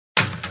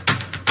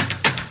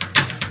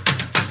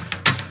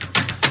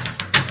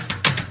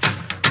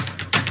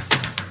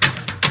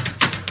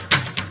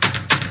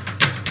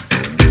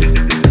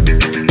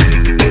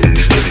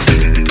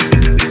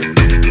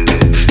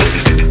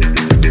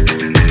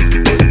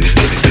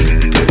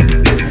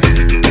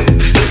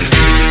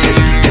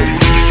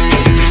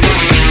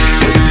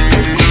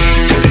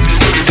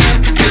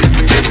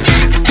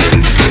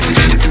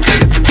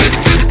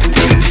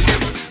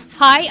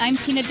Hi, I'm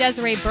Tina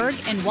Desiree Berg,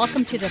 and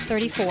welcome to the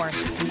 34th.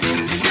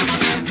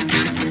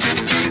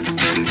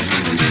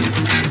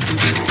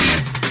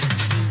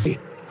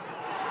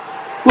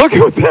 Look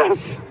at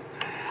this.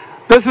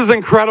 This is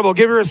incredible.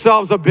 Give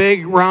yourselves a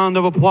big round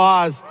of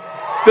applause.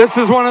 This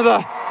is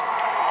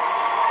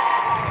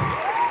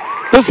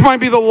this might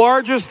be the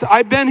largest.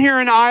 I've been here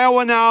in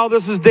Iowa now.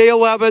 This is day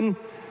 11.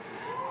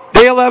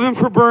 Day 11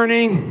 for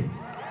Bernie.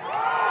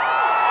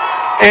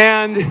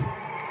 And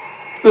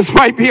this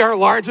might be our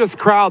largest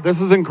crowd. This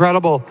is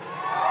incredible.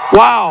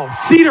 Wow.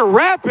 Cedar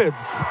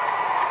Rapids.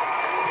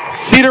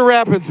 Cedar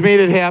Rapids made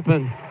it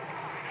happen.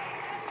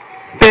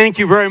 Thank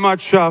you very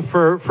much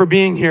for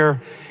being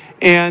here.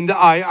 And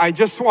I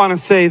just want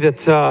to say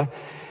that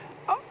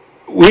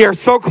we are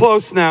so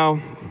close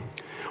now.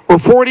 We're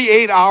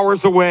 48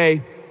 hours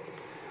away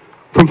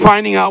from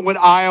finding out what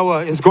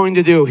Iowa is going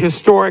to do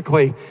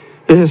historically.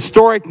 The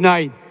historic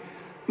night,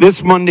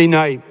 this Monday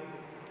night.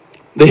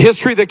 The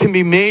history that can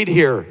be made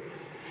here.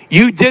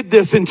 You did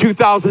this in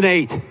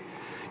 2008.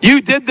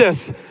 You did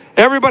this.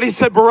 Everybody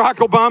said Barack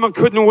Obama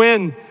couldn't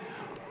win.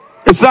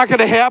 It's not going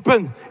to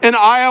happen. And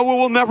Iowa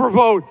will never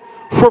vote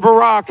for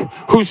Barack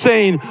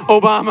Hussein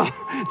Obama.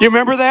 You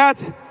remember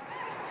that?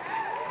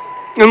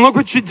 And look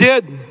what you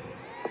did.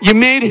 You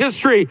made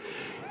history.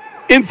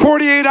 In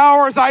 48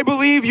 hours, I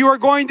believe you are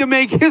going to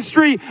make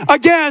history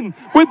again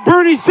with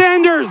Bernie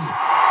Sanders.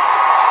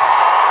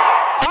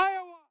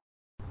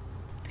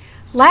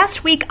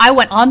 Last week, I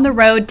went on the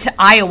road to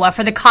Iowa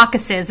for the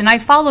caucuses, and I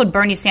followed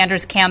Bernie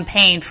Sanders'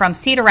 campaign from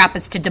Cedar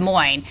Rapids to Des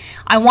Moines.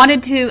 I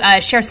wanted to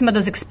share some of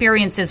those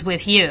experiences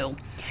with you.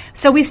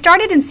 So we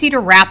started in Cedar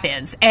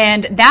Rapids,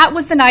 and that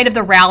was the night of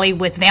the rally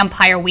with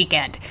Vampire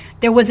Weekend.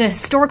 There was a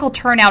historical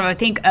turnout of, I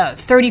think,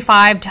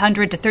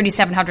 3,500 to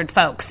 3,700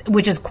 folks,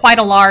 which is quite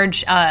a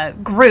large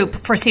group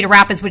for Cedar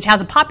Rapids, which has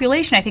a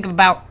population, I think, of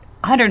about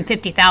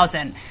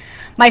 150,000.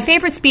 My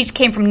favorite speech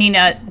came from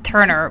Nina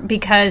Turner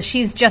because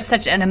she's just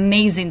such an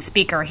amazing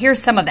speaker. Here's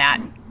some of that.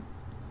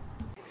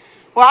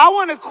 Well, I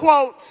want to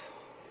quote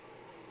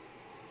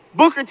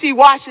Booker T.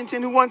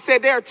 Washington, who once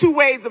said there are two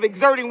ways of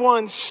exerting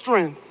one's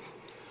strength.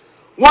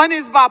 One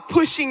is by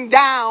pushing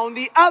down.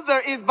 The other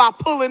is by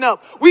pulling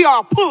up. We are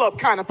a pull-up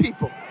kind of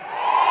people.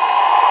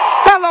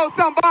 Hello,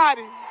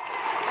 somebody.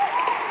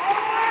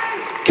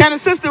 Can a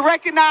sister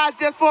recognize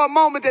just for a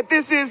moment that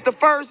this is the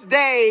first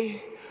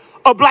day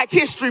of Black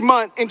History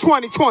Month in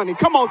 2020?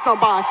 Come on,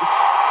 somebody.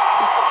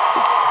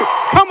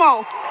 Come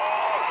on.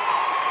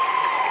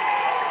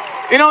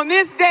 And on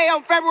this day,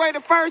 on February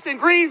the 1st in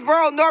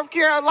Greensboro, North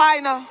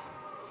Carolina,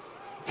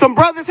 some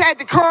brothers had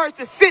the courage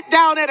to sit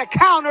down at a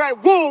counter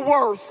at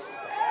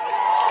Woolworths,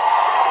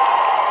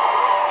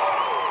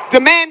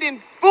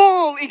 demanding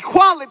full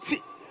equality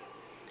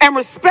and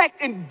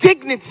respect and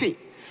dignity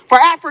for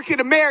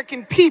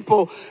African-American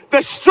people.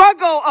 The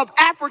struggle of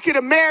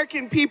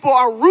African-American people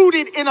are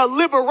rooted in a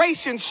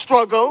liberation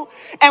struggle,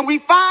 and we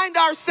find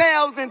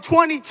ourselves in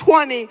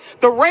 2020,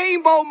 the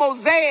rainbow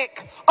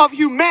mosaic of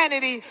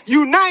humanity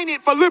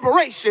united for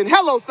liberation.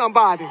 Hello,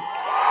 somebody.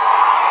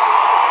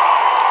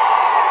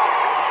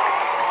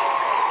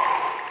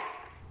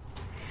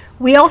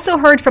 We also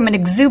heard from an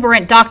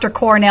exuberant Dr.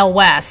 Cornel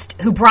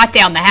West, who brought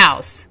down the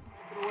House.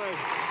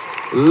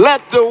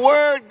 Let the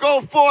word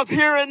go forth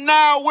here and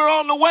now. We're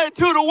on the way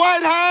to the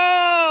White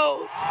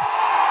House.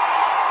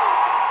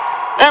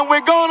 And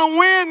we're going to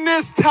win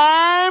this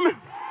time.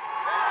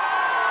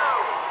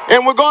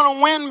 And we're going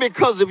to win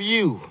because of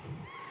you.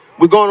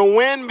 We're going to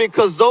win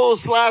because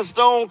those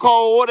Stone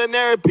called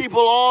ordinary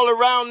people all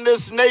around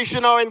this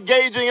nation are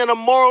engaging in a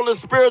moral and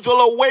spiritual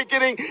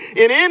awakening.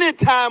 And any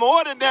time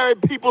ordinary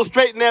people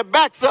straighten their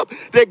backs up,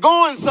 they're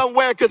going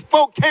somewhere, because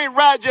folk can't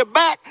ride your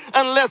back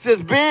unless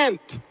it's bent.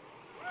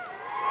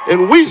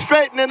 And we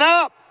straightening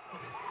up.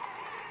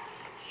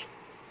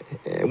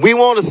 And we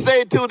want to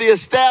say to the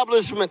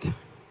establishment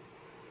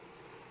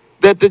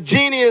that the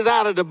genie is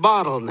out of the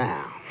bottle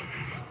now.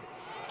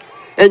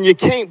 And you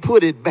can't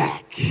put it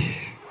back.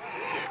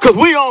 Because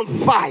we on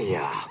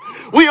fire.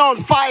 We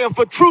on fire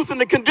for truth,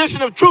 and the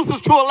condition of truth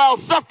is to allow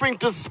suffering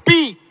to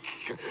speak.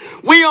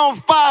 We on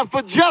fire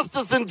for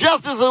justice, and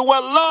justice is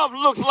what love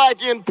looks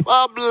like in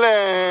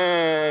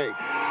public.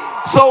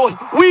 So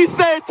we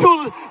say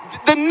to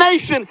the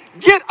nation,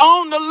 get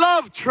on the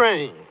love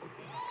train.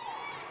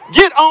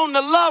 Get on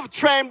the love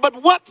train.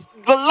 But what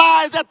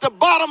lies at the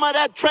bottom of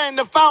that train,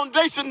 the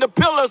foundation, the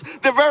pillars,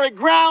 the very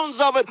grounds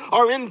of it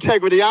are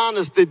integrity,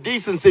 honesty,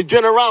 decency,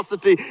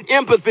 generosity,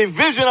 empathy,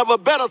 vision of a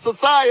better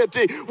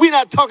society. We're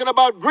not talking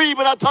about greed.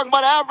 We're not talking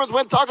about avarice.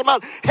 We're talking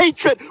about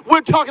hatred.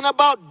 We're talking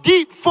about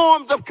deep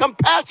forms of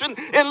compassion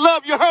and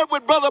love. You heard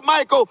what Brother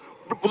Michael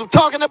was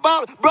talking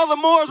about. Brother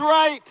Moore's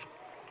right.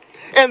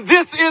 And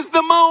this is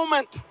the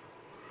moment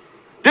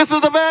This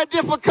is a very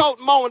difficult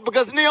moment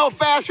because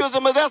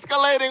neo-fascism is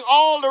escalating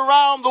all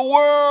around the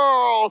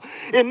world.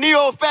 And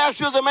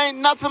neo-fascism ain't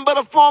nothing but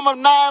a form of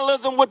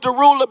nihilism with the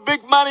rule of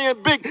big money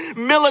and big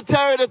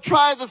military that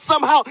tries to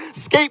somehow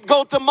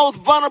scapegoat the most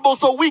vulnerable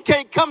so we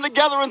can't come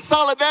together in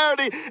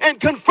solidarity and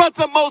confront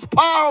the most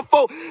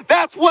powerful.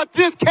 That's what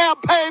this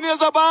campaign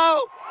is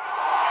about.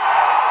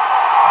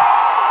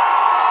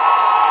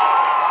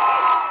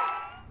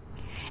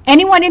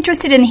 Anyone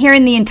interested in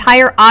hearing the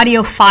entire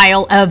audio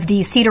file of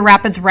the Cedar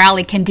Rapids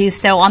rally can do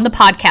so on the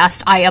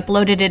podcast. I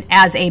uploaded it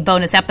as a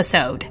bonus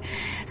episode.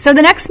 So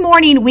the next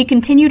morning, we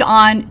continued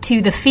on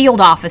to the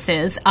field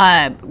offices,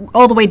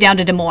 all the way down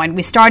to Des Moines.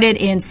 We started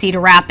in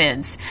Cedar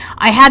Rapids.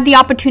 I had the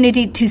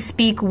opportunity to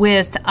speak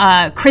with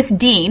Chris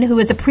Dean, who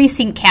is the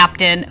precinct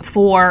captain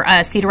for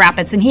Cedar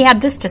Rapids, and he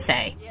had this to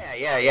say.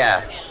 Yeah.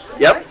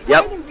 Yep. What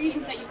are the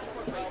reasons that you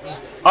support Bernie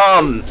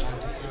Sanders?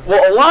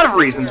 Well, a lot of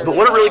reasons, but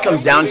what it really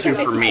comes down to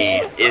for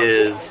me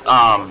is,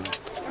 I've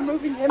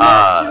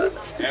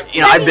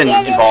been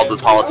involved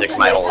with politics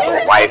my whole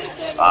adult life,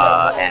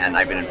 and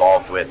I've been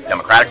involved with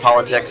Democratic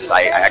politics.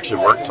 I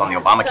actually worked on the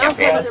Obama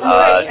campaign in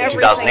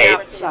 2008,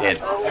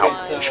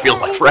 which feels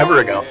like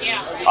forever ago.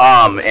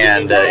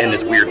 And in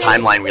this weird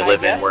timeline we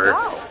live in where,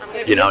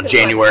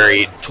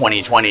 January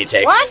 2020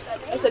 takes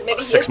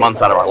 6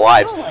 months out of our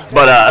lives.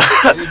 But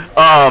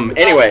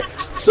anyway,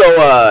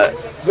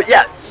 but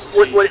yeah.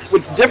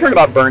 What's different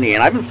about Bernie,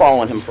 and I've been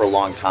following him for a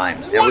long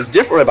time, and what's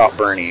different about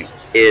Bernie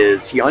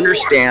is he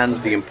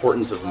understands the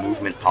importance of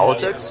movement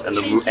politics and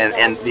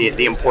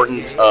the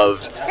importance of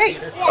power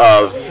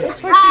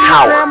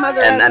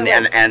and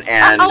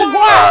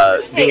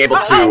being able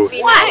to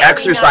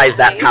exercise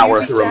that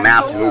power through a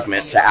mass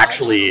movement to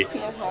actually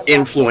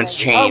influence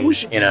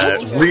change in a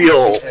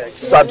real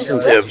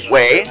substantive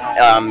way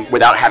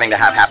without having to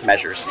have half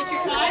measures. Is this your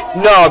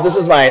son? No, this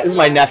is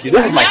my nephew.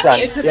 This is my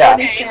son. Yeah.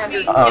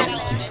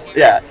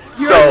 Yeah.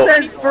 So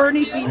says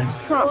Bernie beats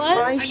Trump.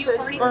 Mine Are you says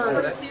Bernie Bernie.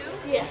 supporter too?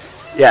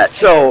 yeah.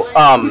 So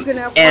and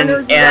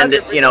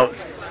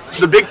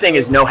the big thing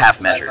is no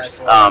half measures.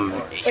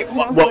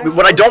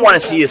 What I don't want to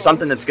see is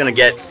something that's going to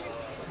get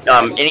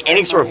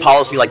any sort of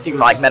policy like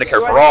Medicare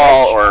for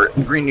All or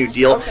Green New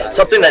Deal,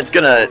 something that's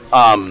going to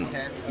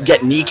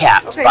get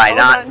kneecapped by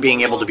not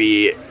being able to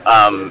be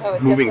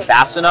moving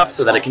fast enough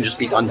so that it can just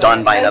be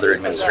undone by another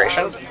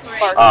administration.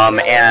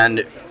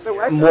 And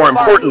more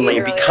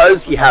importantly,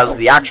 because he has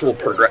the actual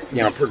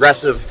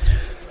progressive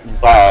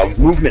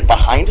movement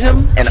behind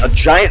him and a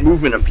giant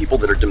movement of people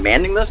that are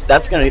demanding this,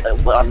 that's going to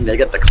allow him to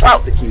get the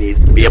clout that he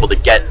needs to be able to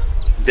get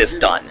this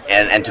done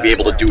and to be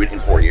able to do it in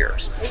 4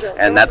 years.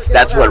 And that's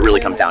what it really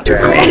comes down to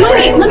for me.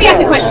 Let me ask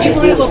you a question. You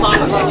brought up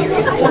Obama earlier.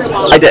 You support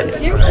Obama. I did.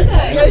 There was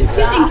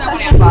two things I want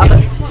to ask you.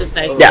 Just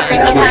nice. Yeah.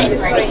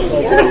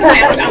 Two things I want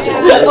to ask about.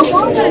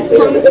 Obama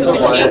promised to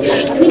change.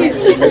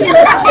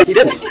 He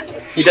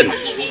didn't.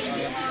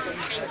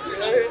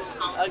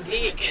 A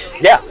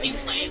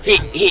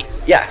geek.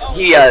 Yeah.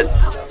 He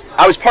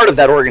I was part of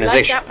that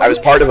organization. I was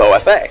part of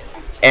OFA.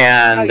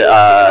 And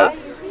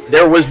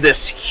there was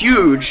this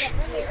huge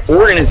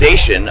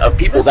organization of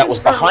people that was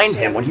behind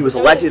him when he was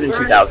elected in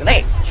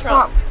 2008.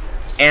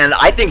 And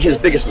I think his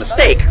biggest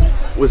mistake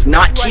was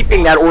not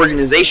keeping that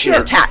organization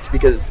intact,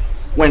 because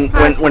when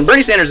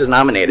Bernie Sanders is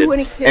nominated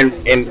and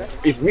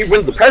if he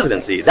wins the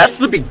presidency, that's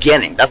the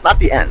beginning. That's not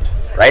the end,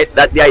 right?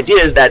 That the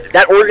idea is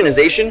that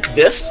organization,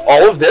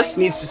 all of this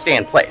needs to stay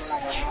in place.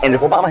 And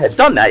if Obama had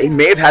done that, he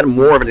may have had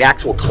more of an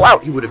actual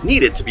clout he would have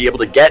needed to be able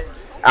to get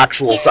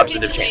actual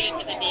substantive change.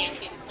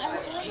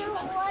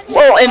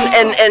 Well,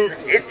 and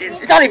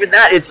it's not even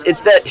that. It's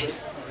that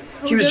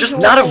he was just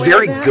not a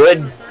very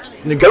good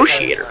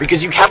negotiator,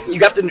 because you have to.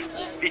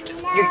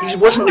 He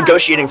wasn't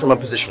negotiating from a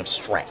position of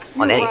strength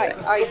on anything,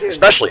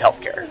 especially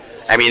healthcare.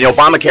 I mean,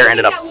 Obamacare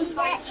ended up.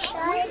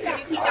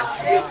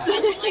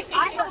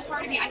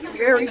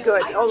 Very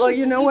good. Although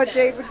you know what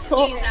David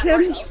calls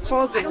him?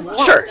 Calls him what?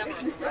 Sure.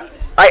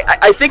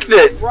 I think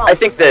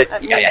that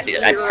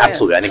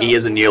absolutely. I think he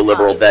is a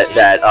neoliberal that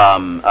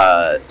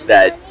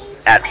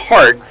at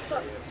heart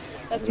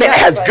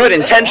has good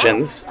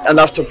intentions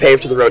enough to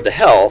pave to the road to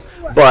hell,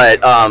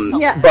 but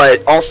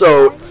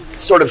also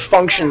sort of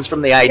functions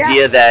from the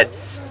idea that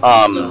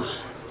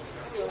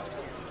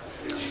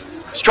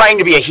was trying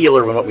to be a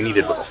healer when what we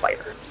needed was a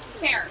fighter.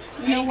 Fair.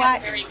 You know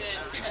what? Very good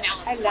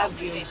analysis. I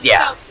love you.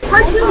 Yeah. So,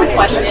 part two of this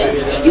question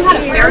is, you had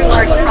a very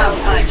large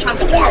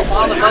chunk of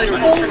Obama voters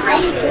that turned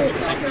around and voted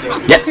for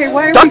Trump. Yes.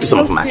 Talked to some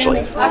of them actually.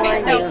 Okay,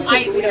 so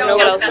we don't know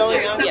what that's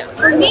true. So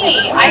for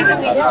me, I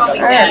believe strongly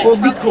that Trump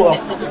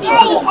isn't the disease.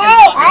 He's a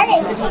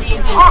symptom. The disease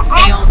is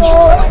failed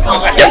neoliberal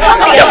policy.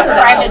 It's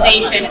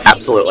privatization. It's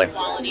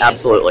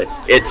Absolutely.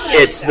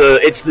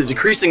 It's the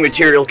decreasing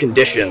material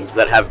conditions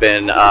that have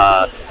been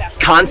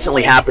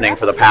constantly happening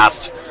for the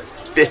past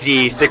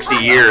 50, 60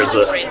 years,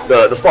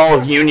 the fall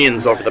of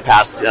unions over the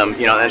past, and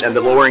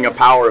the lowering of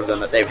power of them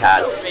that they've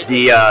had,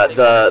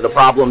 the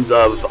problems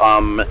of,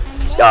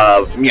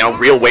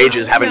 real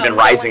wages haven't been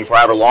rising for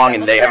however long,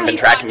 and they haven't been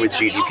tracking with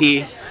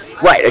GDP.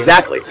 Right,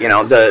 exactly.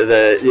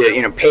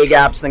 The pay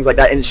gaps, things like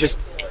that, and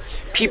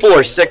people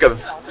are sick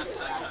of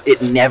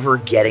it never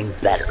getting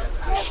better.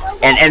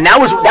 And that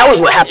was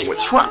what happened with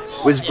Trump.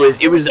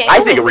 It was I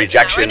think a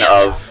rejection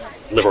of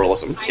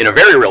liberalism in a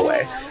very real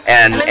way,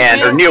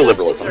 or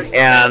neoliberalism,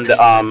 and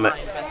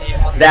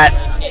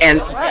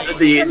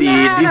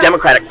the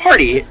Democratic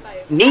Party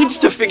needs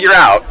to figure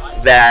out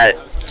that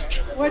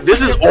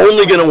this is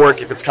only going to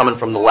work if it's coming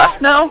from the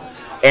left now,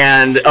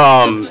 and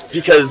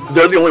because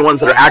they're the only ones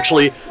that are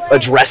actually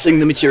addressing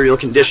the material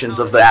conditions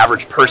of the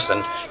average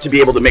person to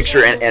be able to make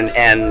sure and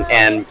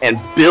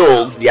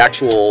build the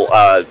actual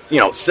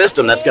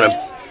system that's going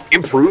to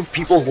improve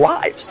people's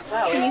lives.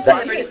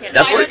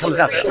 That's what it comes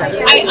down to. I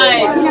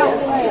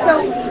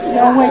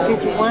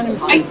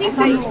think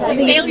the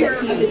failure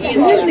of the DNC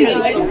is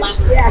getting to the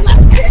left.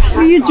 What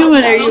are you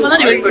doing?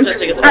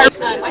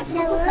 My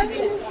smart was something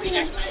this morning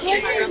actually. I'm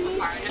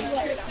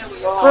curious to know what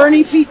you're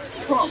Bernie beats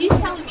Trump. She's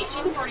telling me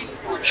she's a Bernie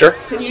supporter. Sure.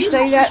 Can you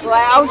say that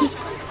loud?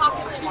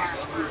 Caucus tomorrow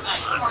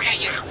for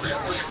IU.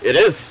 It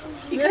is.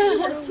 Because she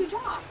works 2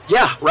 jobs.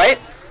 Yeah, right?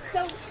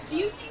 So, do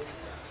you think,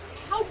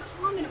 how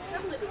common a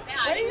privilege is that?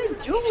 What are you Is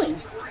doing? Should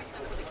be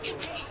worrisome for the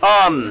campaign?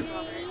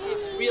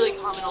 It's really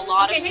common. A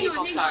lot of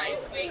people. Sorry.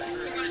 Wait, you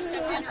want to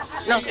step in?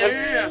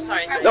 Or No,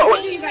 sorry. No,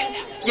 what do you guys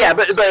ask? yeah,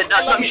 but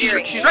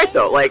she's right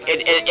though. Like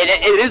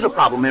it is a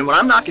problem, and when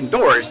I'm knocking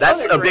doors,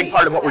 that's a big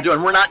part of what we're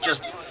doing. We're not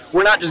just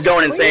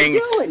going and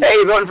saying, "Hey,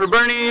 you're voting for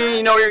Bernie?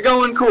 You know where you're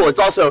going? Cool." It's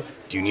also,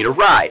 do you need a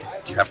ride?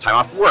 Do you have time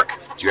off work?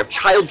 Do you have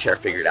childcare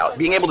figured out?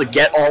 Being able to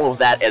get all of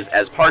that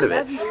as part of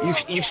it.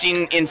 You've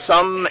seen in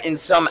some, and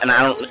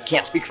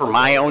can't speak for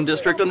my own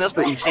district on this,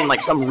 but you've seen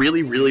like some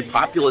really, really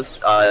populous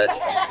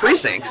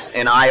precincts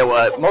in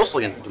Iowa,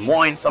 mostly in Des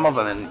Moines, some of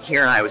them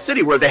here in Iowa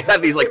City, where they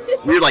have these like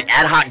weird like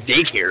ad hoc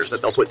daycares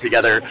that they'll put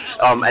together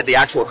at the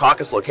actual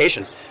caucus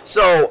locations.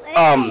 So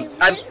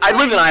I've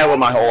lived in Iowa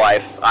my whole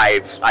life.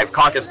 I've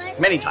caucused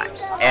many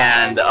times,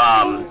 and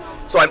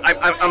so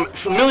I'm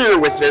familiar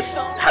with this,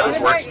 how this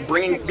works.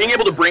 Being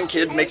able to bring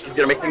kids is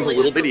going to make things a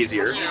little bit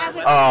easier.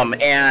 But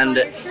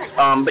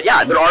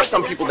yeah, there are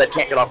some people that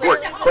can't get off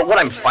work. But what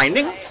I'm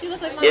finding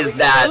is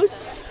that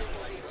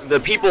the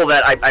people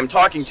that I'm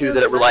talking to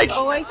that are like,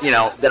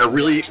 that are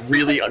really,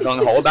 really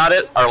gung-ho about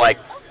it are like,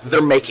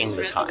 they're making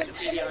the time.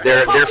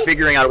 They're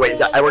figuring out a way.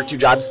 I work 2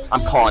 jobs.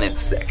 I'm calling in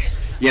sick.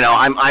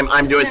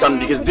 I'm doing something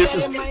because this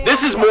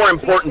is more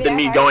important than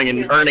me going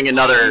and earning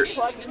another,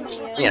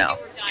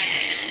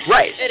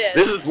 Right. It is.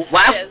 This is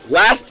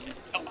last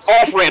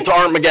off ramp to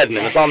Armageddon,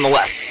 and it's on the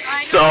left.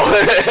 So. On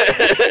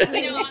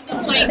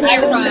the plane here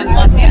from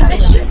Los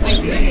Angeles, I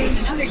spoke with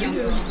another young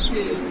girl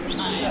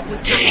who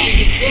was kind of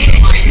she's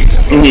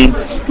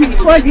kind of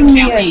plugging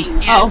me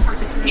in.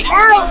 Participate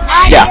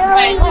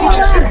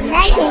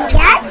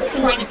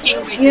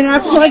You're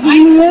not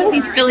plugging me in?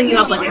 He's filling you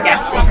up like a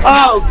gas station.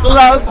 Oh,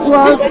 glug.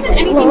 This isn't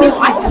anything new.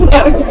 I have a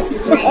master's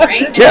degree,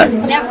 right? And Yeah. I've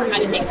never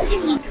had to take a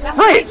student loan because that's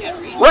Right. my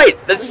generation. Right.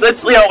 That's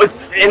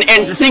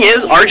and the thing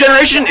is, our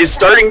generation is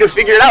starting to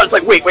figure it out. It's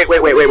like, wait.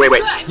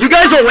 You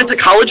guys all went to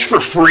college for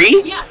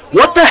free? Yes.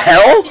 What the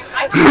hell?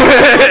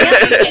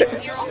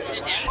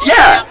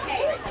 Yeah.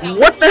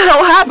 What the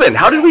hell happened?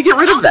 How did we get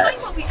rid of that?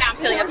 What we have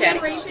in our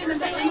generation, and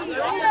the reason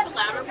the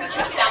ladder, we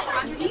kicked it out from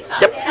underneath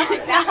us. Yep. That's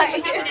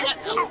exactly what happened. And at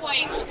some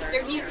point,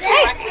 there needs to be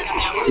a record of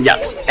that.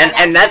 Yes,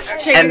 and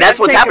that's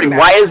what's happening.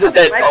 Why is it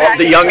that all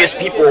the youngest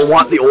people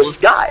want the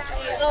oldest guy?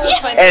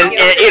 And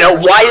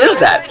why is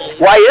that?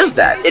 Why is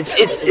that? It's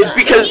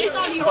because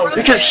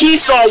he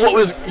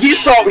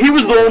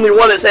was the only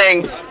one that's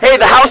saying, "Hey,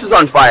 the house is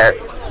on fire.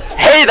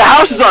 Hey, the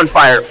house is on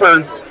fire,"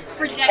 for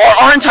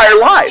our entire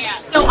lives.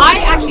 Yeah. So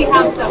I actually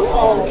have some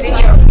old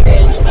video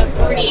footage of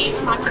Bernie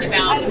talking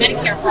about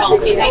Medicare for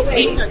all in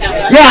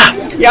 1987.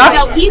 Yeah.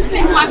 So he's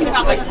been talking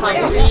about this for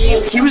a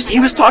really. He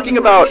was talking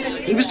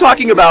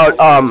about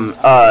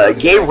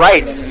gay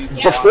rights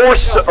before,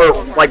 or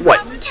like what,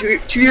 two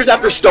years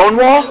after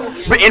Stonewall,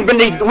 but when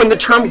the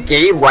term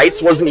gay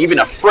rights wasn't even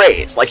a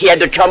phrase. Like he had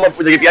to come up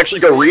with it. If you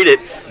actually go read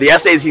it, the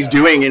essays he's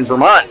doing in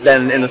Vermont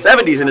then in the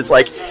 70s, and it's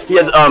like he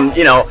has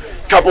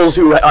couples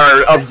who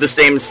are of the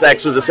same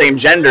sex or the same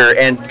gender,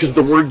 and because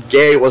the word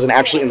gay wasn't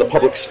actually in the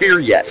public sphere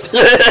yet.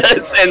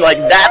 And like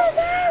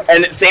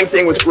and same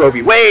thing with Roe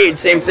v. Wade,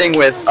 same thing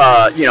with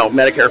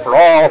Medicare for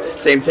all,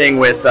 same thing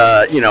with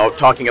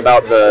talking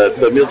about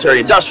the military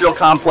industrial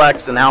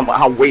complex and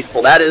how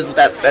wasteful that is with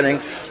that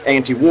spending,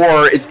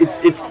 anti-war. It's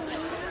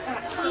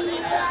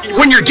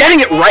when you're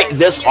getting it right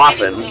this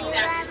often.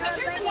 Exactly. So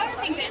here's another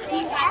thing that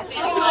he has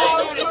been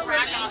sort of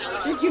dragged on.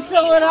 Did you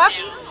fill it up?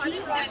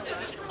 He said that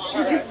we should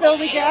Did you fill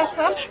the gas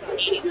up? Or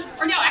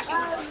no, actually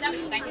it was in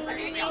the 70s,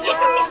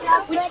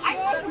 1973. Which I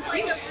sort of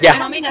agree with. Yeah.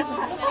 I mean, this is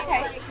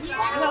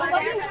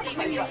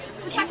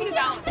we're talking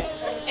about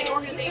an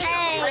organization,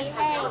 a branch of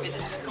our government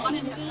that's gone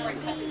into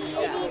foreign countries and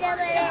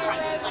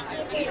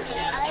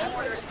leadership in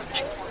order to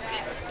protect foreign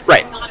business. This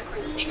Right. is not a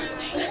crazy thing I'm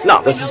saying.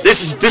 No,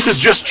 this is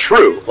just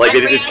true. Like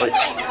it's like.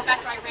 Go back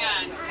to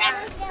Iran.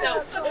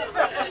 So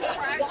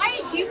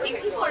why do you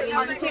think people are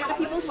are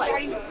people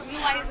starting to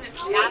realize that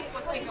that's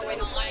what's been going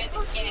on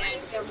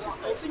and they're more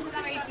open to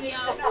that idea,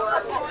 or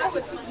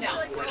no?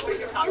 What are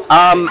your thoughts?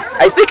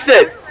 I think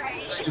that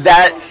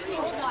that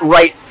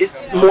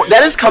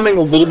is coming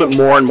a little bit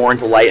more and more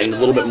into light, and a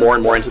little bit more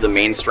and more into the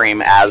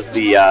mainstream as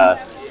the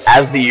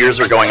years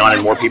are going on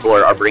and more people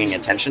are bringing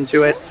attention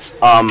to it.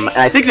 And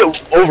I think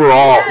that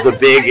overall,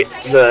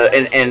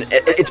 and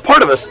it's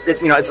part of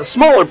it's a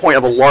smaller point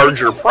of a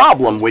larger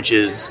problem, which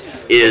is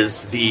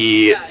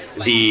the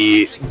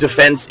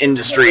defense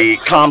industry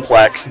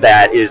complex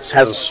that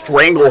has a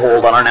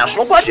stranglehold on our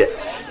national budget,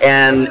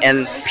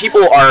 and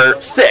people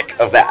are sick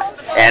of that,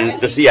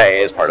 and the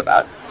CIA is part of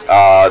that.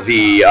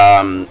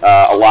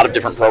 A lot of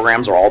different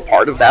programs are all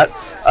part of that.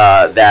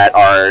 That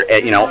are,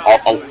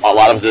 a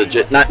lot of the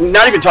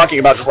not even talking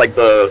about just like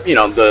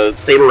the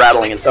saber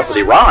rattling and stuff with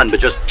Iran, but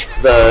just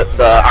the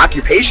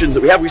occupations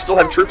that we have. We still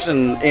have troops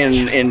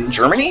in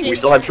Germany. We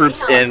still have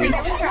troops in.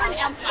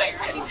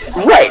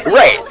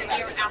 Right.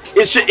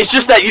 It's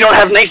just that you don't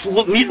have nice,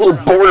 neat little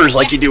borders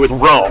like you do with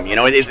Rome.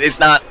 It's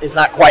not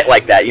quite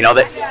like that.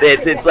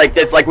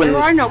 It's like when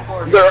there are no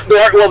borders.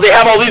 They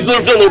have all these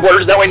little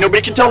borders. That way,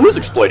 nobody can tell who's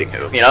exploiting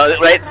who.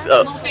 Right?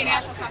 So,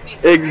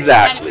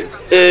 exactly.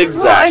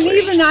 Well, and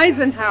even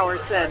Eisenhower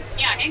said.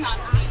 Yeah, hang on.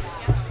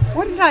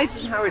 What did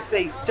Eisenhower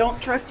say?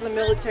 Don't trust the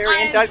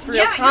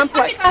military-industrial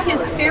complex. You're talking about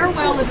his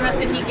farewell address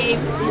that he gave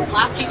his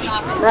last week in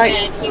office, right.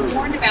 And he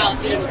warned about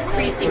the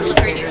increasing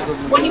military use.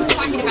 What he was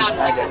talking about is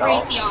like the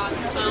Raytheons,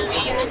 the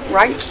Boeings.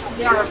 Right.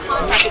 They are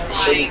contacted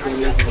by our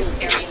U.S.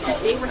 military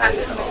that they were having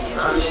too much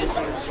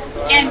influence.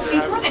 And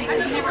before that, he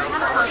said he never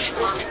had a target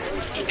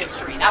pharmacist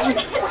industry. That was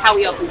how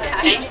he opened this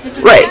page. This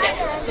is right.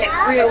 that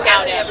grew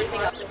out of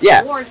everything.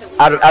 Yeah,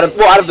 out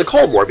of the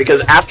Cold War,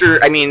 because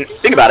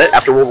think about it.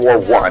 After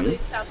World War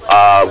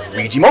I,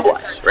 we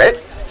demobilized, right?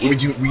 We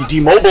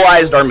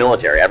demobilized our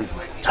military.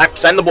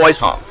 Send the boys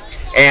home.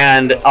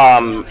 And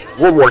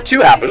World War II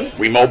happened.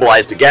 We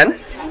mobilized again,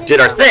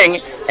 did our thing,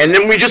 and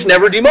then we just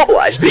never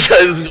demobilized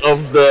because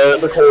of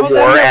the Cold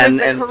War and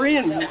then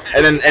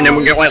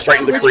we went straight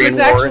into the Korean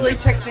War. Which was actually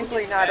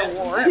technically not a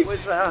war. It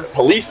was a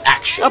police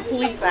action.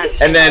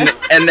 And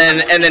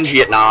then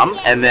Vietnam,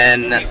 and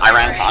then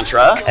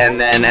Iran-Contra, and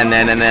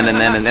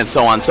then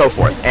so on and so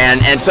forth.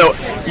 And so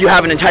you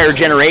have an entire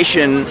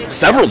generation,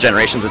 several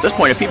generations at this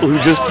point, of people who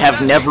just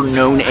have never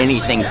known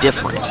anything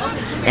different.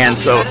 And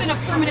so,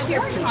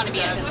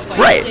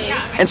 right,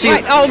 and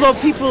see, although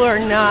people are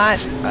not,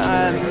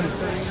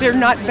 they're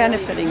not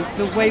benefiting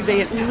the way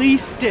they at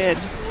least did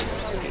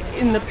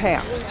in the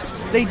past.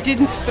 They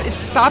didn't. It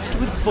stopped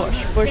with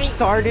Bush. Bush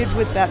started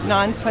with that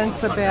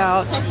nonsense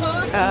about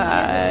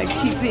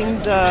keeping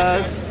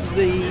the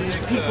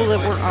people that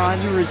were on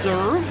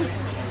reserve.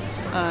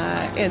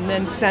 And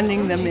then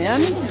sending them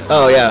in.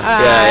 Oh, yeah.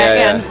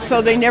 Yeah. And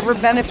so they never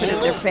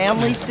benefited. Their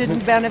families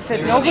didn't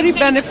benefit. Nobody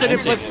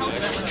benefited with...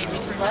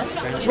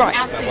 Right.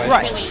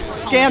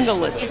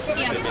 Scandalous.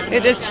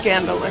 It is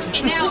scandalous.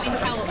 And now in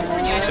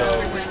California,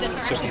 they're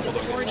actually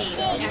deporting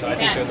vets. So I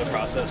think they're in the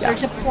process. They're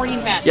deporting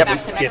vets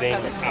back to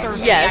Mexico that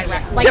serve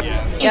Iraq. Like,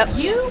 if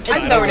you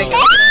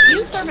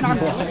serve in our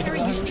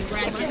military, you should be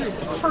granted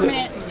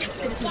permanent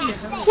citizenship.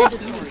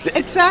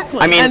 Exactly.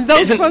 And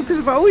those folks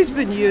have always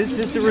been used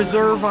as a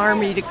reserve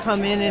army to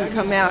come in and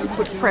come out and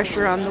put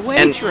pressure on the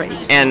wage rate.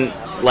 And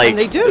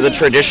the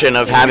tradition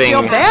of having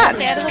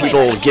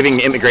people giving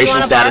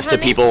immigration status to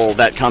people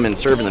that come and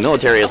serve in the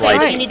military is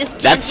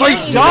that's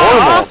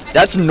normal.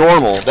 That's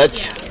normal.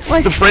 That's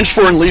the French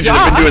Foreign Legion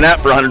have been doing that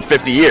for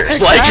 150 years.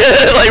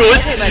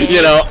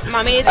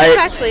 Mommy needs a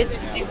check,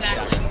 please.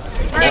 Exactly.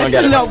 It's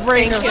a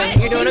no-brainer.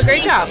 You're doing a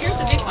great job. Here's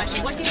the big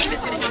question. What do you think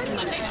is going to happen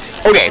Monday?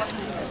 Okay.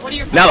 What are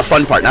your now the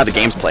fun part. Now the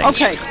game's playing.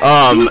 Okay.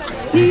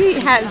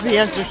 He has the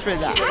answers for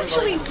that.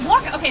 Actually,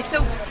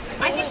 so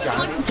I think there's a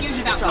lot of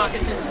confusion about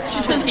caucuses.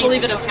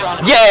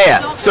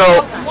 Yeah. So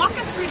walk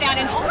us through that,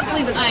 and also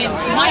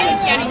my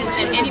understanding is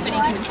that anybody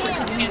can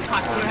participate in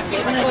caucus.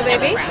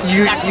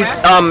 You have to be a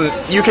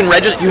Democrat. You can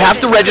register. You have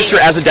to register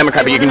as a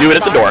Democrat, but you can do it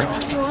at the door.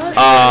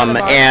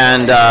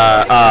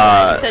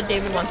 Said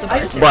David wants a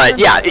party. But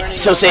yeah,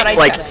 so say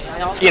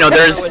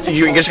there's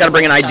you just got to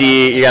bring an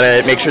ID. You got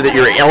to make sure that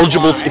you're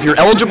eligible. If you're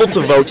eligible to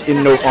vote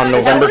on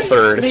November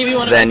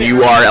 3rd, then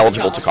you are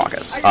eligible to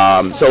caucus. In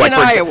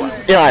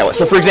Iowa.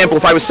 So for example,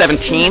 if I was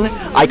 17,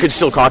 I could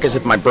still caucus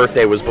if my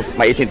birthday was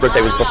my 18th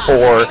birthday was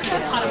before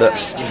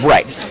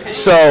right.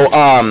 So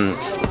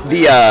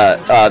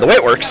the way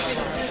it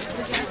works.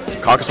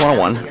 Caucus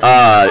 101.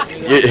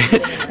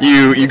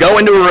 You go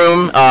into a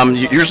room.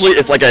 Usually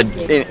it's like a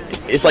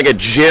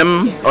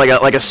gym,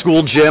 like a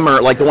school gym,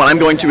 or like the one I'm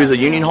going to is a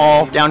union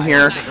hall down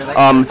here.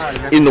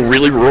 In the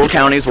really rural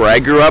counties where I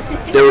grew up,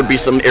 there would be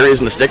some areas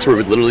in the sticks where it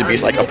would literally be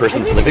like a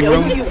person's living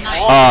room.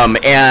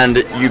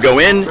 And you go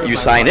in, you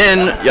sign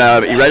in,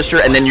 you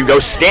register, and then you go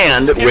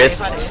stand with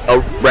a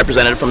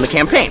representative from the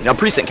campaign, a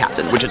precinct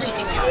captain, which is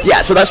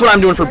So that's what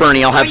I'm doing for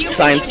Bernie. I'll have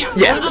signs.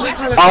 Yeah,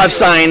 I'll have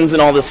signs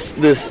and all this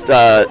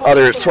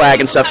other swag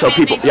and stuff, so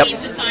people. Yep.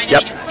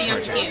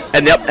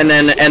 And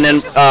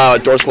then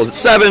doors close at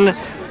 7.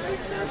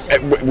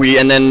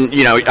 and then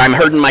I'm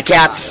herding my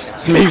cats,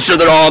 making sure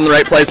they're all in the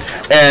right place,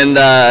 and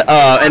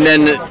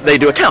then they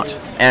do a count.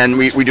 And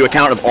we do a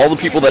count of all the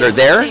people that are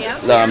there,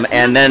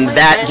 and then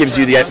that gives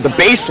you the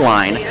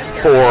baseline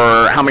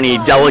for how many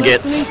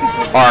delegates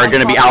are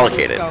going to be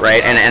allocated,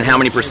 right? And how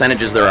many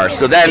percentages there are.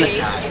 So then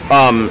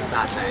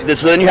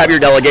you have your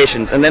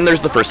delegations, and then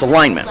there's the first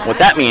alignment. What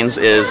that means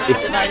is if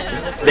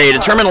they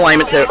determine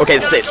alignment, say, okay,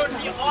 say. We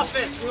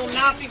will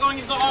not be going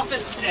into the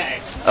office today.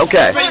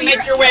 Okay. Everybody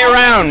make your way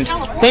around.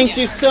 Thank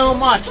you so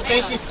much.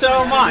 Thank you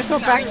so much. Go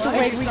back to the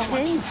way we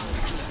came.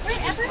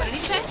 What did he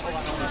say?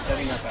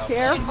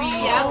 Here. Should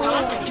we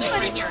stop this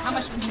right here? How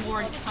much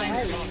more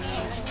time do we need?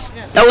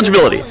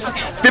 Eligibility.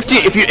 Okay.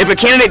 15. If a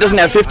candidate doesn't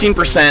have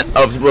 15%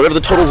 of whatever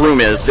the total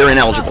room is, they're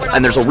ineligible,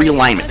 and there's a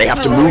realignment. They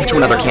have to move to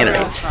another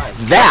candidate.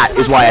 That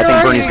is why I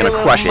think Bernie's going to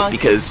crush it,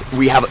 because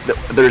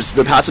there's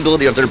the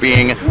possibility of there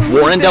being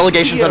Warren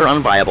delegations that are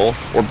unviable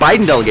or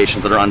Biden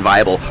delegations that are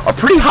unviable are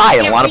pretty high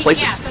in a lot of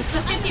places. Yeah, so it's the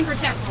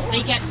 15% rule.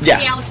 They get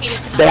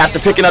reallocated to They have to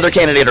pick another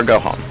candidate or go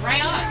home.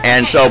 Right on.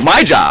 And so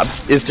my job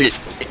is to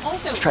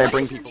Also, try to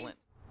bring people in.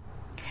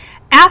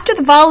 After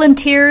the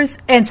volunteers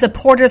and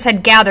supporters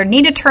had gathered,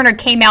 Nina Turner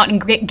came out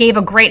and gave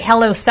a great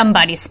Hello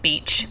Somebody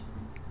speech.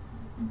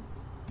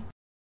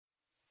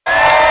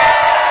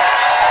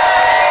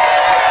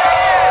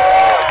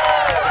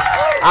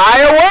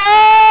 Iowa!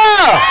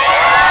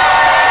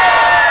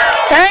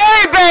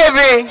 Hey,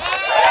 baby!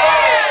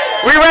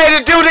 We ready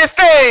to do this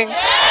thing?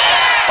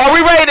 Are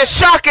we ready to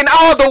shock and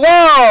awe the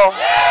world?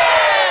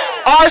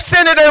 Our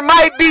senator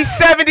might be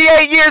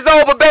 78 years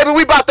old, but baby,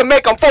 we about to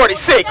make him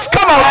 46.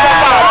 Come on,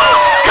 somebody.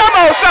 Come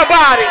on,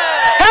 somebody.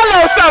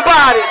 Hello,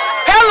 somebody.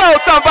 Hello,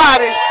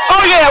 somebody.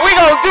 Oh, yeah, we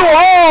gonna do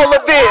all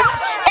of this.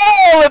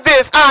 All of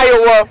this,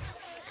 Iowa.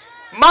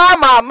 My.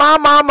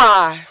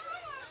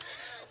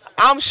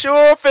 I'm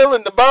sure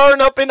feeling the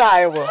burn up in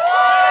Iowa.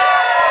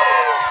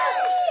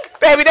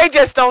 Baby, they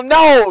just don't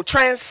know.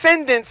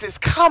 Transcendence is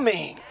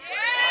coming.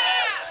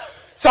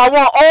 So I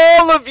want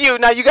all of you,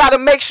 now you got to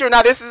make sure,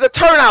 now this is a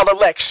turnout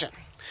election.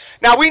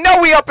 Now we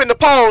know we up in the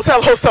polls,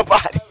 hello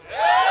somebody.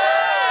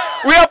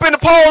 We up in the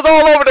polls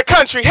all over the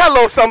country,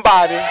 hello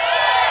somebody.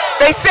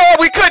 They said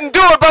we couldn't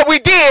do it, but we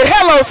did,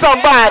 hello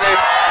somebody.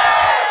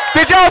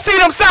 Did y'all see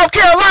them South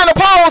Carolina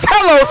polls,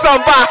 hello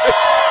somebody.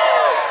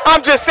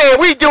 I'm just saying,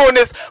 we doing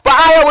this, but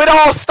Iowa, it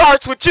all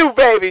starts with you,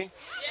 baby.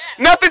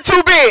 Nothing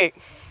too big.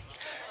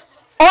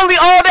 Only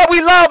all that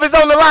we love is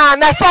on the line,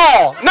 that's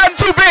all. Nothing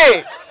too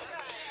big.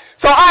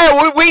 So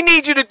Iowa, we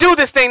need you to do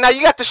this thing. Now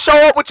you got to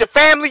show up with your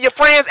family, your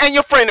friends, and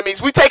your frenemies.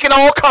 We taking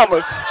all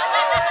comers.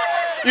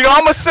 You know,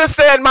 I'm a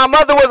sister and my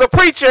mother was a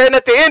preacher, and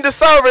at the end of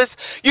service,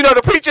 you know,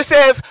 the preacher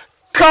says,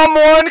 come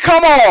on,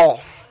 come all.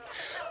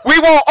 We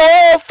want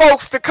all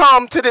folks to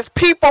come to this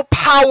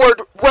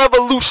people-powered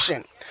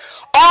revolution.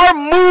 Our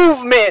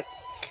movement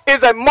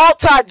is a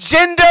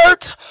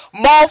multi-gendered,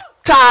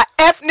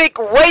 multi-ethnic,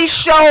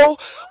 racial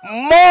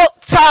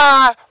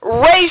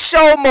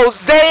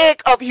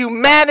mosaic of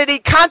humanity,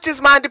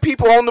 conscious-minded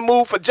people on the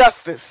move for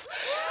justice.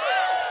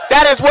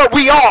 That is what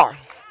we are.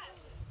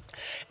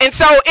 And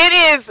so it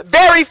is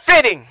very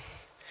fitting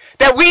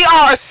that we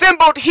are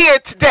assembled here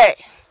today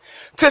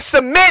to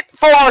submit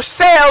for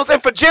ourselves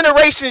and for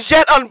generations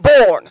yet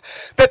unborn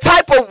the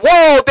type of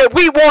world that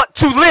we want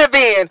to live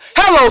in.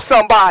 Hello,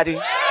 somebody.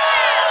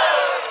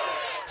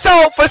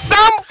 So for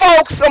some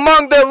folks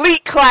among the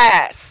elite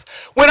class,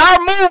 when our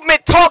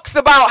movement talks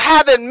about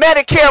having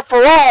Medicare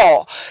for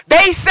all,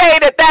 they say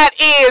that that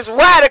is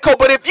radical.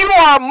 But if you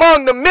are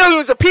among the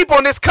millions of people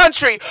in this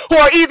country who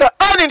are either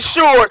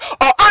uninsured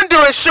or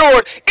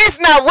underinsured, it's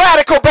not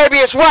radical, baby,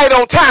 it's right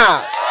on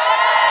time.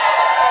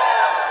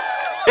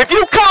 If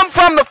you come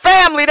from the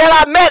family that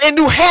I met in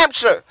New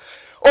Hampshire,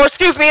 or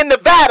excuse me, in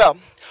Nevada,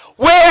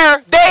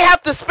 where they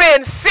have to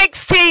spend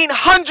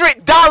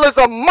 $1,600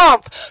 a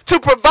month to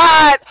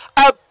provide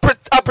a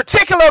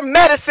particular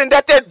medicine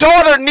that their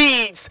daughter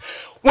needs.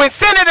 When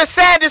Senator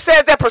Sanders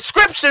says that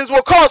prescriptions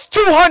will cost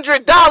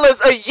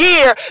 $200 a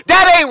year,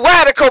 that ain't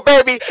radical,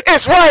 baby.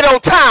 It's right on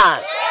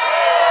time.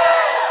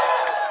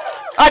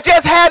 I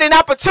just had an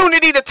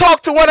opportunity to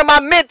talk to one of my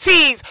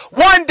mentees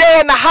one day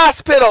in the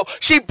hospital.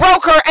 She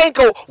broke her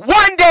ankle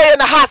one day in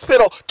the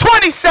hospital,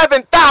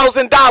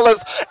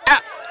 $27,000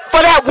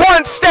 for that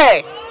one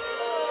stay.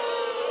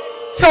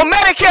 So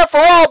Medicare for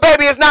all,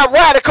 baby, is not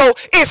radical.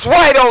 It's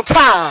right on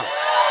time.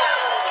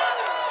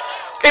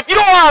 If you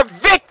are a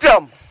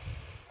victim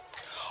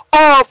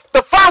of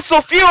the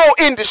fossil fuel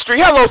industry,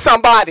 hello,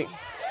 somebody.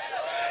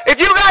 If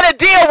you got to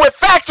deal with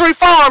factory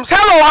farms,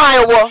 hello,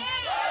 Iowa.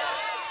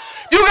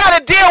 You got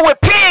to deal with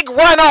pig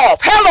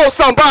runoff, hello,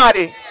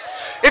 somebody.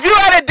 If you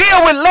got to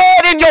deal with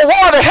lead in your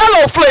water,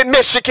 hello, Flint,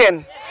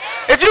 Michigan.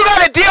 If you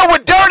got to deal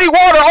with dirty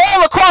water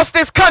all across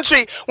this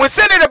country, when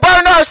Senator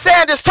Bernard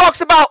Sanders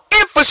talks about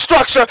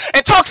infrastructure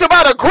and talks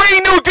about a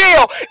Green New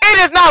Deal, it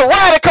is not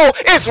radical,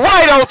 it's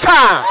right on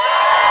time.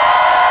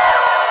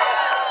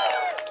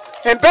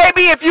 And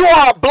baby, if you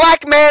are a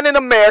black man in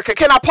America,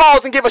 can I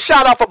pause and give a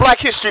shout out for Black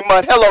History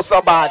Month? Hello,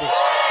 somebody.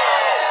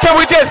 Can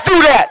we just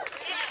do that?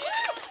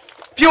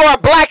 If you are a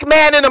black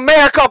man in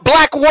America, a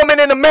black woman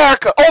in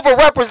America,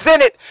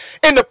 overrepresented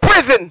in the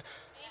prison,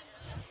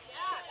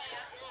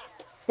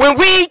 when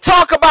we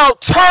talk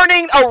about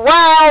turning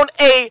around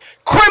a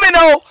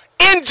criminal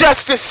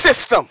injustice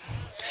system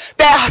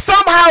that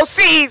somehow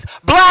sees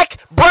black,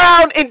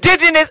 brown,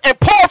 indigenous, and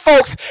poor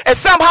folks as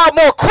somehow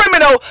more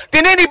criminal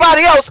than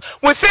anybody else,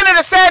 when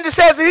Senator Sanders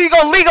says that he's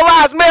going to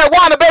legalize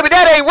marijuana, baby,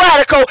 that ain't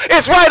radical,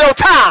 it's right on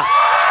time.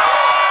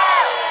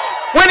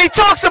 When he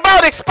talks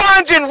about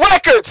expunging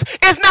records,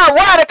 it's not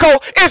radical,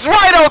 it's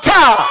right on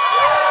time.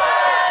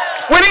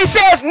 When he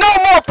says no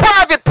more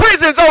private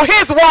prisons on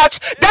his watch,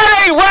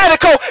 that ain't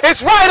radical,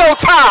 it's right on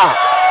time.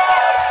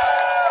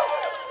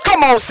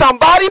 Come on,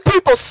 somebody.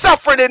 People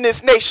suffering in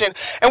this nation.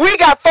 And we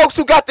got folks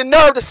who got the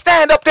nerve to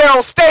stand up there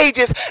on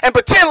stages and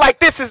pretend like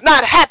this is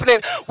not happening.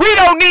 We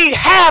don't need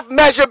half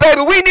measure,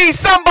 baby. We need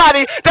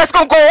somebody that's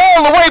going to go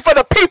all the way for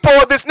the people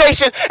of this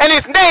nation, and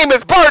his name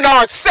is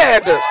Bernard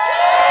Sanders.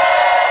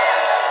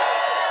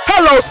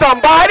 Hello,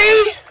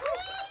 somebody.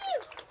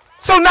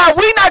 So now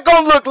we're not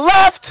going to look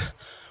left.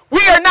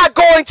 We are not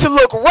going to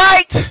look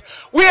right.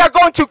 We are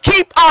going to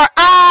keep our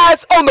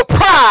eyes on the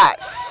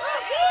prize.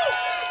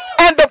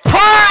 And the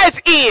prize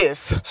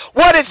is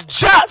what is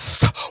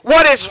just,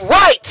 what is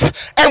right,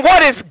 and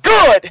what is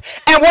good.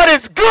 And what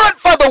is good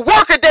for the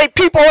workaday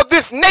people of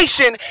this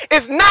nation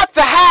is not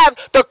to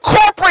have the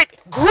corporate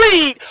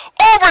greed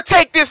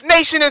overtake this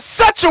nation in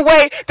such a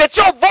way that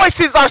your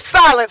voices are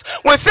silenced.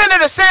 When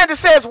Senator Sanders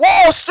says,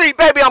 Wall Street,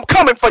 baby, I'm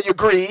coming for your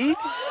greed.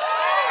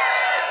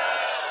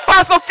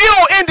 Fossil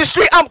fuel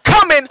industry, I'm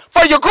coming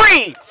for your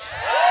greed.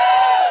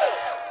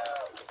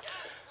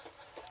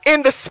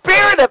 In the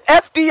spirit of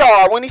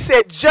FDR, when he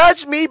said,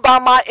 judge me by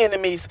my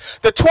enemies,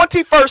 the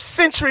 21st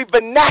century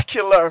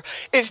vernacular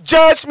is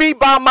judge me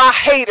by my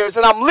haters,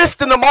 and I'm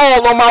listing them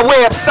all on my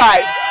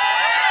website.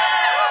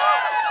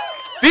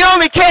 The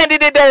only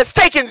candidate that has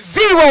taken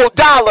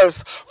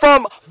 $0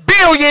 from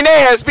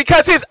billionaires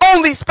because his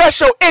only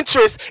special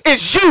interest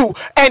is you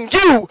and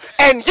you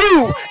and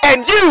you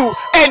and you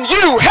and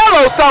you.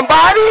 Hello,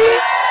 somebody.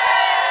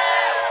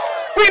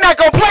 We're not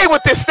going to play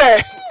with this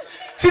thing.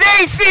 See,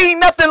 they ain't seen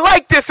nothing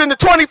like this in the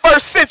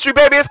 21st century,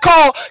 baby. It's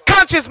called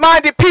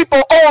conscious-minded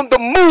people on the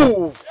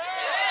move.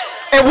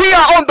 And we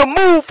are on the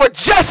move for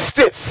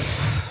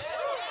justice.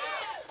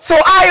 So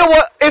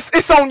Iowa,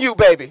 it's on you,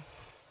 baby.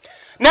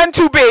 Nothing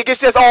too big,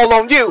 it's just all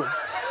on you.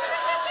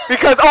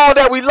 Because all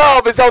that we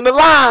love is on the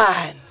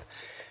line.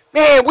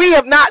 Man, we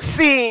have not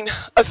seen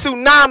a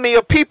tsunami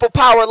of people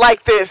power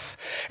like this.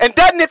 And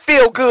doesn't it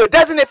feel good?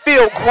 Doesn't it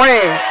feel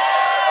grand?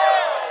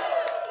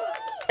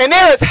 And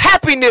there is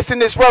happiness in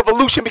this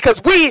revolution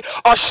because we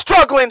are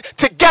struggling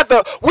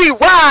together. We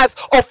rise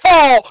or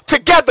fall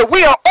together.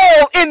 We are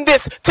all in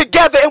this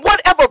together. And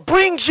whatever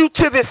brings you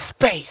to this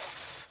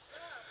space,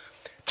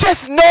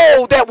 just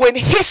know that when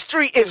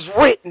history is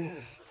written,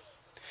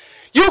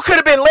 you could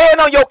have been laying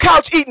on your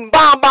couch eating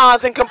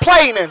bonbons and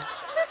complaining.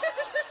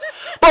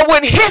 But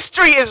when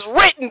history is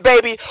written,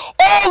 baby,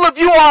 all of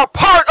you are a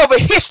part of a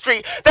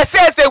history that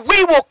says that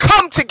we will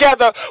come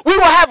together. We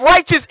will have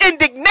righteous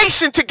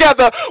indignation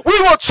together. We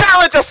will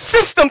challenge a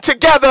system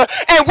together,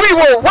 and we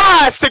will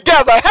rise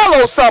together.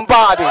 Hello,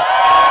 somebody.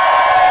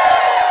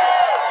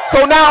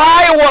 So now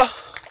Iowa,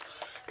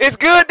 it's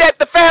good that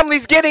the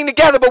family's getting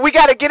together, but we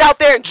got to get out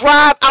there and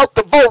drive out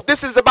the vote.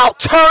 This is about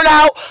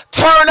turnout,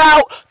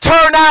 turnout,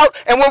 turnout,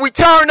 and when we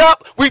turn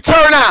up, we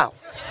turn out.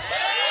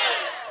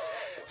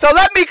 So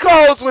let me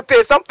close with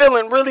this. I'm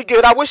feeling really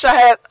good. I wish I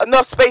had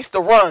enough space to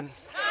run.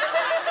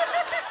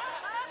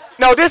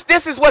 No,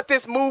 this is what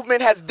this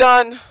movement has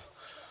done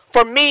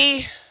for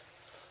me,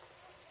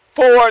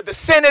 for the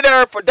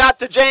senator, for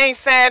Dr. Jane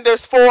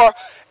Sanders, for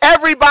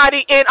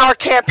everybody in our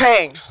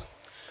campaign,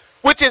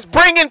 which is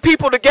bringing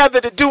people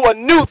together to do a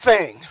new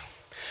thing.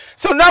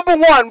 So number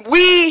one,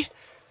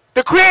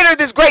 the creator of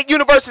this great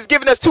universe has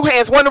given us two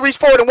hands, one to reach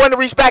forward and one to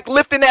reach back,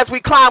 lifting as we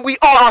climb. We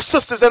are our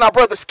sisters and our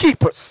brothers'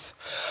 keepers.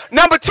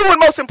 Number two, and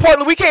most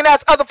importantly, we can't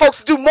ask other folks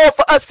to do more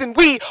for us than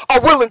we are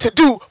willing to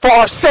do for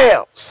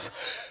ourselves.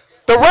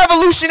 The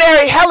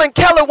revolutionary Helen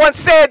Keller once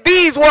said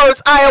these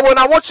words, Iowa, and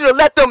I want you to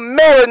let them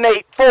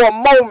marinate for a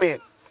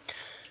moment.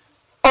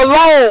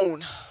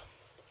 Alone,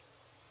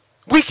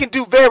 we can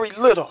do very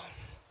little.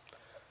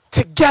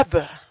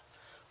 Together,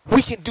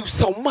 we can do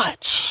so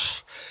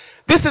much.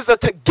 This is a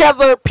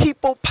together,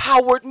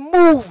 people-powered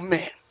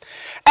movement.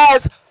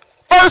 As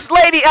First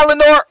Lady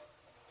Eleanor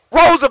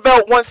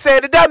Roosevelt once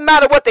said, it doesn't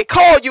matter what they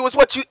call you, it's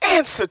what you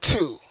answer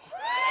to.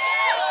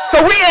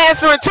 So we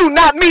answering to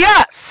not me,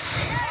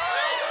 us.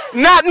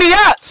 Not me,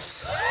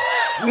 us.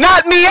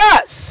 Not me,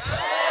 us.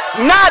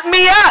 Not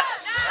me,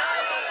 us.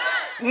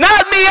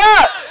 Not me,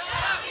 us.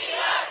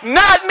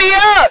 Not me,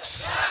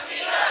 us.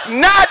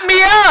 Not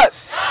me,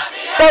 us.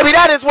 Baby,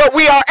 that is what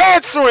we are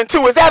answering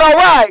to. Is that all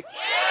right?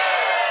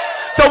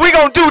 So we're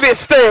going to do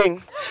this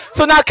thing.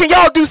 So now can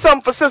y'all do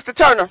something for Sister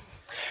Turner?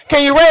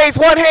 Can you raise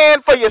one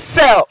hand for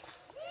yourself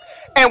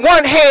and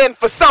one hand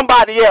for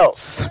somebody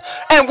else?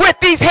 And with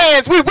these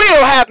hands, we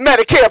will have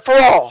Medicare for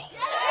all.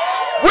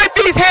 With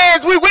these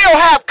hands, we will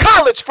have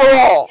college for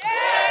all.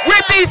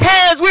 With these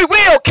hands, we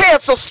will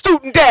cancel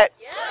student debt.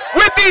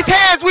 With these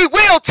hands, we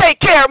will take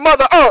care of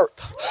Mother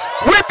Earth.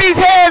 With these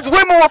hands,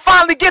 women will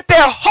finally get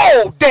their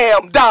whole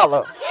damn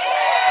dollar.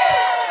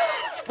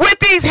 With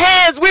these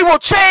hands, we will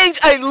change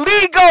a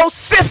legal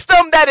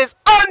system that is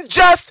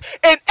unjust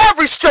in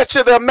every stretch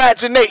of the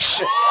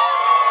imagination.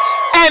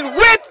 And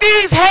with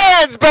these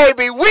hands,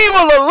 baby, we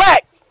will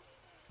elect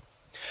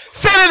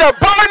Senator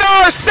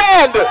Bernard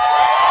Sanders,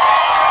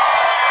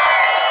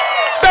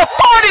 the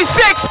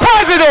 46th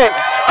President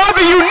of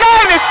the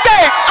United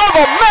States of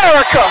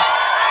America.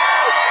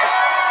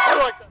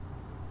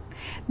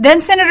 Then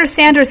Senator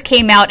Sanders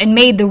came out and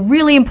made the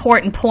really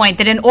important point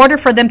that in order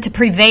for them to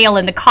prevail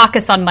in the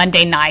caucus on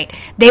Monday night,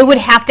 they would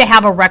have to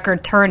have a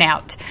record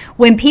turnout.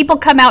 When people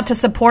come out to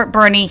support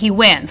Bernie, he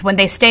wins. When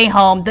they stay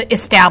home, the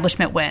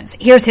establishment wins.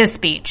 Here's his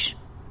speech.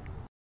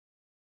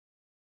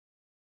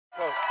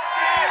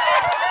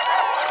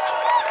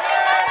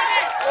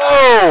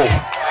 Oh.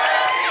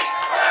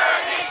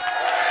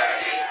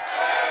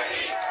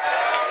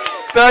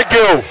 Thank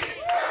you.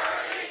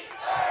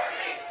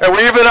 And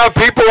we even have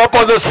people up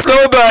on the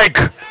snowbank.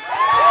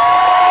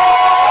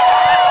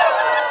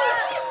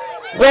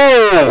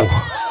 Whoa.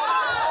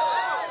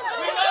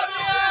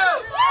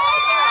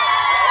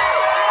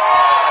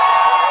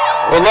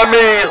 Well,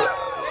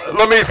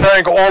 let me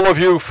thank all of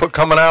you for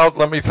coming out.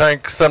 Let me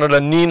thank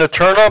Senator Nina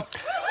Turner.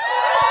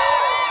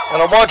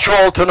 And I want you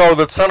all to know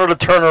that Senator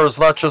Turner has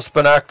not just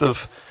been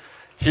active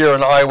here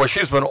in Iowa.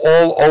 She's been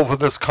all over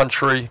this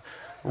country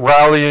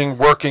rallying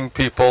working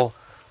people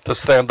to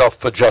stand up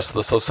for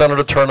justice. So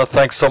Senator Turner,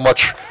 thanks so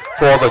much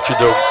for all that you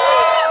do.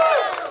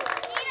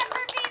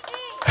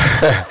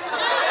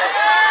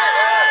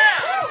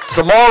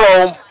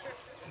 Tomorrow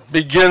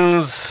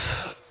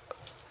begins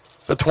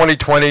the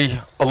 2020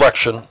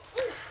 election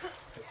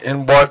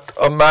in what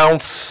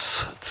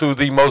amounts to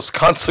the most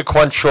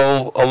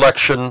consequential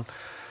election,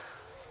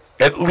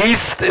 at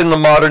least in the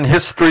modern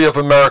history of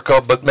America,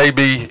 but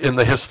maybe in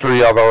the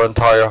history of our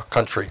entire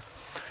country.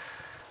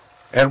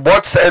 And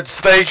what's at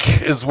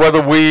stake is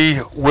whether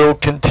we will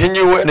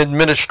continue an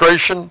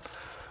administration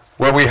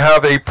where we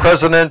have a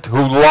president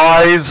who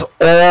lies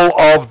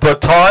all of the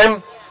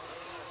time,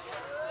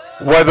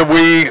 whether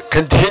we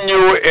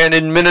continue an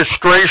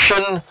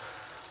administration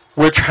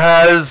which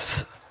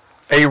has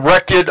a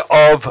record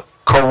of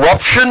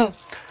corruption,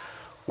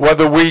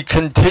 whether we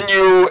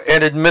continue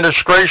an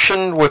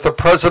administration with a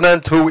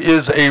president who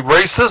is a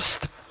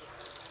racist,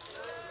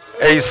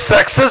 a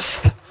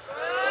sexist,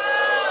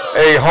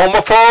 a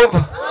homophobe,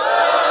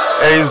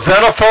 a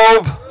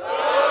xenophobe,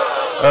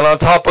 and on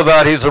top of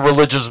that, he's a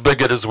religious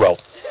bigot as well.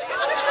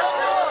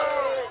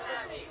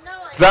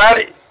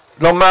 That,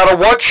 no matter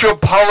what your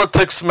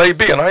politics may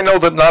be, and I know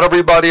that not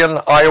everybody in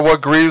Iowa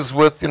agrees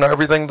with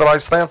everything that I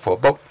stand for,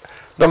 but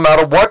no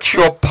matter what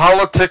your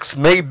politics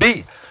may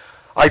be,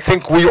 I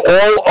think we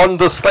all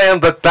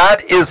understand that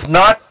that is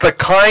not the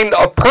kind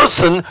of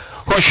person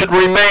who should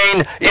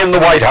remain in the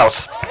White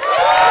House.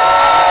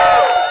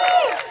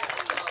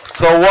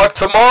 So what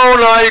tomorrow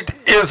night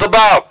is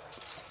about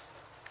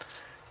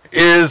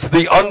is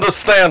the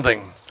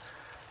understanding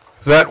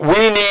that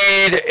we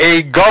need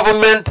a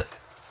government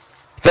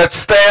that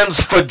stands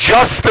for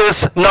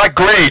justice, not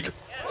greed.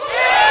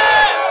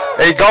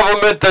 A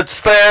government that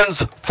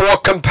stands for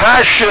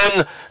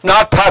compassion,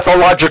 not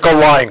pathological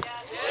lying.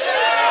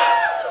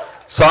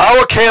 So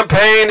our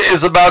campaign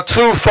is about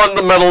two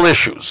fundamental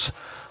issues.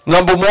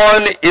 Number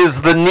one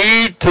is the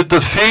need to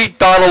defeat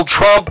Donald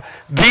Trump,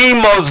 the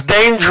most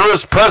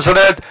dangerous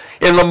president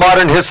in the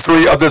modern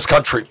history of this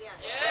country.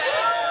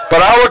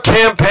 But our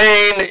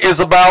campaign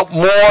is about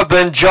more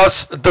than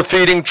just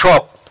defeating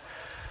Trump.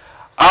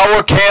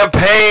 Our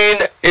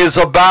campaign is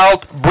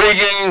about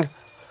bringing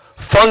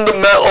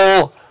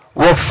fundamental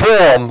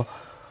reform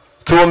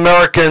to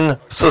American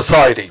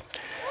society.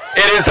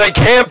 It is a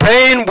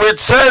campaign which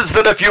says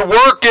that if you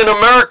work in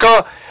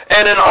America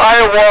and in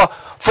Iowa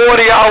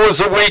 40 hours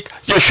a week,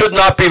 you should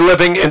not be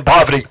living in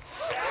poverty.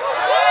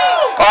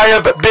 I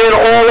have been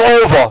all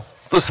over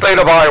the state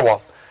of Iowa,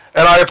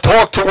 and I have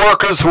talked to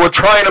workers who are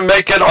trying to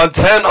make it on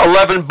 10,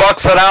 11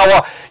 bucks an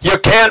hour. You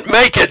can't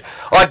make it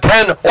on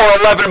 10 or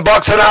 11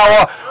 bucks an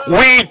hour.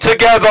 We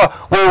together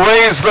will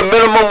raise the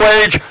minimum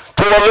wage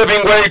to a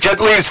living wage at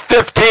least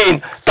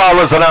 $15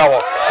 an hour.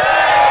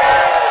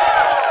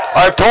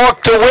 I've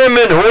talked to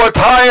women who are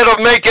tired of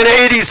making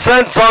 80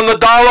 cents on the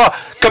dollar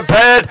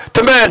compared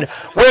to men.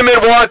 Women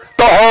want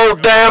the whole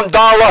damn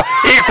dollar,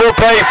 equal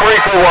pay for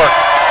equal work.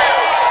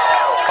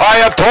 I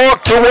have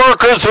talked to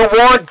workers who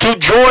want to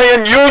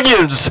join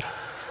unions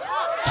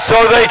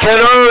so they can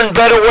earn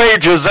better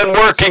wages and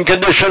working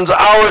conditions.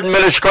 Our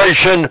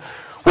administration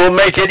will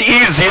make it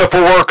easier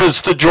for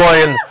workers to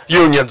join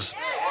unions.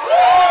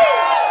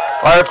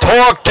 I have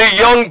talked to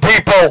young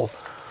people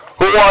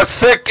who are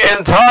sick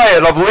and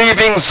tired of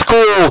leaving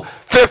school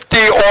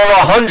 $50,000 or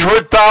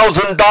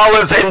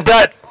 $100,000 in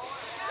debt.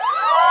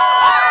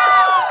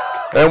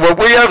 And what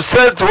we have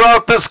said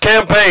throughout this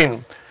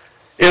campaign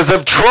is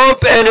if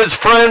Trump and his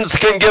friends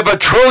can give $1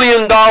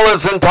 trillion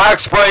in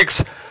tax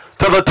breaks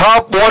to the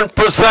top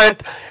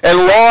 1%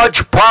 and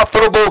large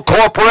profitable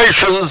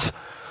corporations,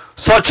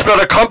 such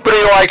that a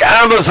company like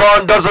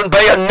Amazon doesn't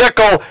pay a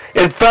nickel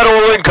in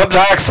federal income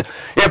tax.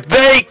 If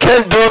they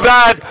can do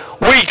that,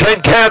 we can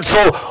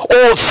cancel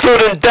all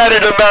student debt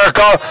in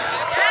America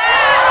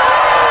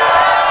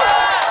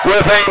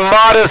with a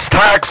modest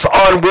tax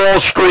on Wall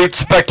Street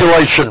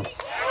speculation.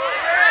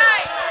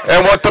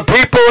 And what the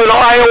people in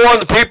Iowa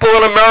and the people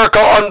in America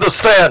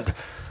understand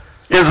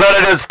is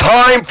that it is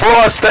time for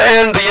us to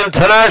end the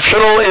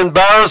international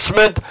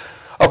embarrassment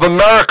of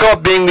America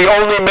being the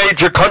only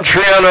major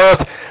country on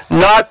earth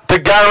not to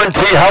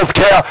guarantee health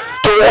care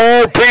to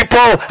all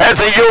people as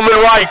a human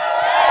right.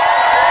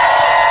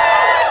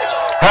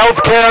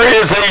 Health care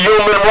is a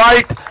human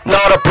right,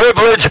 not a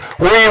privilege.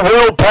 We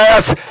will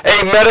pass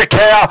a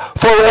Medicare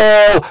for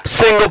all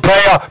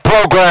single-payer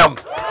program.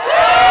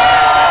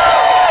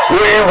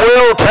 We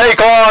will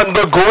take on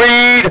the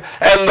greed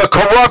and the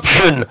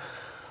corruption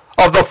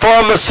of the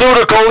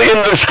pharmaceutical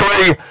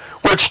industry,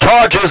 which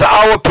charges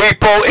our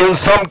people, in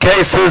some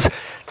cases,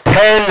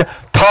 10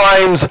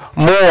 times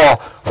more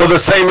for the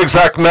same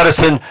exact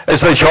medicine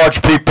as they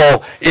charge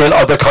people in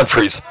other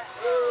countries.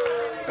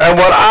 And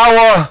what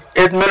our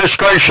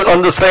administration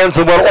understands,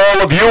 and what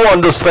all of you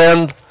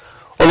understand,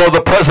 although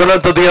the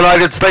President of the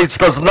United States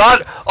does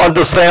not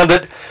understand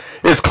it,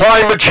 is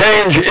climate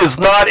change is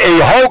not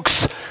a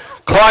hoax.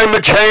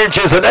 Climate change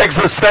is an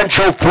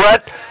existential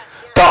threat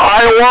to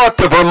Iowa,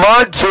 to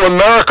Vermont, to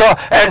America,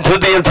 and to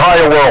the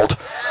entire world.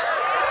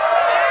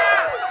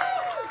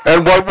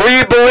 And what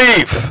we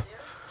believe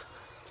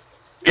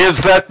is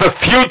that the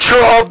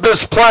future of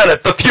this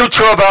planet, the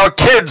future of our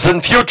kids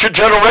and future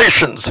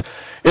generations,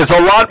 is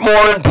a lot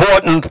more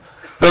important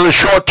than the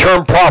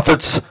short-term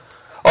profits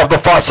of the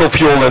fossil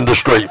fuel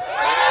industry.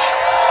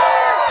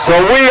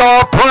 So we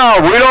are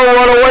proud. We don't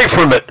run away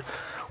from it.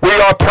 We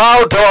are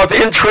proud to have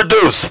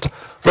introduced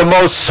the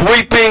most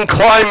sweeping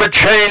climate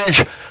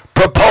change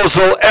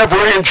proposal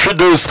ever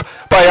introduced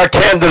by a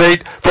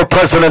candidate for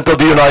President of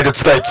the United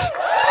States.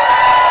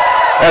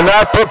 And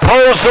that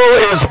proposal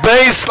is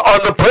based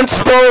on the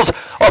principles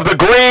of the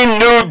Green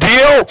New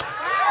Deal.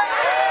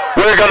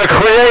 We're going to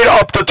create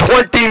up to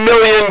 20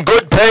 million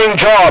good-paying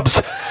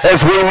jobs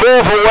as we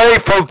move away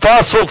from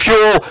fossil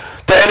fuel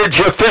to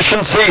energy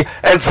efficiency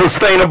and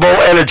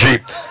sustainable energy.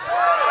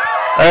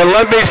 And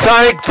let me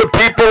thank the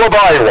people of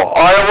Iowa.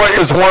 Iowa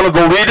is one of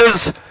the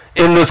leaders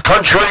in this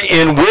country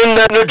in wind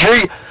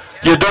energy.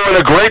 You're doing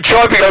a great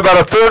job. You got about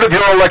a third of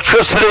your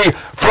electricity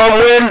from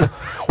wind.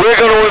 We're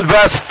going to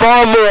invest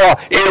far more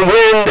in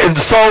wind and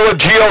solar,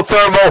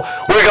 geothermal.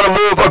 We're going to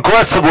move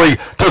aggressively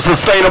to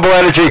sustainable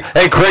energy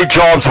and create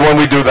jobs when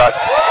we do that.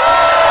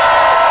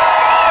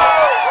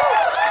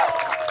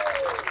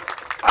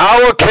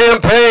 Our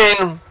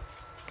campaign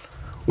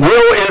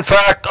will, in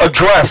fact,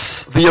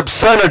 address the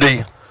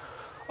obscenity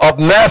of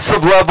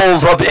massive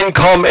levels of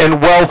income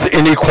and wealth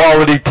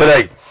inequality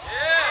today.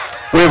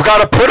 We've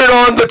got to put it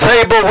on the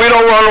table. We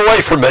don't run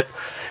away from it.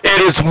 It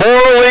is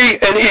morally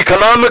and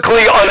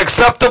economically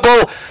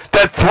unacceptable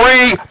that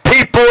 3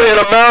 people in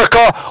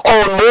America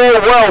own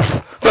more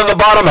wealth than the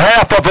bottom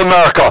half of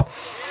America.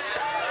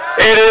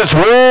 It is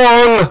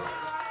wrong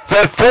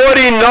that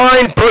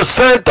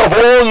 49% of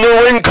all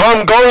new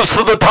income goes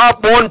to the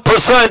top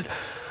 1%.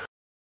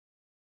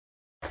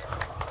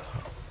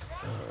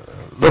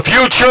 The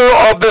future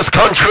of this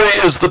country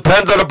is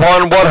dependent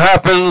upon what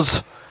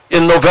happens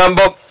in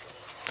November,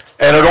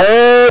 and it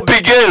all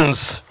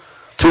begins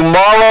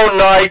tomorrow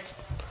night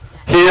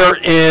here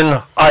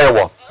in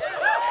Iowa.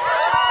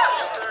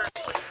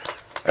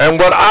 And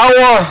what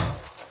our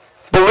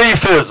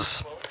belief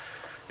is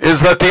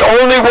that the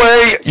only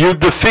way you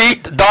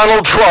defeat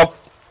Donald Trump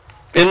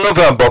in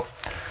November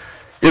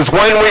is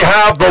when we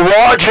have the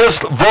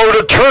largest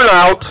voter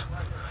turnout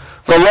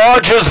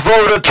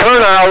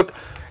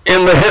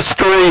in the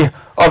history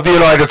of the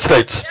United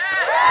States.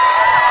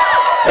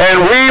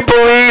 And we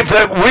believe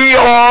that we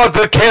are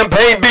the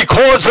campaign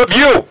because of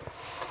you.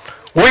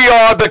 We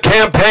are the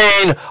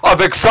campaign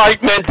of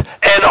excitement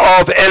and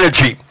of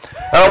energy.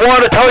 And I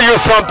want to tell you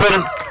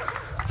something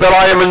that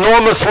I am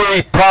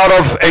enormously proud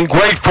of and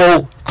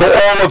grateful to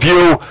all of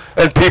you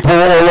and people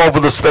all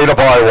over the state of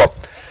Iowa.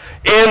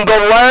 In the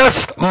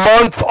last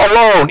month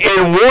alone,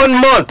 in 1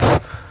 month,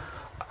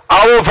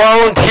 our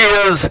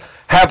volunteers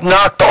have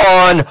knocked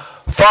on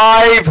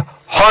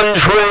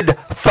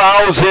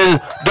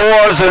 500,000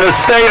 doors in a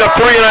state of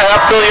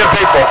 3.5 million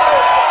people.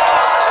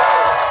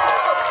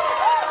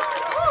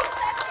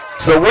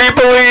 So we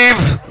believe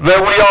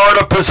that we are in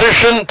a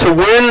position to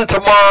win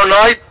tomorrow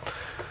night,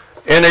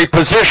 in a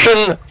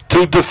position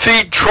to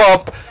defeat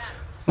Trump,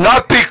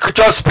 not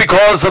just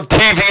because of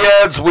TV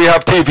ads. We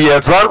have TV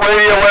ads. Not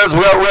radio ads.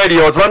 We have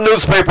radio ads. Not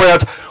newspaper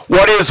ads.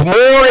 What is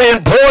more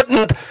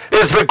important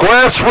is the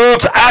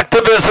grassroots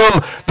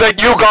activism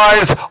that you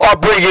guys are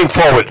bringing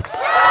forward.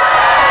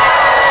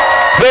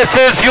 This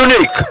is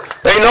unique.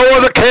 Ain't no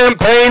other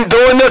campaign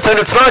doing this, and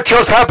it's not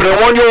just happening.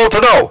 I want you all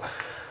to know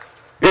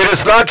It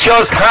is not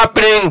just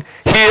happening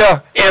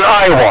here in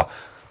Iowa.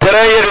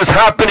 Today it is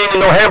happening in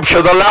New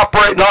Hampshire. They're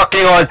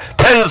knocking on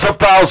tens of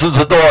thousands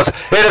of doors.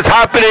 It is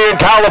happening in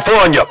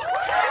California.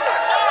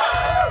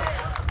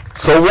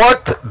 So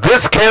what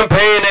this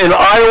campaign in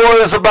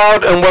Iowa is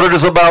about and what it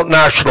is about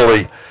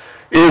nationally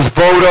is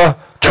voter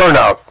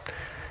turnout.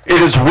 It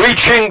is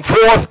reaching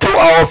forth to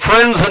our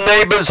friends and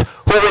neighbors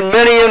who in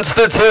many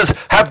instances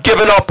have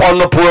given up on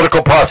the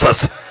political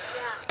process.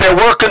 They're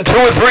working 2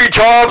 or 3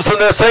 jobs and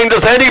they're saying,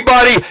 does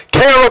anybody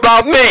care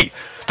about me?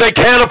 They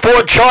can't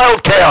afford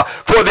child care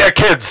for their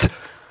kids.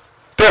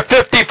 They're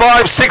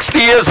 55, 60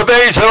 years of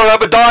age. They don't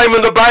have a dime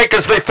in the bank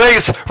as they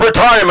face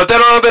retirement. They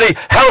don't have any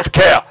health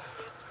care.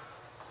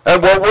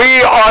 And what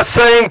we are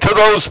saying to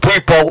those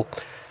people,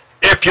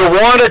 if you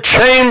want to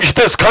change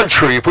this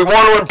country, if we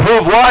want to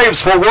improve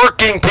lives for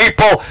working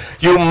people,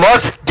 you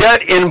must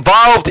get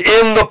involved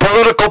in the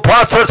political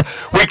process.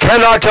 We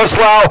cannot just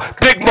allow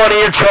big money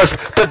interests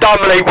to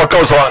dominate what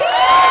goes on.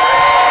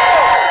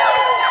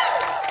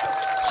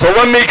 So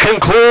let me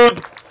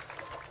conclude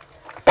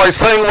by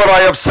saying what I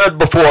have said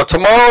before.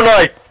 Tomorrow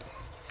night,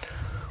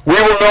 we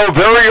will know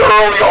very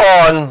early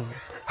on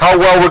how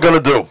well we're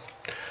going to do.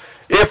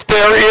 If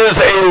there is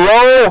a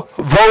low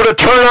voter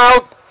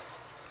turnout,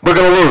 we're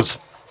going to lose.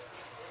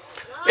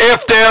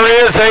 If there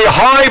is a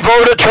high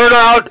voter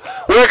turnout,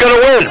 we're going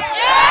to win.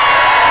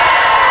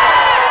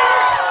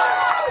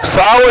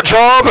 So our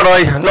job, and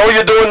I know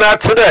you're doing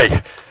that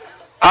today,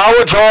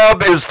 our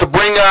job is to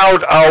bring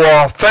out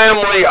our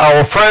family,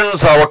 our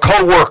friends, our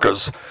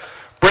co-workers,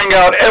 bring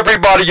out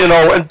everybody you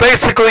know, and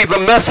basically the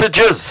message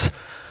is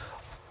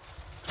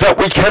that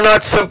we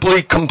cannot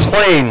simply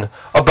complain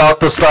about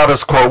the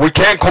status quo. We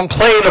can't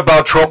complain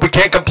about Trump. We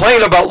can't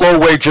complain about low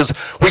wages.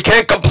 We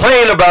can't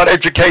complain about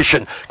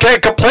education.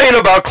 Can't complain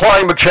about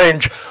climate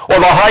change or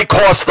the high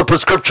cost of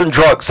prescription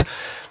drugs.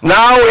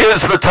 Now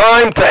is the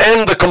time to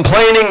end the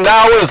complaining.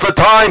 Now is the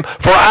time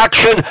for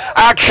action.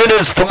 Action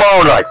is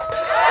tomorrow night.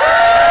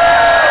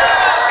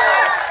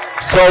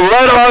 So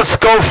let us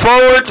go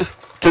forward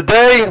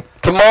today,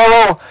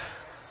 tomorrow,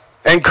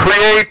 and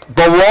create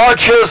the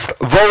largest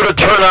voter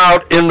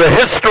turnout in the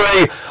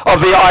history of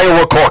the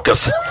Iowa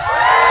caucus.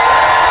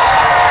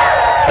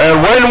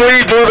 And when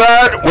we do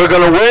that, we're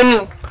going to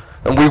win,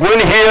 and we win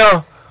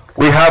here.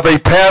 We have a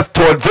path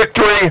toward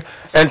victory,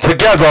 and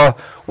together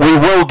we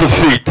will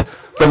defeat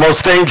the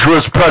most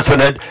dangerous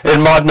president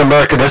in modern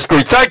American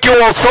history. Thank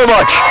you all so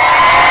much.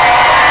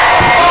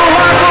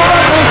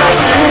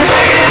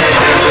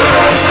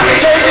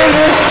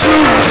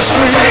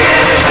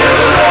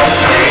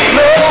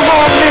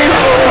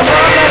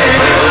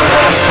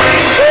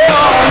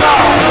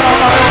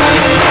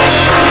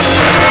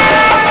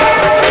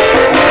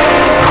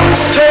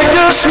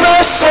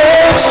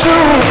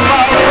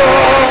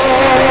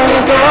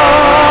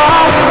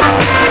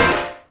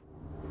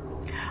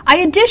 I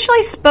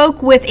additionally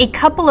spoke with a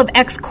couple of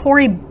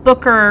ex-Cory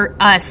Booker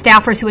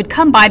staffers who had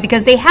come by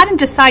because they hadn't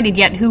decided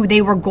yet who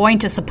they were going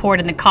to support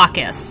in the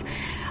caucus.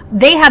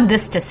 They had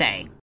this to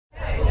say.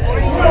 We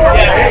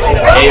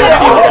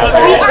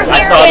are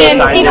here in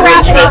Cedar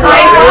Rapids,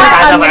 Iowa.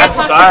 I'm going to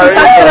talk to some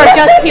folks that are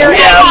just here at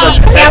the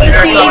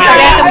canvassing event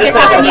that we just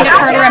had with Nina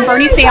Turner and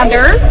Bernie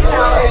Sanders.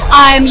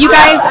 You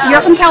guys,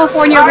 you're from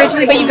California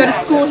originally, but you go to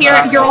school here.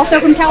 You're also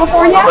from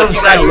California?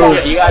 St.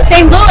 Louis.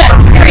 St. Louis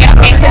area.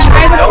 Okay, so you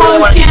guys are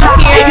college students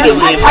here.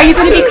 Are you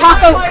going to be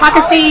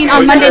caucusing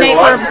on Monday night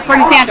for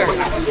Bernie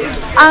Sanders?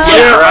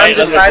 We're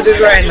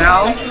undecided right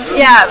now.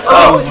 Yeah,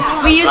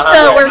 we used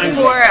to work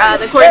for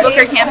the Cory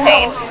Booker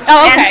campaign.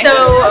 Oh, okay. And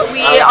so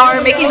we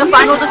are making the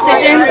final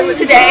decisions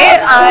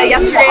today.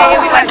 Yesterday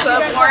we went to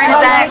a Warren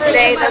event,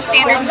 today the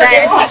Sanders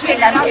event, and Teach Me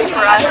Again too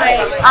for us.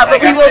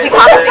 But we will be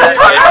caucusing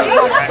tomorrow.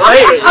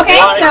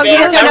 Okay, so you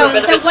just don't know.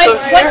 So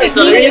what did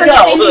Nina Turner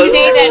say to you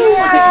today that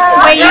could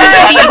sway you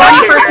to be a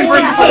Bernie person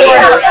versus a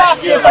Warren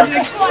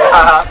person?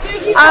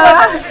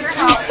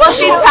 Well,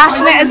 she's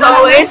passionate as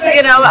always.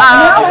 You know,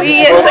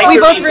 we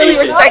both really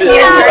respect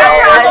Nina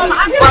Turner as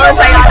well as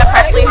Ayanna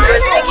Pressley, who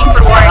is speaking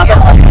for Warren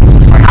yesterday.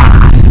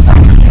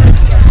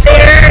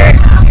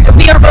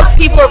 We are both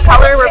people of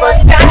color. We're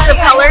both students of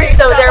color,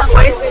 so their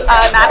voice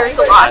matters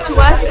a lot to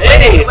us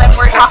when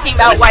we're talking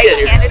about white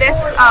candidates.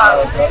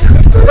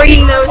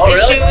 Bringing those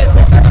issues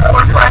to the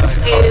forefront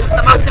is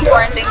the most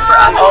important thing for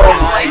us.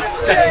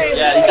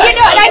 You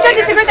know, and I don't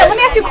disagree with that. Let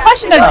me ask you a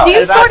question, though. Do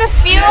you sort of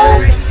feel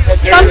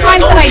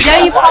sometimes that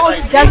identity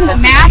politics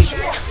doesn't match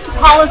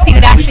policy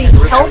that actually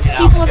helps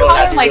people of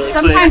color? Like,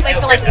 sometimes I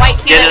feel like white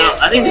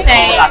candidates can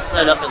say,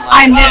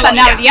 I'm this, I'm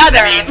that, or the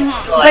other,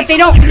 but they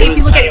don't really,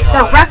 if you look at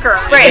their record,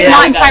 it's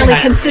not entirely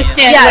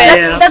consistent.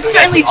 Yeah, that's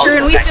certainly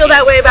true, and we feel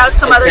that way about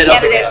some other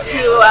candidates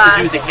who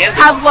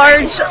have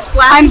large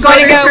black I'm going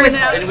to go with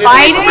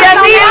Biden.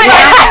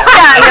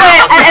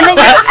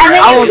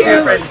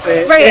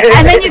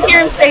 And then you hear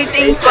him say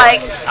things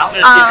like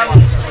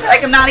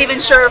I'm not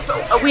even sure if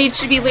weed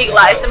should be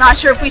legalized. I'm not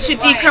sure if we should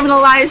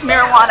decriminalize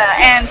marijuana.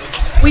 And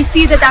we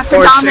see that Poor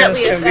predominantly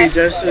students can be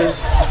just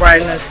as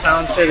bright and as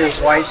talented as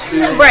white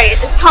students. Right.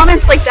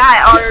 Comments like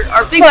that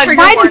are big Look,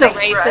 trigger Biden's a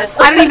warnings for us.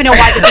 racist. I don't even know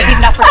why this is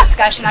even up for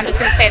discussion. I'm just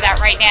going to say that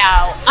right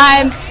now.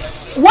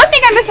 One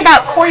thing I miss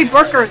about Cory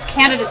Booker's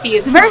candidacy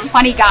is a very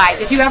funny guy.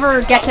 Did you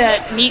ever get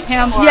to meet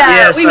him? Or?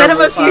 Yeah, we met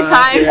him a few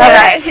times.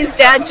 Yeah. His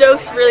dad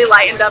jokes really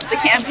lightened up the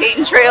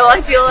campaign trail,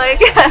 I feel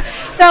like.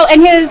 So, and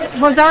his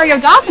Rosario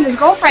Dawson, his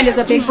girlfriend, is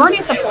a big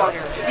Bernie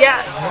supporter.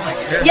 Yeah,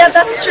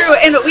 that's true.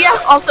 And we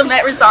have also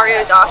met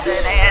Rosario Dawson,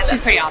 and she's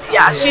pretty awesome.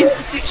 Yeah, she's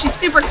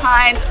super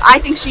kind. I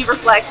think she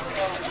reflects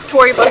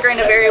Cory Booker in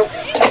a very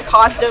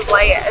positive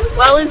light, as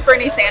well as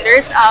Bernie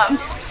Sanders.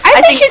 I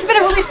think she's been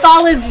a really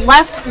solid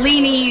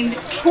left-leaning,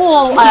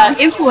 cool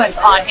influence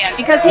on him,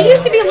 because he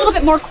used to be a little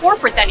bit more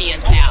corporate than he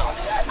is now.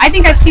 I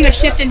think I've seen a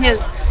shift in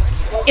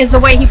the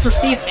way he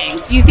perceives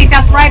things. Do you think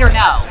that's right or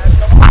no?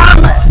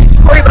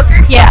 Cory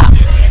Booker? Yeah.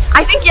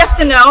 I think yes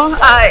and no.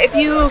 If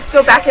you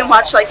go back and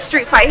watch like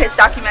Street Fight, his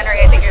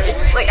documentary, I think it was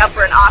like up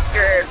for an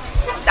Oscar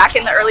back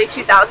in the early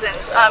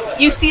 2000s.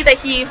 You see that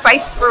he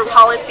fights for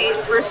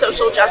policies for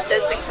social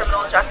justice and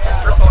criminal justice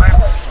reform.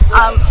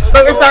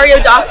 But Rosario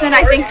Dawson,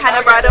 I think, kind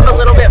of brought him a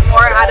little bit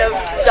more out of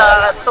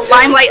the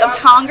limelight of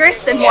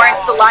Congress and more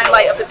into the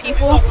limelight of the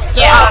people.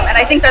 Yeah. And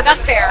I think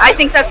that's fair. I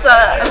think that's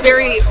a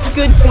very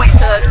good point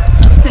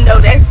to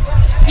notice.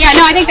 Yeah,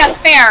 no, I think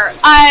that's fair.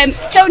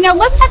 So now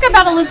let's talk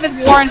about Elizabeth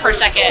Warren for a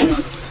second.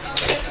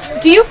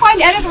 Do you find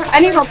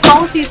any of her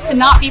policies to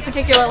not be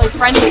particularly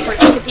friendly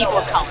to people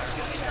of color?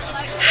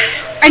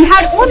 And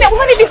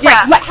let me be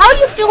frank. Yeah. How do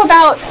you feel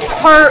about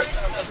her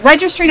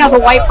registering as a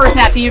white person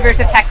at the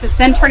University of Texas,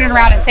 then turning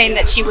around and saying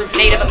that she was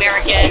Native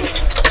American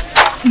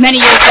many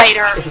years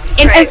later?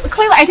 And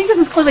clearly, I think this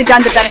was clearly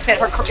done to benefit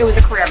her. It was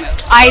a career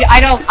move.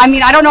 I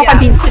don't know if I'm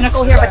being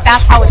cynical here, but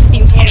that's how it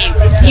seems to me.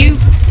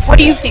 What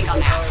do you think on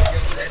that?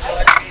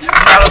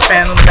 Not a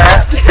fan of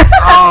that.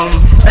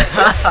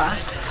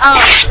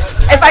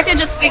 If I could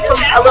just speak from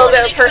a little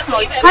bit of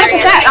personal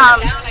experience.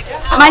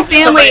 100%. My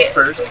family. Somebody's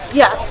purse.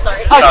 Yeah,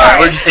 sorry. Oh, sorry.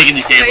 We're just taking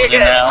these tables in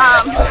now.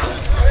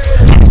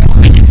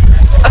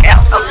 Okay,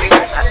 I'll agree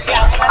with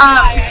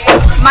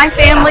that. My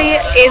family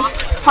is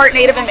part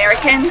Native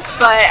American,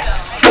 but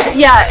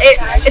yeah,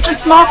 it's a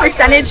small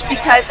percentage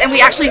and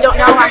we actually don't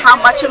know how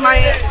much of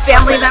my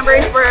family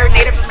members were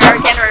Native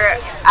American or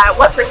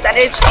what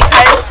percentage,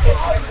 because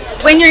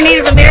when you're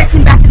Native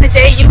American back in the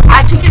day, you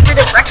had to get rid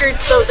of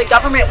records so the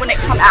government wouldn't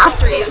come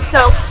after you.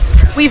 So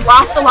we've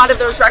lost a lot of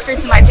those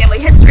records in my family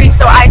history,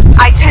 so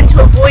I tend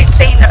to avoid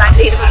saying that I'm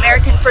Native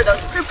American for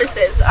those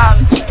purposes.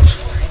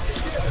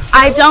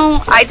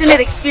 I didn't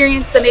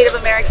experience the Native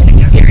American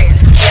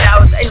experience. You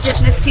know,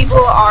 Indigenous people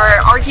are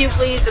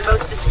arguably the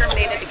most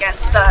discriminated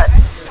against.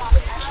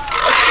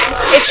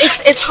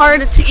 It's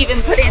hard to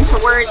even put into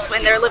words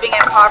when they're living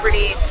in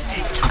poverty.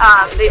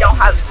 They don't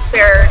have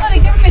fair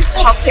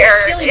health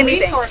care, Stealing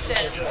anything.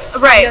 resources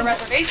Right. from their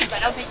reservations. I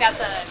don't think that's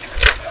a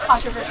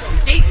controversial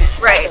statement.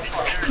 Right.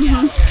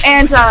 Mm-hmm.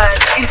 And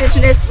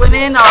Indigenous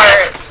women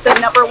are the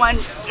number one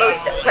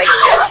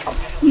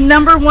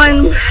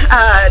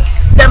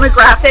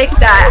demographic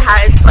that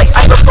has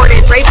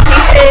unreported rape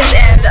cases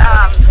and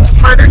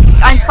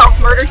unsolved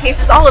murder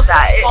cases, all of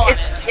that.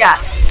 Yeah.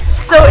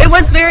 So it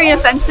was very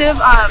offensive.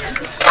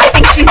 I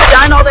think she's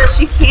done all that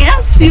she can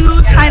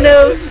to kind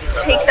of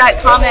take that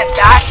comment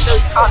back,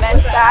 those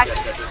comments back.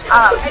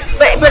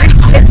 But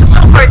it's a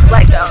little hard to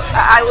let go.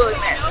 I will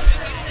admit,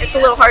 it's a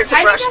little hard to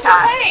brush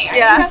past. Okay.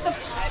 Yeah.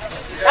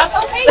 That's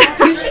okay.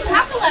 You shouldn't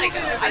have to let it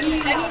go. I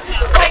mean, this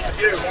is like.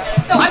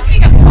 So I'm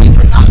speaking as a white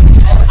person.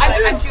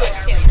 I'm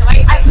Jewish too, so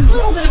I have a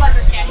little bit of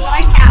understanding, but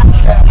I ask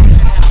it.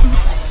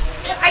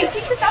 I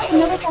think that's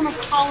another form of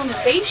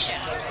colonization,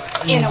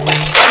 in a way,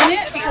 isn't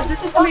it? Because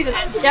this is somebody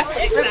that's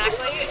definitely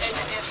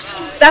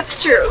privileged.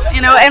 That's true,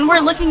 and we're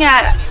looking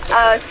at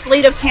a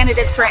slate of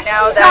candidates right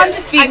now that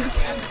speak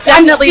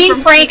I'm definitely being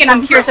from frank, and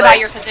I'm curious about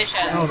your privilege.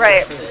 position.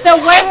 Right. So,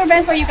 what other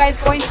events are you guys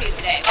going to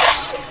today?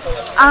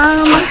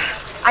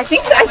 I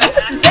think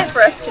this is it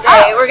for us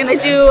today. We're going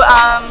to do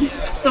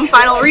some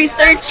final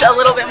research, a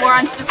little bit more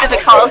on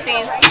specific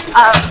policies.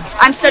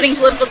 I'm studying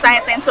political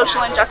science and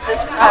social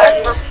injustice,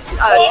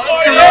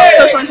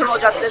 social and criminal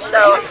justice,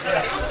 so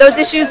those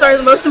issues are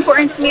the most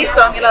important to me,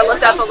 so I'm going to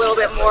look up a little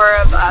bit more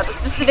of the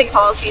specific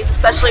policies,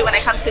 especially when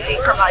it comes to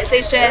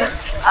decriminalization,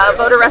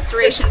 voter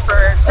restoration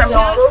for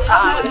criminals,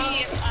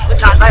 with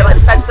nonviolent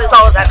offenses,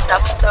 all of that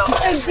stuff. So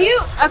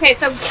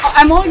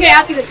I'm only going to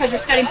ask you this because you're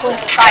studying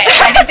political science.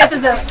 I think this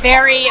is a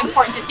very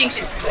important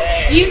distinction.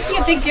 Do you see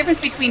a big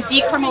difference between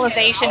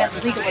decriminalization and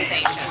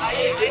legalization?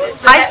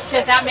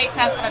 Does that make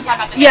sense when I'm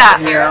talking about the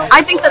difference here?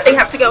 I think that they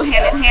have to go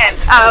hand in hand.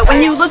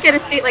 When you look at a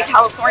state like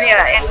California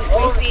and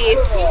we see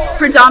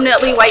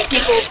predominantly white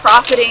people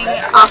profiting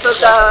off of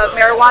the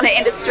marijuana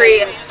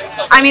industry,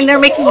 I mean, they're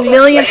making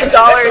millions of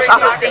dollars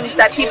off of things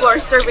that people are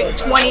serving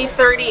 20,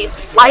 30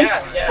 life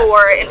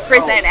for in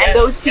prison, and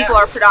those people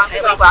are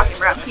predominantly black and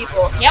brown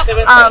people. Yep.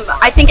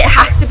 I think it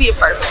has to be a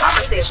part of the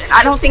conversation.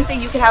 I don't think that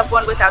you can have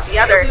one without the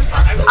other.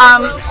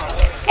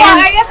 Well,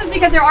 I guess it's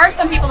because there are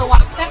some people that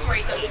want to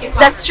separate those two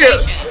That's true.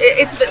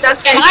 conversations.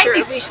 That's very and I true.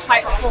 think we should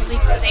fight for full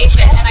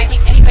legalization, and I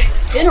think anybody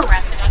that's been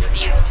arrested under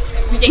these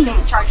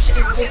ridiculous charges should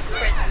be released from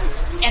prison.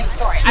 End of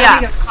story. I don't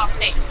think there's a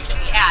conversation that should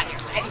be had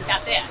here. I think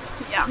that's it.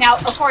 Yeah. Now,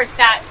 of course,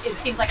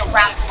 seems like a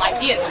radical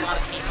idea to a lot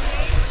of people.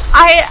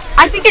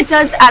 I think it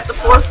does at the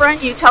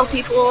forefront. You tell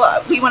people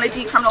we want to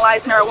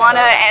decriminalize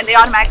marijuana, and they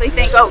automatically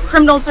think, oh,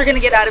 criminals are going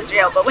to get out of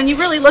jail. But when you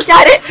really look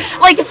at it,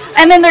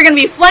 and then they're going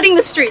to be flooding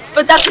the streets.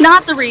 But that's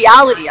not the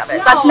reality of it.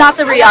 No, that's not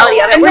the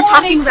reality of it. And We're no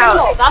talking about.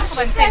 criminals. That's what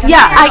I'm saying.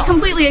 Yeah, I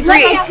completely agree.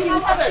 Let me ask you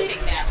this other thing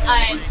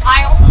then.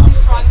 I also believe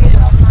strongly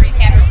that what Bernie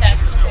Sanders says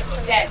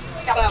that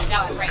felons should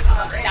have the right to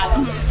vote. That's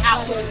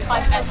absolutely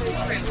fundamentally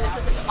true. This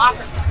is a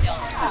democracy still.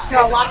 There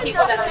are a lot of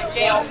people that are in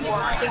jail for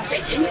things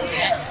they didn't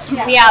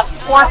commit. We have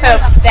poor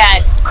folks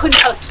that couldn't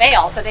post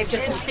bail, so they've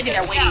just been sitting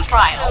there waiting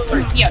trial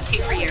for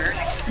 2-3 years.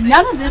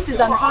 None of this is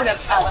unheard of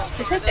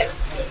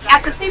statistics.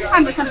 At the same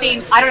time, there's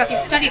something, I don't know if you've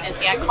studied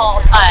this yet,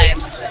 called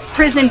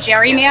prison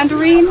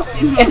gerrymandering.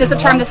 Is this a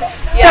term? So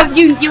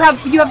you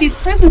have these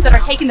prisons that are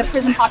taking the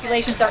prison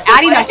populations, they're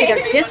adding them to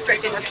their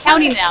district, and they're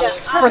counting them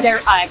for their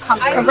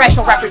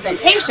congressional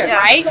representation,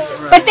 right?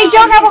 But they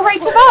don't have a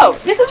right to vote.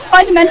 This is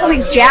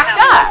fundamentally jacked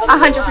up.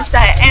 100%.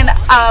 And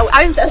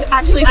I was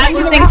actually just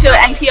listening to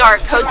an NPR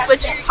Code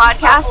Switch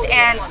podcast,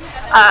 and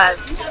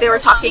they were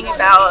talking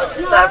about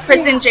the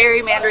prison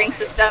gerrymandering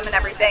system and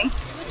everything.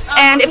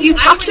 And if you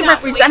talk to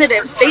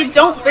representatives, they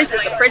don't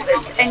visit the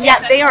prisons, and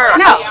yet they are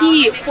a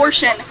key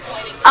portion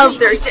of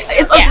their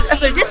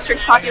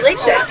district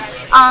population.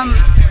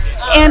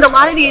 And a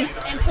lot lot of these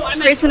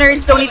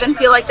prisoners don't even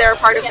feel like they're a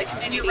part of the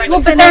community.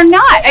 Well, but they're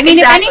not. I mean,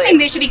 if anything,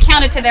 they should be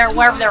counted to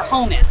wherever their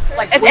home is,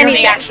 like if where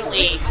anything, they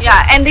actually.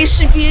 Yeah, and they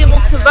should be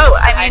able to vote.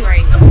 I mean,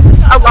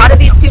 a lot of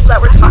these people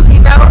that we're talking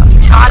about,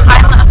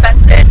 non-violent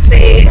offenses,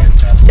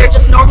 they're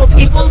just normal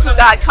people who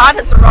got caught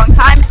at the wrong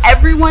time.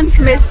 Everyone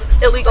commits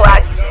illegal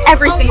acts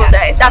every single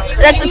day. That's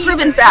a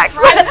proven fact.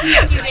 Right.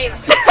 A few days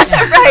and just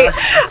Right.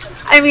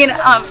 I mean,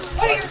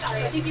 what are your thoughts?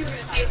 I think you were going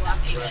to say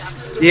something.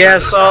 Yeah,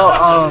 so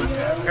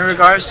in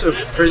regards to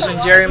prison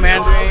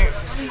gerrymandering,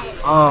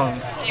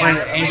 when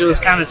Angel was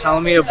kind of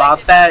telling me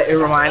about that, it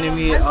reminded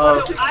me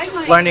of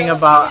learning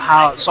about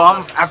how, so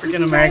I'm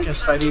African American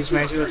Studies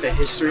major with a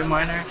history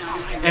minor,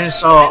 and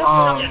so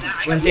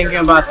when thinking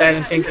about that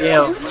and thinking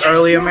of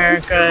early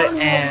America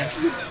and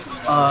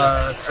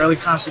early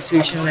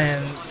Constitution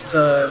and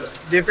the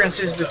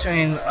differences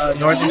between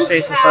northern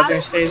states and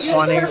southern states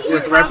wanting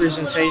with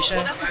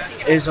representation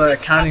is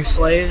counting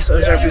slaves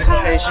as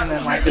representation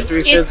and like the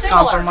 3/5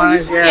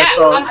 compromise. Yeah,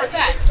 so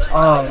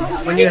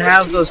 100%. when you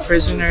have those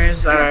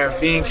prisoners that are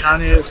being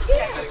counted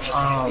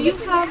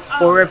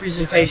for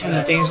representation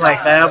and things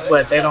like that,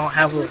 but they don't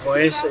have a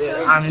voice, it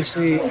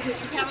honestly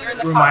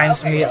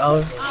reminds me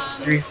of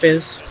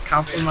 3/5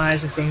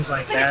 compromise and things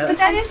like that. But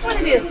that is what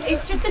it is.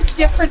 It's just a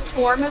different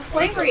form of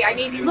slavery. I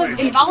mean, look,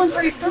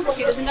 involuntary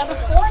servitude is another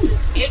form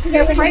this takes.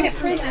 There are private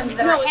prisons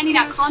that are handing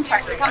out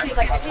contracts to companies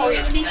like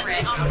Victoria's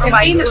Secret. They're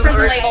paying the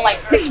prison label like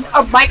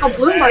Michael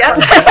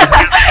Bloomberg.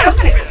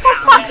 For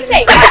fuck's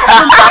sake, Michael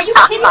Bloomberg, are you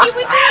kidding me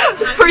with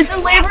this?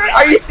 Prison labor?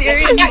 Are you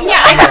serious?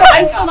 Yeah,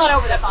 I'm still not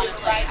over this,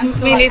 honestly.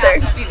 Me neither.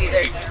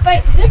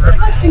 But this is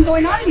what's been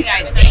going on in the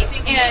United States,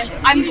 and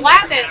I'm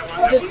glad that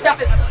this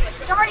stuff is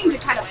starting to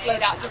kind of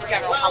float out to the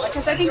general public,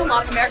 because I think a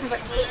lot of Americans are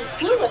completely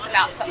clueless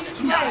about some of this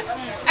stuff.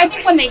 I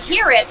think when they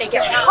hear it, they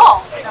get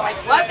repulsed, and they're like,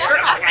 what? That's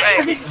not right.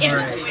 Because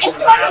it's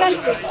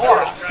fundamentally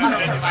moral on a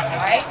certain level,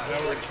 right?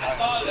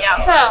 Yeah.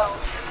 So,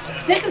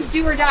 this is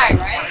do or die,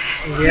 right?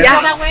 Yeah. Do you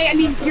feel that way? I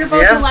mean, you're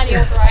both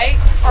millennials, right?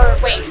 Or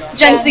wait,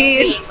 Gen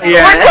Z.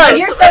 Yeah. We're close.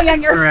 You're so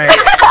young, you're Right.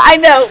 I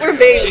know, we're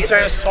babies. She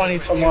turns 20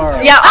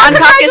 tomorrow. Yeah, on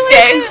Caucus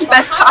Day. Congratulations.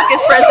 Best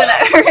caucus president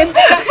ever.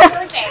 Happy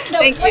birthday. So,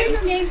 Thank what you. are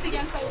your names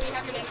again? So we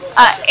have your names.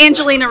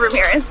 Angelina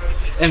Ramirez.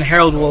 And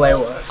Harold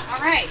Walewa.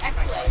 All right,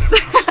 excellent.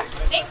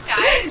 Thanks,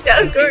 guys.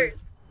 Yeah, of course.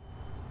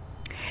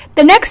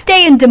 The next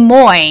day in Des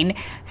Moines,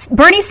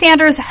 Bernie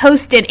Sanders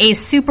hosted a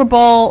Super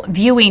Bowl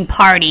viewing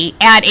party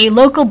at a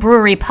local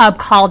brewery pub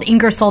called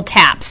Ingersoll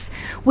Taps.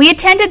 We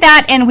attended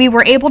that, and we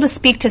were able to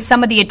speak to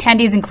some of the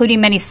attendees, including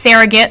many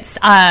surrogates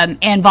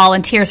and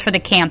volunteers for the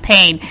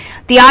campaign.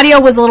 The audio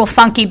was a little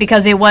funky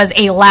because it was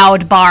a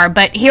loud bar,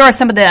 but here are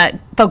some of the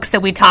folks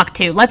that we talked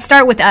to. Let's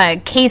start with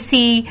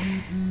Casey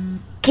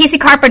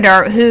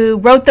Carpenter, who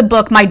wrote the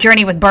book My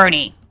Journey with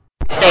Bernie.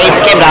 States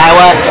came to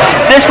Iowa.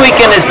 This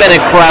weekend has been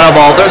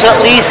incredible. There's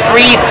at least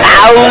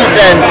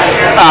 3,000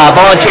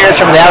 volunteers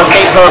from the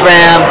out-of-state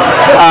program.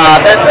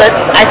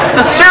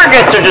 The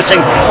surrogates are just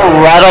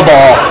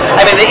incredible.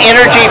 I mean, the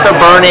energy for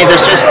Bernie,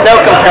 there's just no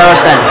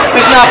comparison.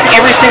 We've knocked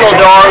every single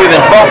door. We've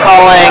been phone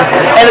calling.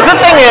 And the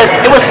good thing is,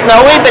 it was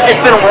snowy, but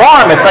it's been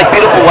warm. It's like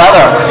beautiful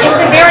weather. It's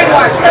been very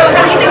warm. So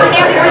have you been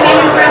canvassing in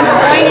and around Des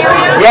Moines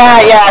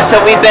area? Yeah. So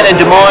we've been in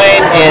Des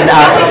Moines.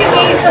 How would you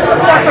gauge the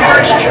support for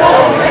Bernie here?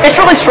 It's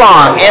really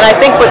strong, and I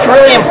think what's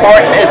really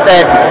important is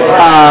that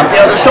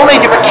there's so many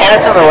different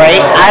candidates in the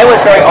race.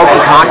 Iowa's very open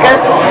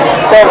caucus,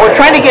 so we're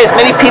trying to get as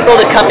many people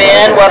to come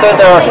in, whether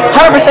they're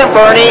 100%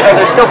 Bernie or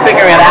they're still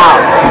figuring it out.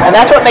 And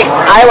that's what makes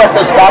Iowa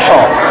so special,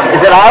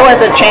 is that Iowa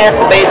has a chance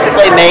to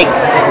basically make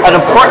an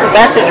important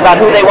message about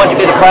who they want to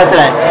be the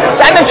president.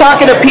 So I've been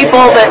talking to people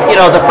that,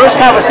 the first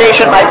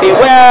conversation might be,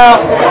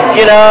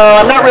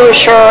 I'm not really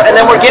sure, and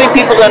then we're getting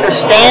people to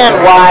understand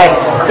why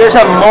there's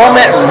a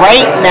moment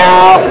right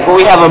now where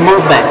we have a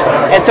movement.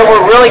 And so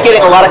we're really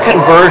getting a lot of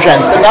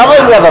conversion. So not only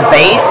do we have a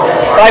base,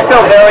 but I feel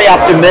very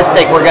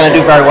optimistic we're going to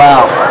do very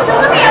well. So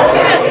let me ask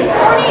you this. This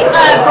morning,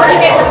 Bernie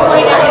made the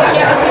point on his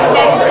campus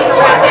today in Cedar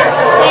Rapids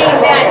saying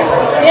that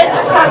this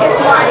caucus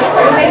march is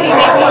going to be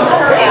based on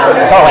turnout.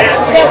 Totally.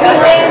 That we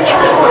win if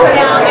people turn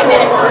out, and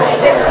then if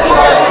people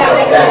don't turn out,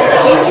 they lose.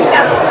 Do you think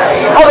that's true?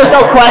 Oh, there's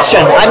no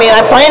question. I mean,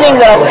 I'm finding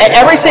that at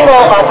every single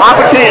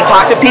opportunity to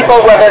talk to people,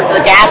 whether it's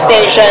the gas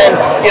station,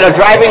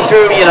 driving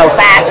through,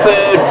 fast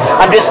food,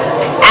 I'm just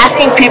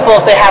asking people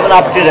if they have an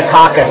opportunity to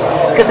caucus,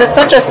 because it's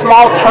such a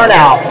small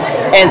turnout.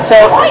 And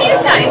so, why is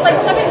that? It's like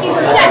 17%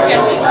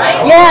 generally, right?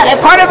 Yeah, and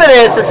part of it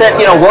is that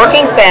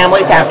working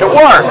families have to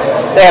work.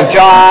 They have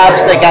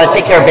jobs. They got to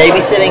take care of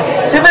babysitting.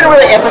 So we've been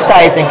really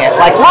emphasizing it.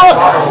 Like, look,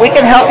 we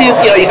can help you.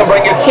 You can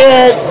bring your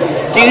kids.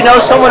 Do you know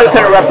someone who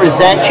can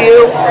represent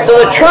you? So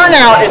the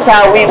turnout is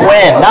how we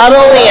win. Not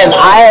only in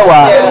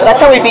Iowa, that's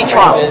how we beat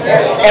Trump.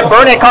 And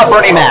Bernie, I call it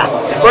Bernie math.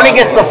 Bernie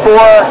gets the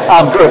four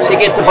groups. He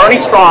gets the Bernie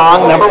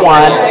Strong, number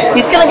one.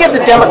 He's going to get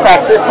the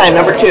Democrats this time,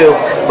 number two.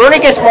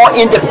 Bernie gets more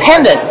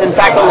independents. In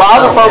fact, a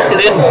lot of the folks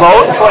that didn't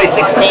vote in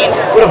 2016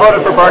 would have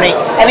voted for Bernie.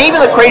 And even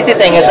the crazy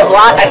thing is,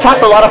 I talked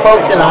to a lot of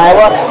folks in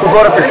Iowa who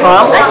voted for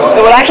Trump that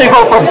would actually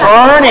vote for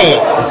Bernie.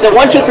 So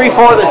 1, 2, 3,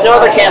 4, there's no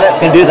other candidate that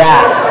can do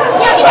that.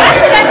 Yeah,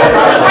 actually that doesn't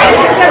seem right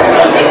because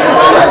there's a big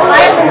swath of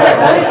Iowans that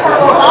voted for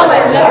Obama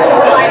and that's what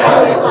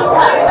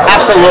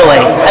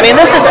Absolutely. I mean,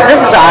 this is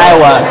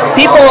Iowa.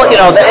 People,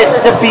 it's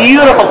a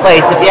beautiful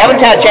place. If you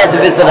haven't had a chance to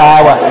visit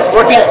Iowa,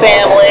 working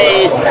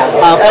families,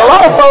 and a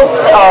lot of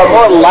folks are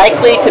more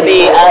likely to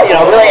be,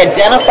 really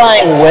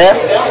identifying with,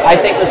 I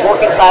think, this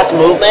working class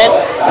movement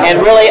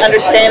and really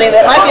understanding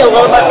that it might be a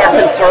little bit more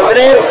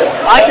conservative.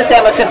 I like to say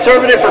I'm a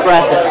conservative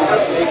progressive,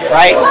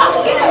 right?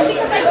 Well,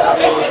 because I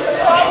think the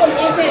problem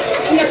isn't,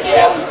 people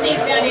always think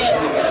that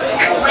it's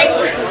right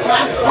versus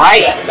left.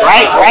 Right.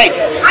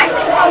 I'm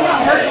saying the problem is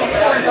not vertical, it's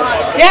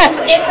horizontal. Yes.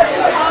 It's the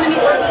autonomy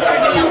versus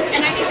everybody else,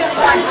 and I think that's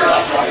why I'm really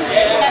opposed to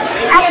it.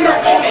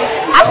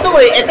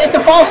 Absolutely. It's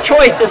a false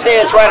choice to say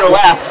it's right or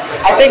left.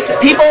 I think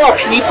people are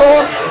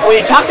people.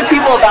 When you talk to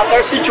people about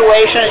their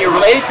situation and you're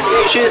related to the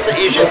issues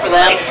for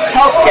them,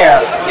 healthcare,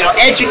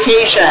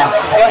 education,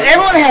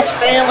 everyone has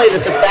family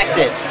that's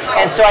affected.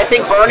 And so I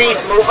think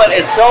Bernie's movement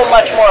is so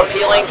much more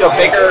appealing to a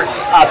bigger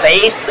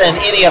base than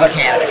any other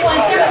candidate. Well,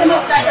 it's definitely the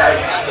most diverse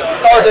base.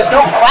 Oh, there's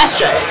no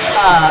question.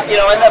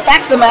 And the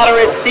fact of the matter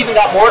is it's even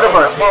got more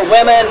diverse, more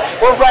women.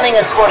 We're running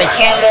and supporting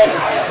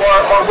candidates,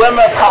 more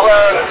women of color.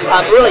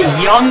 Really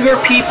younger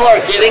people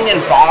are getting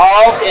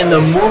involved in the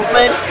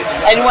movement.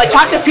 And when I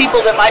talk to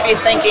people that might be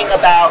thinking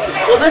about,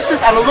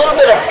 I'm a little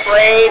bit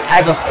afraid, I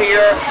have a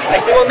fear. I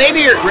say, well,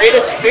 maybe your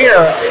greatest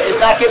fear is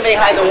not getting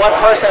behind the one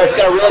person that's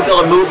going to really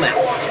build a movement.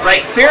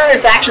 Right? Fear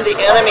is actually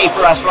the enemy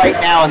for us right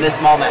now in this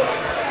moment.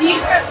 Do you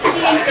trust the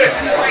DNC to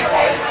do the right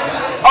thing?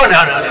 Oh, no.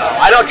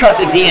 I don't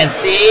trust the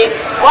DNC.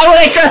 Why would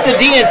I trust the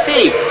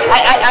DNC?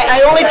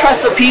 I only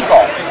trust the people,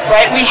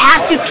 right? We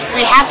have to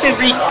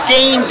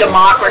regain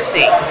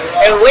democracy.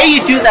 And the way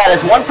you do that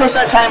is one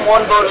person at a time,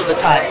 one vote at a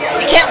time.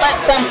 You can't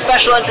let some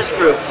special interest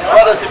group,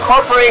 whether it's a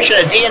corporation,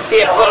 a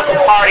DNC, a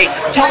political party,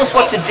 tell us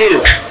what to do.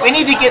 We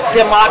need to get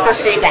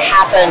democracy to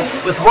happen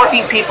with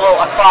working people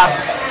across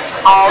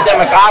all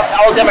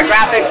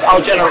demographics,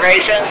 all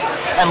generations,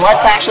 and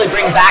let's actually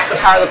bring back the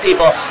power of the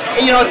people.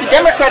 And, if the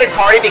Democratic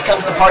Party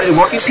becomes the party of the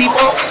working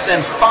people,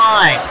 then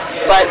fine.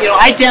 But,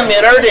 I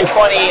entered in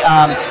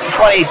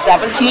 2017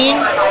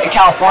 in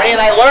California,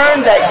 and I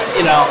learned that,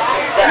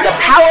 that the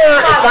power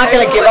is not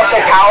going to give up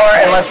their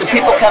power unless the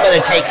people come in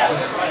and take it.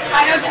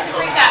 I don't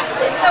disagree with that.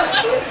 So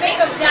what do you think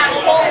of that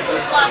whole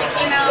hoopla that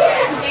came out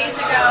 2 days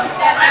ago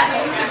that there's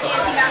a group of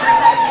DNC members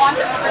that want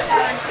to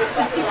overturn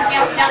the super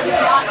down who's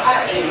not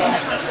voting in the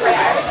first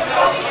round?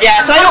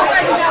 Yeah, so I don't...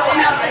 Congress has now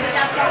come out saying that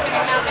that's not going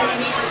to happen and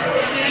made a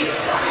decision.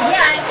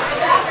 Yet,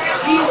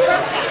 do you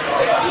trust that?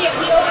 He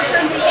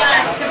overturned the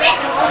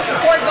debate rules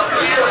before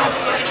Booker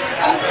asked him to, and he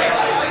refused to.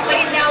 But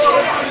he's now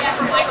overturned that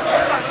for Michael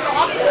Bloomberg. So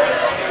obviously,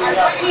 I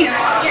don't think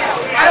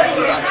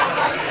you can trust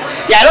him.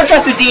 Yeah, I don't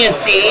trust the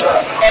DNC.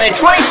 And in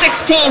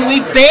 2016, we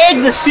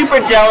begged the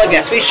super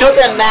delegates. We showed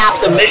them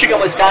maps of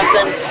Michigan,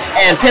 Wisconsin,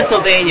 and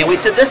Pennsylvania. We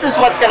said, this is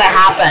what's going to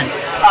happen.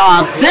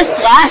 This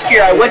last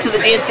year, I went to the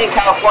DNC in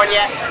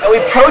California, and we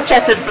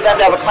protested for them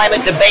to have a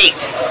climate debate.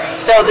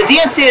 So the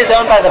DNC is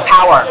owned by the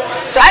power.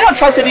 So I don't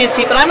trust the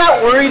DNC, but I'm not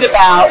worried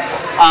about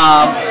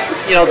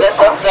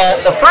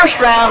the first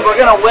round, we're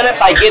going to win it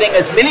by getting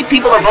as many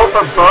people to vote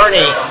for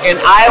Bernie in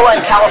Iowa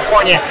and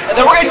California. And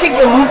then we're going to take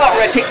the movement,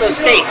 we're going to take those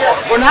states.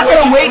 We're not going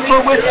to wait for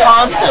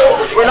Wisconsin.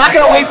 We're not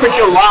going to wait for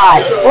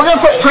July. We're going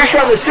to put pressure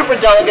on the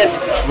superdelegates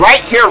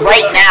right here,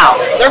 right now.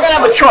 They're going to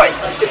have a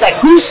choice. It's like,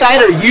 whose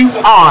side are you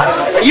on?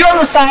 Are you on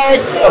the side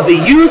of the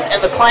youth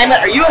and the climate?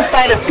 Are you on the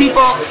side of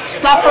people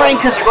suffering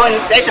because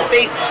they have to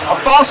face a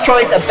false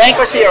choice of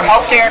bankruptcy or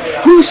healthcare?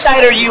 Whose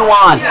side are you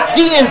on?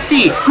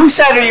 DNC, whose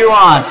side are you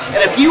on?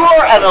 And if you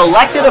are an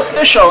elected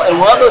official in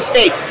one of those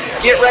states,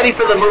 get ready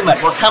for the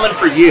movement. We're coming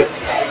for you.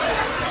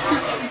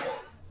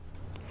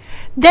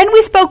 Then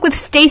we spoke with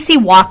Stacey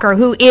Walker,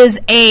 who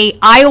is a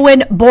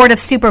Iowan Board of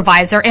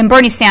Supervisor and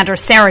Bernie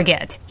Sanders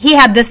surrogate. He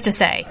had this to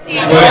say.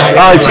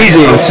 It's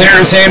easy.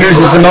 Senator Sanders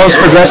is the most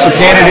progressive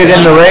candidate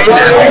in the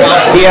race.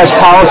 He has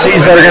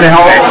policies that are going to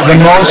help the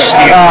most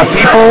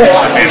people,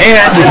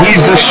 and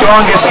he's the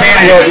strongest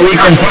candidate we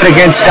can put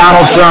against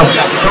Donald Trump,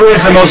 who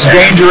is the most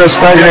dangerous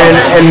president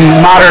in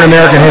modern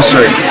American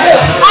history.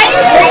 I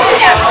agree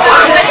with that.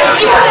 But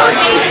people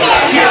say to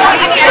you,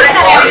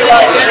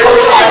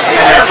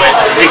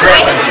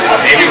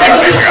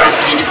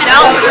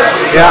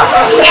 yeah.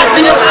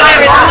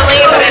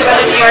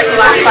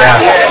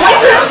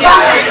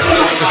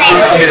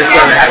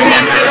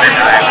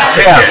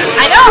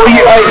 I know.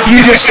 Well,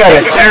 you just said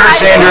it. Senator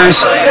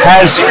Sanders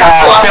has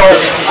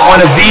built one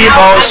of the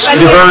most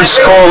diverse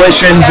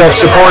coalitions of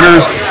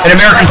supporters in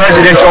American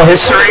presidential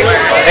history.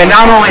 And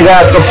not only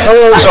that, the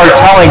polls are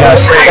telling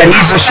us that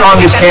he's the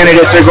strongest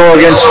candidate to go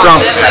against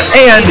Trump.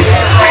 And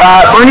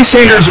Bernie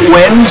Sanders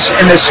wins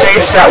in the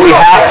states that we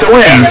have to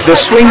win, the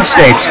swing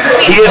states.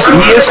 He is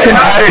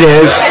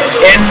competitive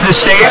in the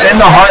states in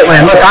the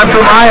heartland. Look, I'm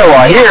from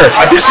Iowa. Here,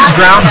 this is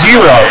ground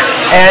zero.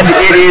 And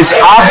it is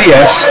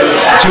obvious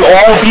to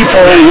all people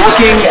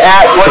looking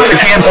at what the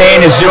campaign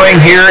is doing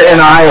here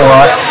in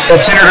Iowa that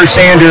Senator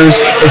Sanders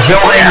is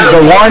building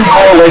the one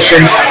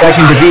coalition that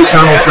can defeat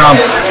Donald Trump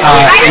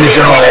in the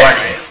general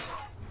election.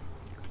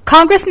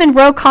 Congressman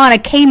Ro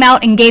Khanna came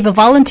out and gave a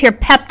volunteer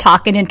pep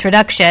talk in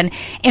introduction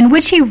in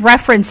which he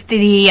referenced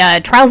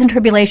the trials and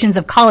tribulations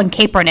of Colin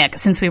Kaepernick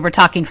since we were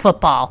talking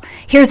football.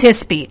 Here's his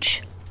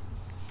speech.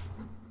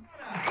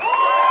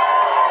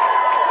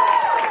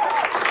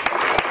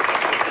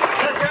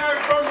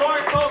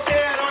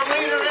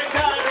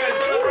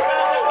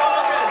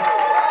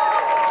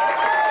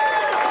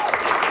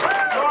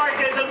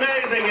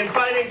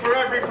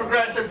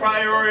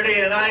 Priority,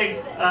 and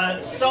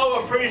I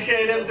so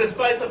appreciate him,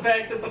 despite the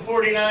fact that the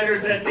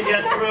 49ers had to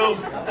get through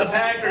the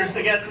Packers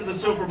to get to the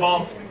Super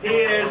Bowl. He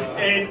is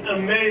an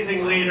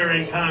amazing leader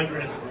in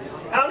Congress.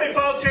 How many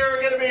folks here are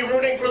going to be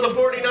rooting for the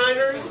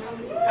 49ers?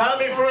 How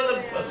many for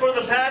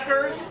the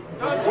Packers?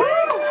 Let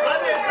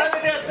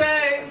me just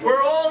say,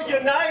 we're all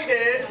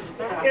united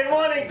in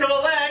wanting to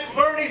elect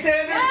Bernie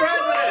Sanders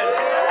president.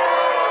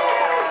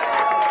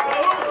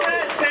 So who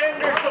said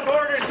Sanders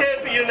supporters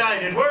can't be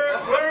united? We're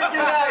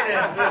united.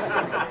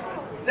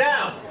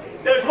 Now,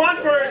 there's one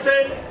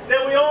person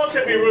that we all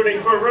should be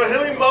rooting for,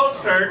 Raheem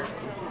Mostert.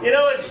 You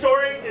know, his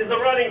story is the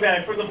running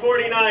back for the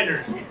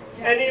 49ers.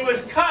 And he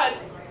was cut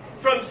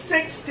from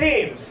 6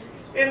 teams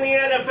in the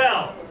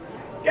NFL.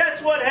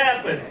 Guess what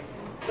happened?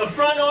 The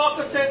front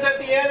offices at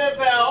the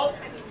NFL,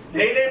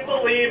 they didn't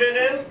believe in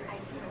him.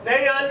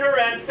 They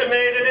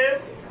underestimated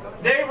him.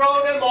 They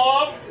wrote him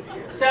off.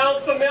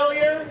 Sound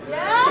familiar?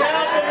 Yeah.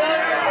 Sound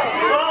familiar?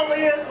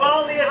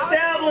 While the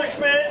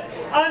establishment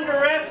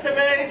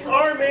underestimates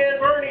our man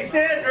Bernie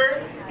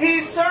Sanders,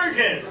 he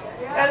surges.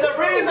 And the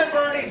reason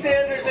Bernie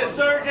Sanders is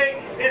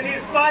surging is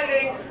he's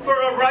fighting for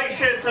a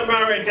righteous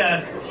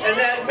America. And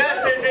that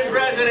message is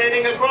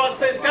resonating across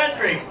this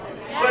country.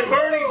 When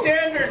Bernie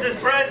Sanders is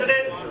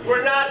president,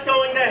 we're not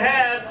going to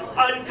have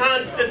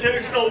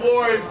unconstitutional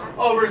wars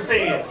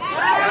overseas.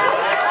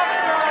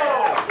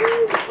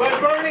 When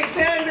Bernie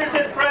Sanders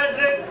is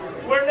president,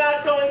 we're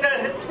not going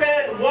to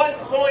spend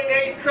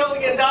 $1.8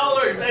 trillion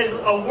as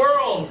a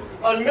world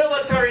on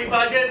military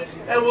budgets,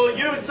 and we'll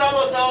use some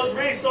of those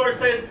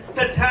resources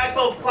to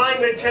tackle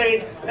climate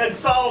change and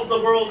solve the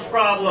world's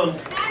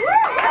problems.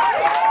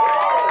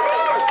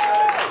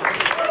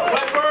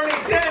 When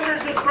Bernie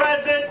Sanders is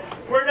president,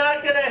 we're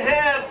not going to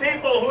have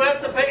people who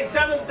have to pay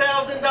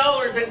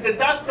 $7,000 in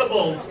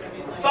deductibles,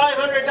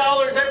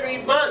 $500 every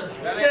month,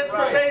 just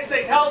for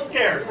basic health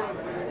care.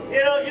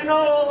 You know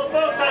all the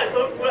folks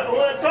who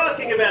I'm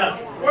talking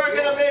about. We're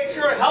going to make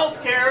sure health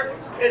care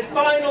is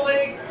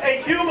finally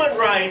a human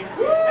right,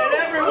 and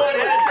everyone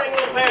has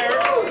single payer.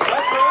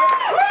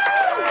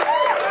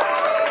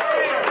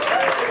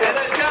 And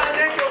as John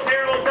Nichols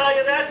here will tell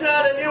you, that's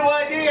not a new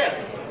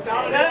idea.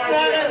 That's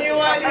not a new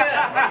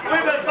idea.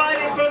 We've been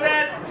fighting for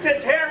that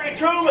since Harry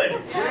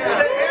Truman.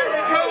 Since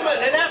Harry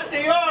Truman and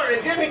FDR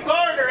and Jimmy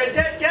Carter and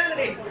Ted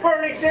Kennedy.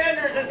 Bernie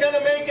Sanders is going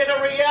to make it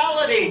a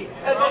reality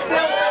and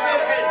fulfill the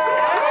vision.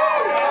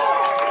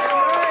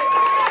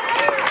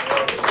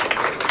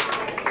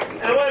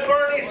 And when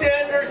Bernie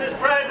Sanders is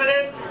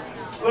president,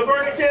 when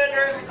Bernie Bernie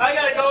Sanders, I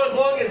got to go as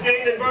long as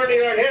Jane and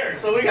Bernie aren't here.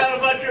 So we got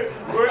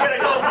we're going to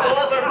go through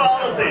all their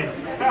policies.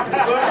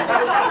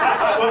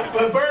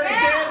 With Bernie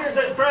Sanders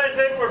as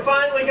president, we're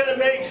finally going to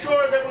make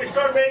sure that we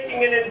start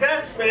making an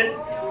investment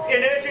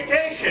in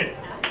education.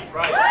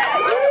 Right.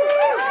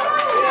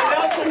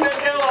 Nelson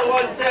Mandela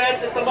once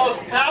said that the most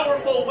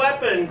powerful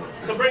weapon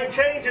to bring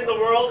change in the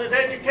world is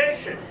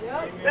education.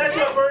 That's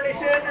what Bernie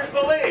Sanders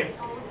believes.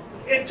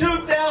 In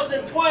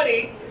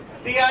 2020,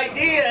 the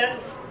idea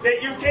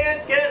that you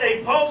can't get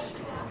a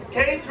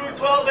post-K through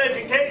 12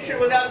 education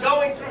without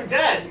going through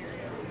debt,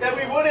 that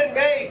we wouldn't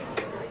make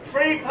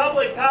free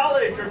public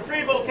college or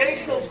free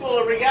vocational school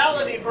a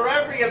reality for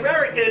every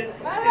American is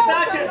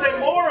not just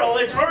immoral,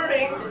 it's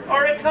hurting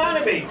our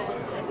economy.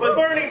 With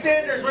Bernie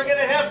Sanders, we're going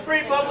to have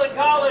free public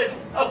college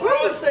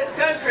across this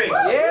country.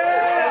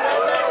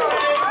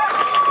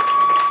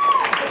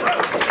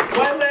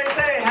 When they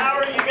say, how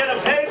are you going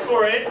to pay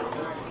for it?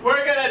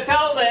 We're going to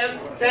tell them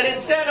that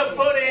instead of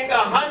putting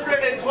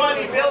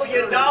 $120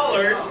 billion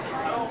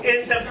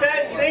in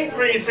defense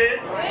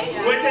increases,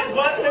 which is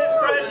what this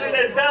president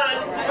has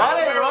done,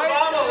 where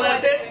Obama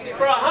left it,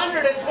 for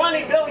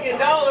 $120 billion,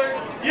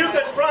 you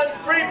could front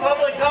free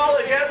public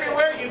college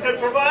everywhere, you could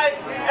provide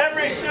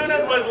every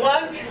student with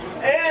lunch,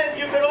 and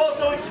you could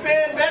also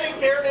expand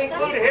Medicare to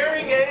include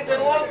hearing aids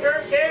and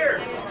long-term care.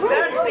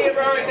 That's the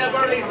America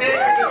Bernie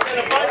Sanders is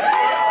going to fight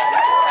for.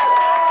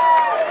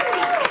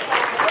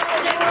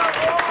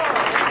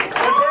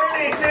 When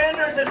Bernie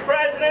Sanders is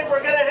president,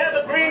 we're going to have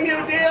a Green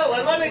New Deal,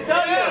 and let me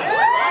tell you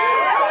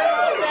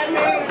what that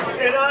means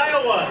in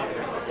Iowa.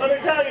 Let me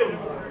tell you,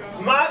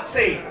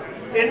 Moxie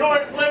in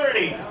North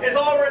Liberty is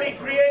already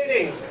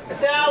creating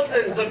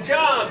thousands of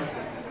jobs,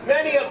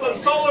 many of them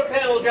solar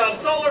panel jobs.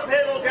 Solar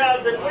panel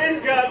jobs and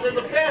wind jobs are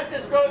the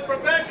fastest growing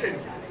profession.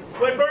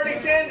 When Bernie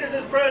Sanders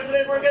is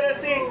president, we're going to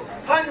see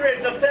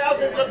hundreds of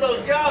thousands of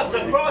those jobs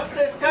across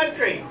this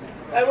country.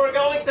 And we're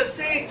going to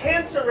see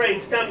cancer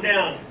rates come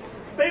down.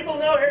 People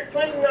know here,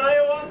 Clinton,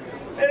 Iowa,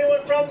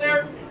 anyone from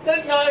there?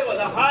 Clinton, Iowa,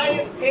 the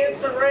highest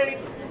cancer rate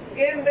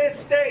in this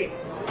state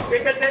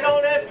because they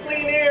don't have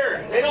clean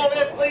air, they don't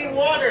have clean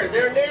water,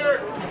 they're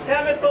near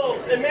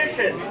chemical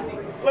emissions.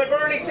 When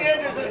Bernie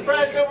Sanders is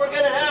president, we're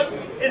going to have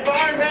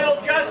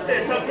environmental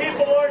justice so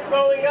people aren't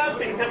growing up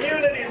in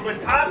communities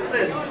with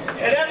toxins,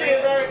 and every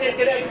American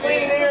can have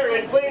clean air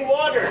and clean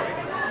water.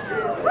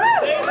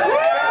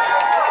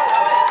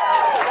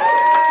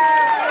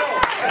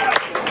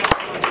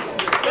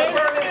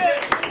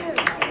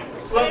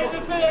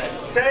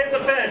 Save the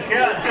fish,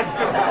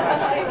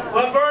 yes.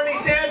 When Bernie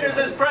Sanders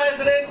is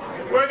president,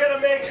 we're going to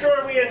make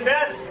sure we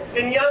invest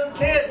in young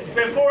kids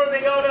before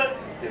they go to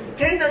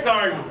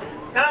kindergarten.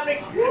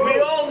 We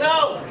all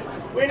know,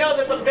 we know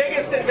that the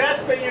biggest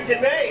investment you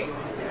can make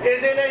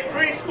is in a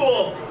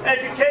preschool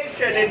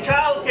education, in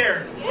child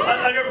care.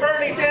 Under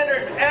Bernie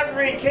Sanders,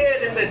 every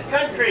kid in this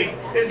country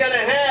is going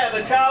to have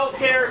a child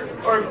care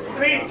or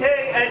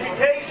pre-K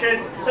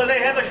education so they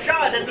have a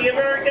shot at the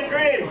American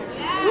dream.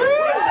 You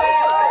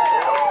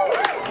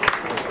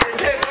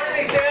say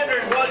Bernie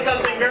Sanders wants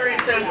something very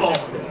simple.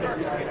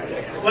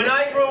 When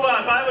I grew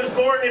up, I was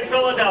born in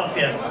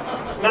Philadelphia.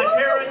 My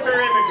parents are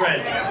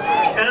immigrants.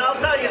 And I'll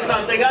tell you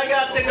something, I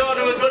got to go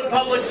to a good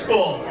public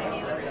school.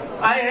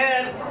 I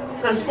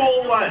had the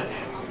school lunch.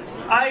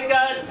 I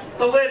got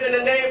to live in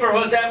a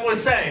neighborhood that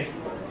was safe.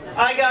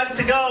 I got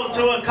to go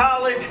to a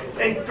college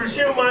and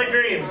pursue my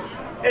dreams.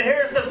 And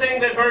here's the thing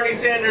that Bernie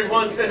Sanders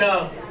wants to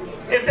know.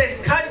 If this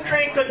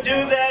country could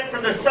do that for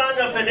the son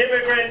of an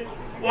immigrant,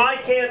 why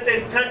can't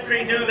this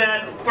country do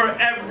that for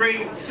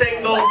every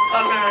single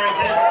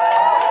American?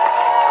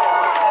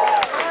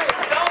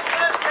 Don't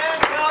let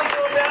them tell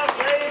you about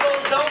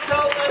labels. Don't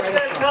let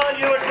them tell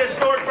you or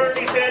distort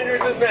Bernie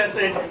Sanders'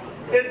 message.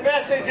 His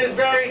message is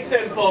very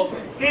simple.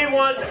 He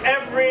wants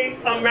every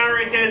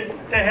American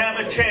to have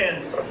a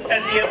chance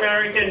at the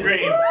American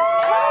dream.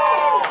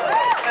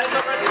 As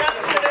a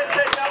receptionist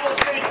at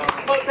DoubleTree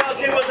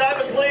Hotel,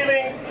 I was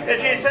leaving,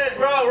 and she said,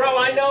 Ro,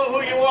 I know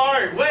who you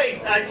are.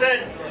 Wait, I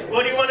said,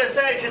 what do you want to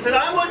say? She said,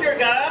 I'm with your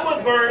guy, I'm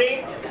with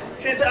Bernie.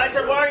 I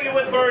said, why are you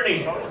with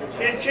Bernie?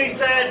 And she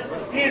said,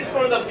 he's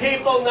for the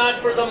people,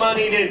 not for the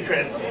moneyed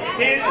interests.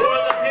 He's for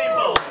the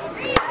people.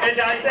 And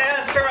I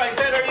asked her, I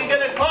said, are you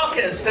going to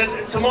caucus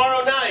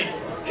tomorrow night?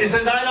 She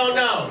says, I don't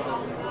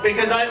know,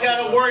 because I've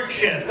got a work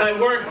shift. I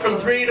work from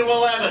 3 to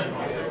 11.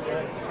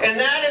 And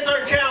that is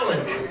our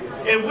challenge.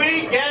 If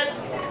we get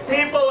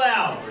people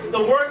out,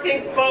 the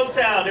working folks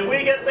out, if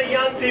we get the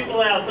young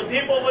people out, the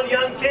people with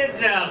young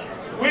kids out,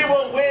 we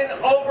will win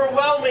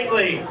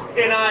overwhelmingly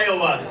in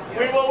Iowa.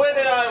 We will win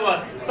in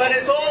Iowa. But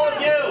it's all of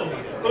you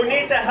who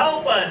need to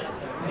help us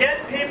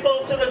get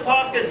people to the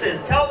caucuses.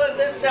 Tell them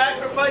this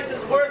sacrifice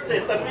is worth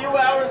it. The few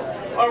hours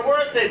are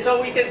worth it so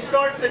we can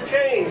start to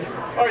change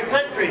our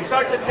country,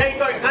 start to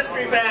take our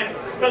country back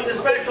from the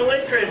special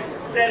interests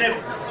that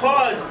have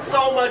caused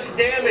so much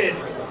damage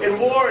in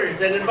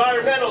wars and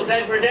environmental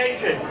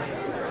degradation.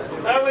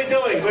 How are we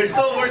doing? We're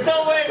still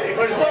waiting.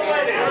 We're still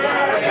waiting. All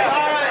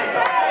right.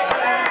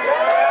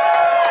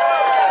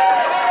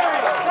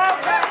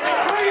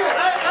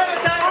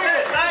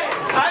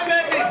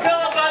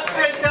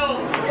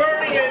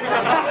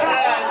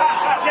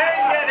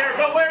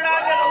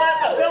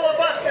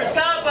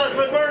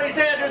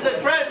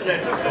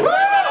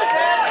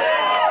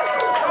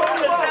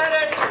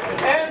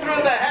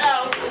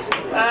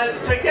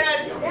 to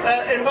get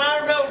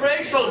environmental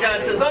racial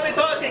justice. Let me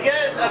talk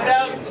again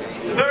about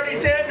Bernie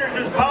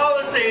Sanders'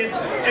 policies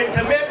and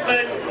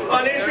commitment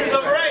on issues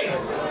of race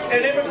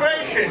and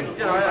immigration.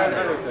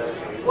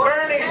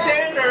 Bernie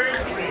Sanders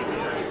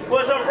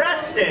was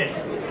arrested.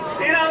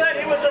 You know that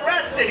he was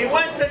arrested. He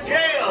went to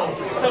jail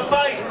to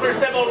fight for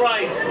civil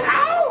rights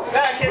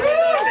back in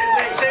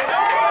 1960.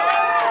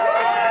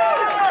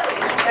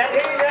 And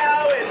he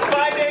now is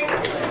fighting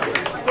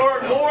for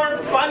more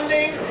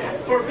funding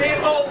for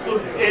people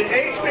in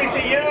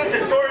HBCUs,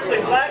 historically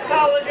black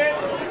colleges.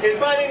 He's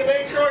fighting to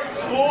make sure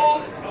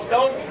schools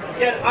don't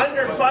get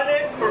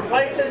underfunded for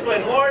places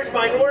with large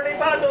minority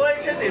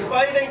populations. He's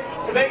fighting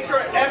to make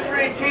sure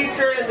every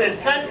teacher in this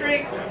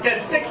country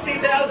gets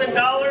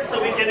 $60,000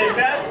 so we can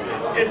invest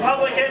in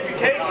public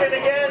education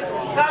again.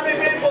 How many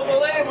people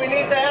believe we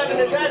need to have an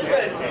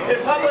investment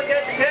in public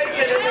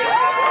education in this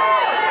country?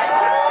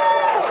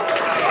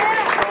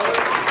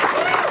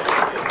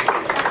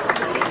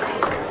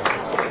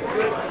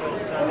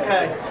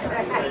 Okay.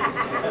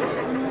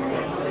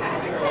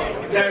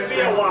 There'll be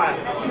a while.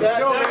 There's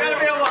going to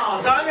be a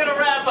while, so I'm going to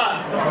wrap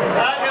up.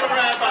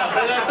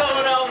 And then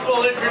someone else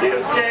will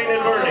introduce Jane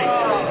and Bernie.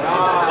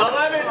 But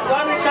let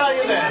me tell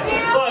you this.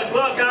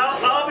 Look,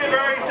 I'll be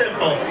very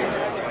simple.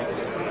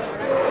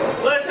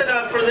 Listen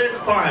up for this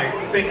part,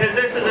 because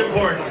this is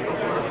important.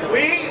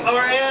 We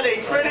are at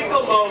a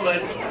critical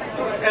moment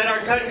in our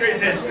country's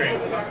history.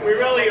 We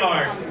really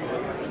are.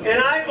 And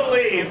I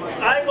believe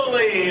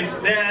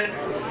that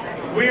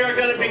we are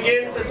going to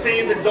begin to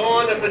see the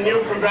dawn of a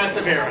new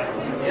progressive era.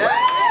 And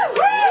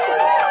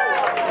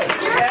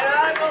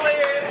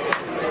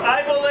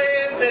I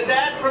believe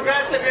that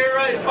progressive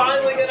era is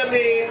finally going to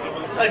mean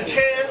a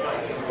chance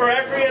for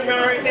every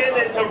American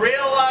and to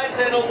realize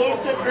that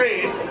elusive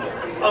dream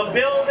of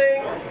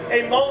building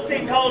a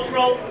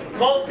multicultural,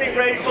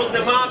 multiracial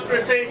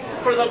democracy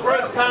for the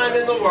first time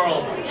in the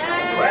world.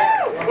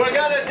 We're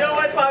going to do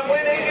it by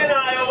winning in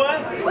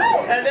Iowa,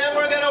 and then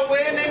we're going to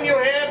win in New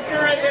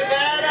Hampshire and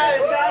Nevada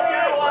and South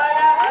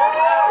Carolina.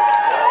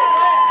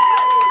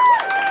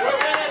 We're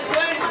going to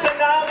clinch the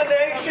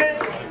nomination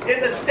in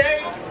the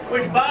state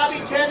which Bobby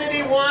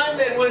Kennedy won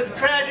and was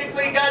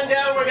tragically gunned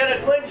down. We're going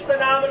to clinch the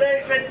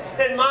nomination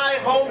in my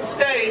home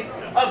state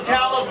of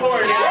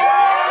California.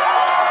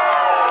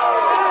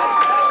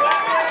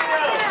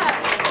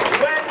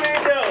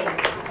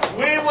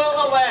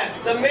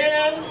 The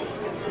man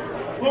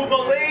who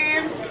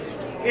believes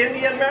in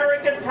the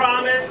American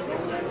promise,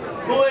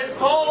 who is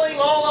calling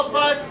all of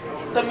us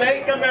to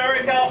make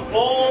America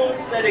all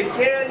that it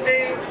can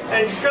be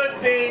and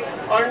should be,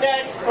 our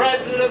next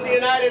President of the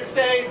United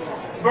States,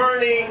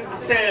 Bernie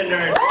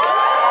Sanders.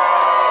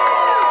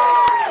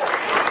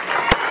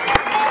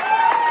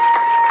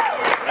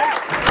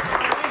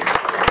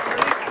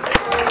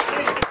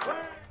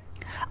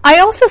 I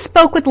also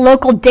spoke with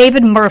local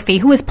David Murphy,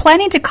 who is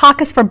planning to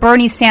caucus for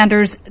Bernie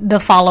Sanders the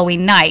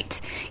following night.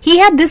 He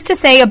had this to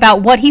say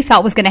about what he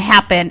thought was going to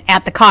happen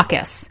at the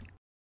caucus.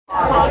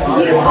 I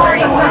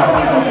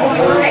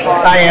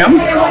am.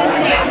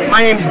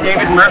 My name is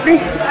David Murphy.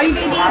 Are you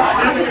going to be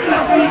caucusing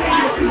for Bernie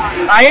Sanders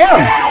tomorrow? I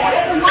am.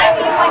 So why do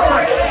you like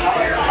Bernie?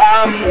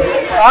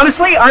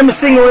 Honestly, I'm a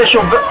single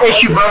issue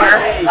voter.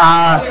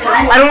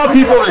 I don't want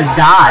people to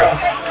die.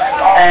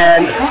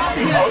 And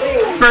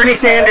Bernie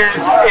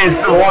Sanders is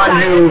the one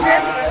who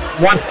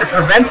wants to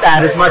prevent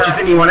that as much as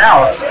anyone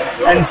else.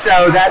 And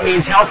so that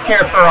means health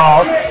care for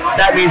all.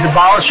 That means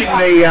abolishing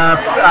the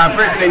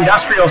prison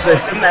industrial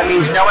system. That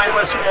means no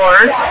endless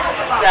wars.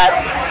 That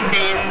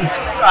means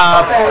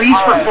police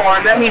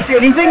reform. That means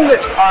anything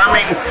that's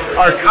harming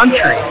our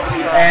country.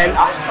 And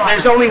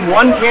there's only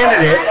one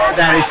candidate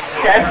that is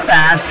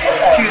steadfast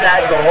to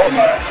that goal,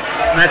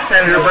 and that's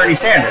Senator Bernie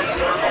Sanders.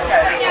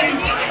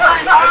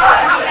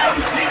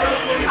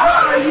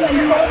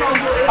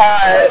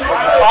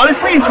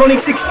 Honestly, in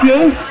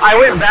 2016, I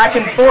went back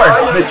and forth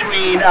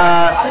between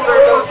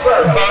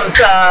both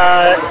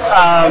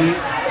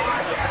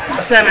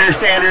Senator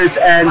Sanders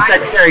and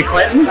Secretary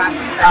Clinton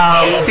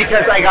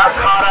because I got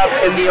caught up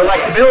in the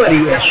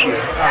electability issue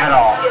of it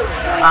all.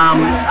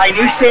 I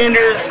knew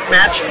Sanders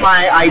matched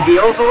my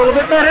ideals a little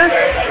bit better,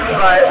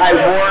 but I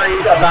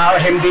worried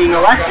about him being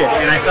elected,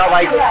 and I felt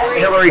like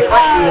Hillary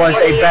Clinton was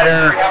a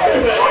better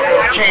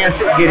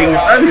chance at getting the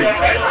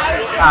presidency.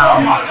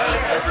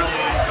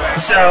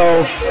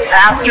 So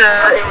after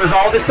it was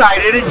all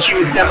decided and she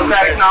was the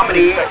Democratic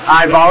nominee,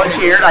 I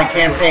volunteered, I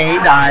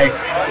campaigned, I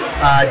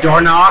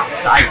door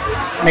knocked, I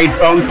made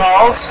phone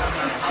calls,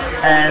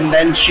 and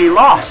then she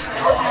lost.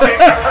 So there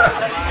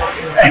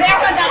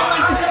went that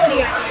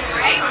electability idea,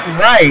 right?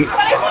 Right. But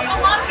I think a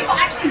lot of people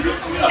actually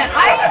didn't believe that.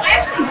 I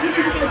actually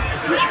didn't, because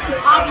to me it was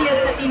obvious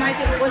that the United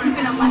States wasn't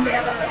going to elect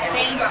another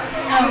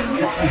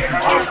bank-owned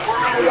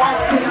Wall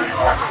Street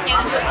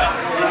candidate.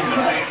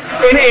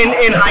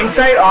 In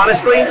hindsight,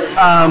 honestly,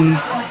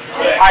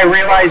 I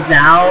realize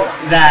now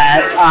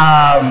that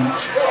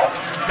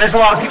there's a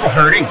lot of people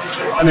hurting,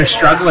 and they're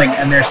struggling,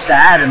 and they're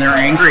sad, and they're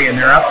angry, and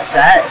they're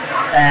upset,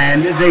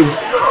 and they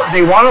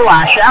they want to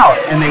lash out,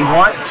 and they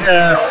want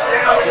to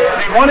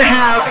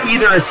have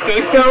either a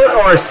scapegoat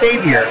or a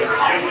savior.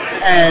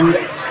 And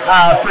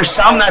for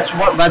some, that's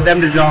what led them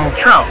to Donald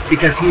Trump,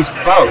 because he's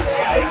both.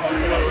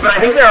 But I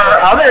think there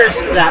are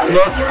others that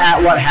look at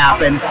what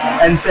happened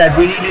and said,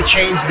 we need to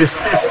change the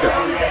system.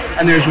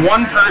 And there's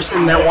one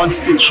person that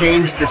wants to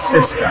change the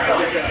system,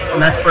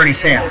 and that's Bernie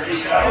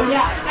Sanders.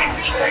 Yeah.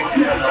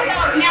 So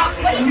now,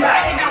 what is your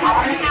feeling about what's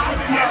going to happen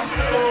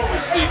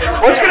tomorrow?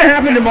 What's going to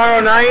happen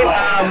tomorrow night?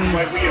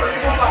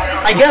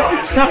 I guess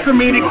it's tough for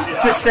me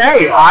to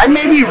say. I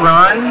maybe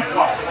run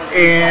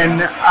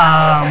in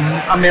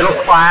a middle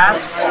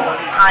class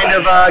kind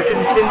of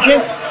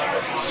contingent.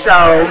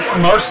 So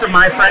most of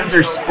my friends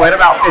are split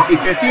about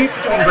 50-50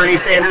 between Bernie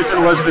Sanders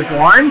and Elizabeth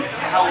Warren.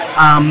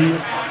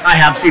 I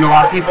have seen a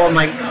lot of people in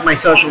my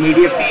social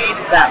media feed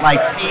that like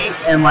Pete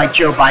and like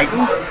Joe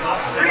Biden.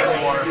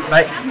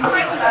 But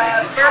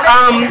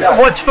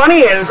what's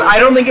funny is I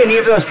don't think any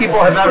of those people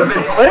have ever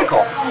been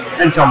political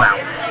until now.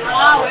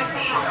 Oh, I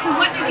see. So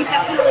what do you think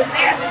that pool is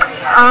there?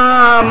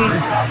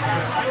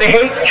 They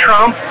hate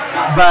Trump,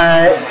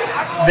 but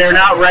they're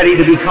not ready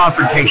to be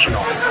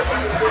confrontational.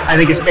 I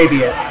think it's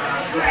maybe it.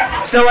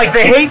 So, like,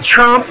 they hate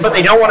Trump, but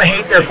they don't want to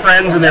hate their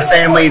friends and their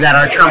family that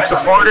are Trump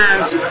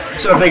supporters.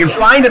 So if they can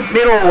find a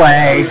middle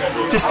way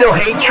to still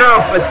hate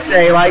Trump, but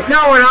say, like,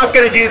 no, we're not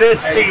going to do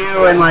this to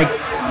you, and, like,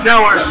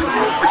 no, we're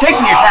taking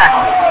your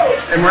taxes,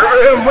 and we're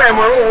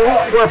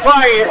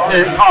applying it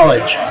to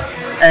college,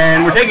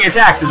 and we're taking your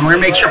taxes, and we're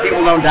going to make sure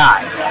people don't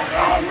die.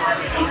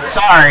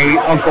 Sorry,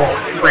 Uncle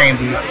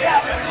Randy.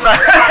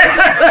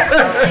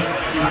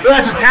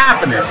 That's what's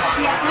happening.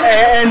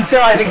 And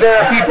so I think there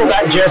are people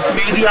that just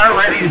maybe aren't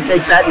ready to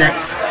take that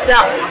next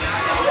step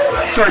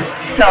towards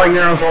telling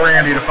their Uncle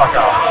Randy to fuck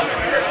off.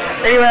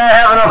 Anyway, I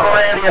have an Uncle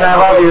Randy and I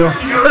love you.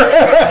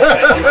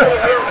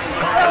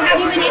 So have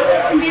you been able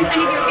to convince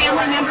any of your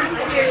family members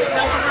to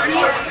vote for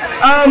Bernie?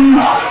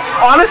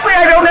 Honestly,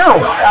 I don't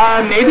know.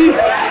 Maybe.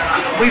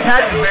 We've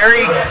had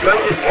very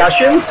good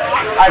discussions.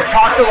 I've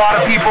talked to a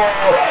lot of people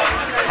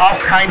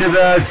off kind of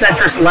the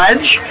centrist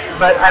ledge,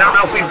 but I don't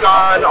know if we've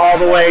gone all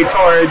the way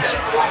towards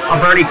a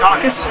Bernie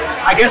caucus.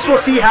 I guess we'll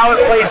see how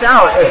it plays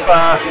out. If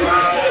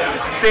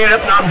they end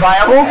up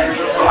non-viable,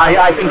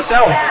 I think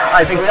so.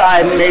 I think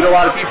I made a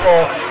lot of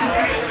people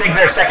think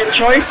their second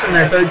choice and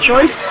their third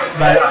choice,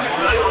 but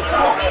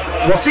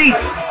we'll see.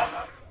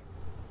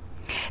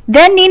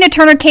 Then Nina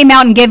Turner came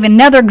out and gave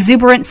another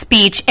exuberant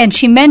speech, and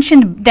she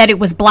mentioned that it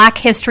was Black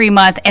History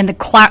Month, and the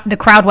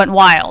crowd went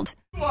wild.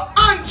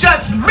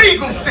 Unjust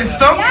legal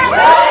system.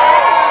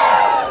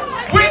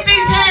 With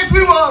these hands,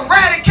 we will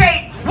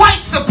eradicate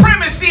white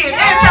supremacy and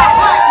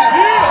anti-blackness.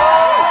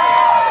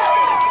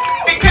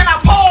 And can I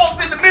pause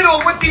in the middle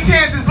of with these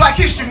hands is Black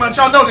History Month?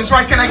 Y'all know this,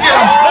 right? Can I get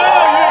them?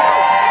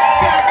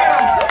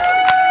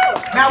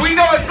 Now we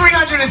know it's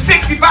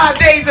 365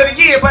 days of the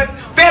year, but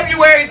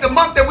February is the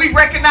month that we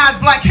recognize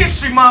Black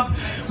History Month.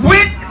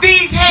 With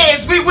these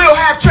hands, we will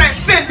have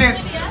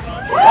transcendence.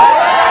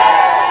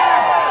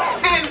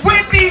 And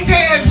with these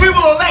hands, we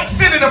will elect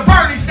Senator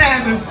Bernie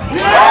Sanders, the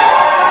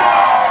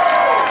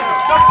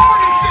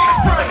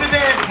 46th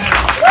President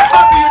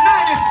of the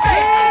United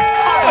States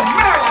of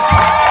America.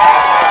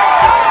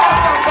 Come on,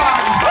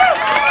 somebody.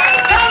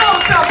 Come on,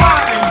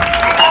 somebody.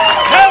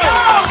 Come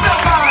on,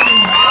 somebody.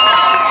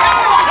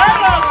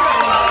 Come on,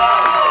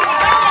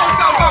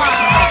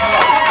 somebody.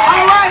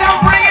 All right, I'm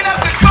bringing up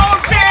the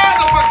co-chair of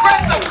the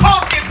Progressive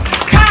Caucus,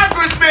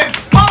 Congressman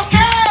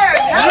Pocan.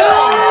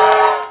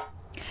 Hello.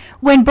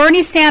 When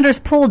Bernie Sanders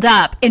pulled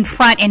up in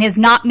front in his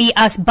Not Me,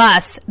 Us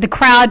bus, the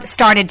crowd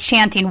started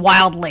chanting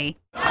wildly.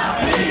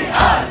 Not me,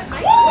 us.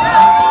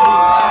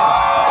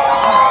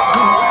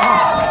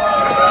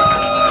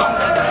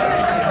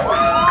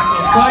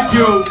 Thank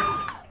you.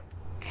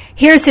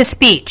 Here's his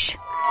speech.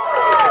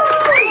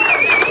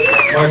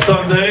 My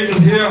son Dave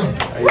is here.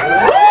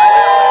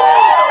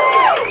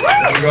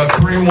 We got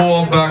 3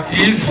 more back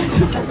east.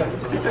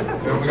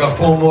 And we got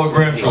 4 more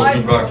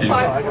grandchildren back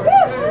east.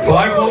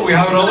 5 more? We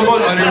have another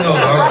one? I didn't know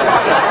that.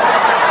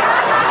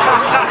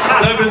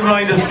 7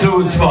 minus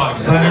 2 is 5.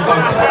 Is that it?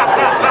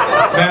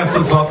 Math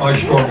is not my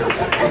strongest.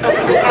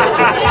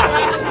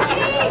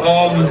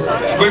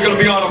 We're going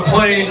to be on a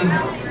plane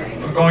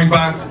going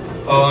back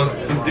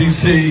to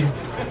D.C.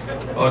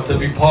 To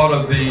be part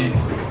of the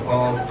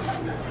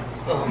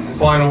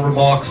final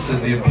remarks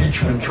in the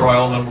impeachment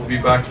trial, and then we'll be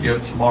back here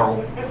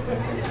tomorrow.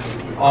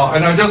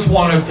 And I just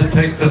wanted to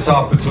take this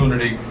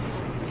opportunity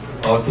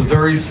to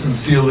very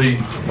sincerely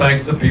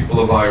thank the people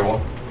of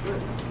Iowa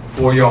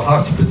for your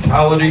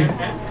hospitality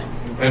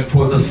and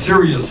for the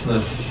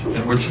seriousness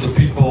in which the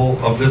people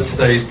of this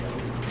state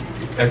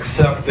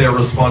accept their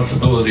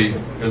responsibility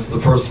as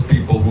the first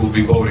people who will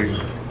be voting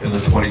in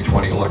the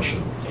 2020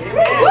 election.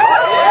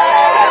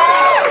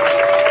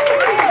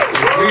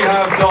 We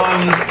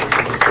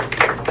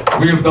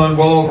have done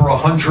well over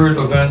 100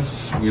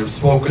 events. We have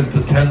spoken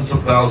to tens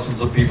of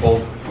thousands of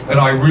people, and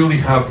I really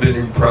have been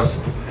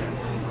impressed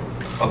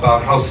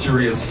about how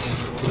serious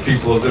the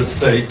people of this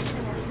state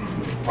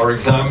are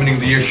examining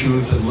the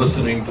issues and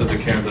listening to the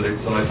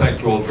candidates, and I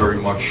thank you all very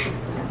much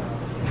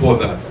for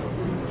that.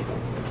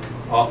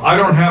 I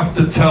don't have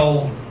to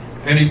tell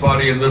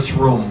anybody in this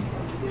room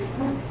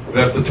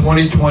that the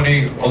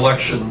 2020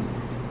 election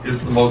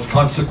is the most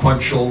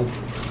consequential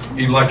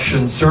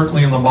election,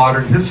 certainly in the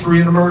modern history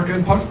in America,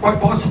 and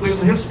quite possibly in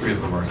the history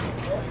of America.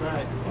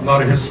 I'm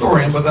not a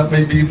historian, but that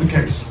may be the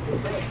case.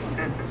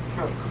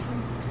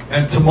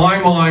 And to my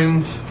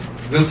mind,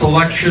 this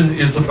election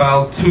is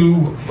about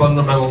two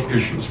fundamental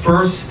issues.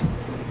 First,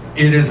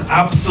 it is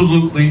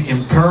absolutely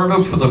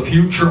imperative for the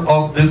future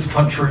of this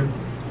country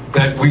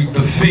that we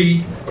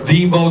defeat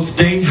the most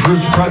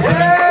dangerous president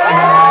in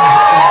America.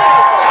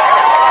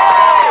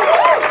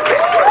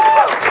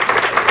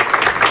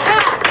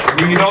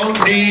 We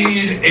don't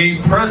need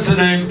a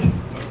president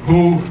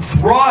who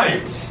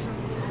thrives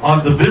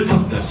on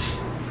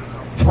divisiveness,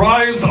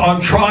 thrives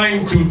on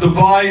trying to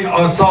divide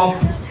us up.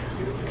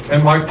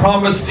 And my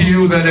promise to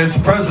you that as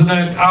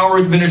president, our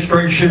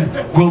administration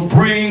will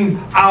bring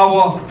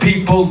our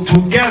people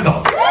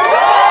together.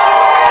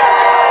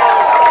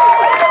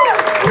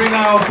 Bring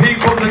our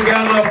people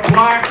together,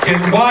 black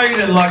and white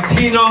and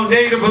Latino,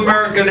 Native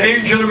American,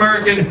 Asian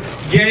American,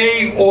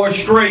 gay or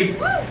straight.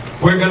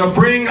 We're going to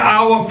bring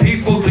our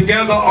people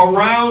together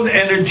around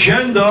an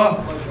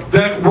agenda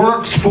that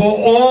works for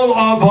all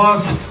of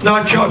us,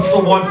 not just the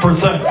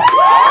 1%.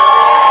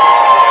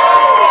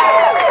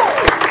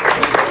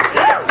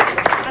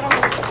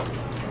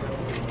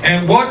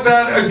 And what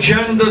that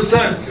agenda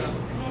says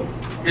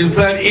is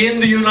that in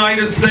the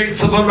United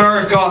States of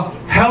America,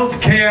 health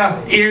care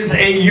is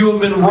a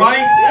human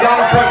right, not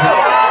a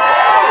privilege.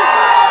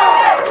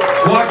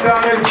 What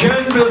that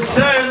agenda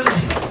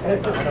says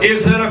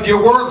is that if you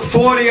work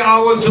 40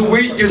 hours a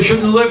week, you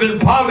shouldn't live in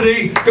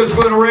poverty, because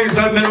we're going to raise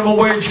that minimum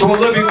wage to a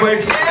living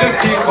wage,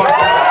 $15.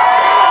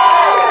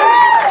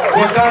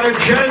 What that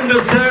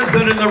agenda says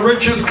that in the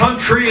richest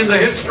country in the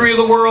history of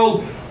the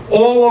world,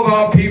 all of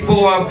our people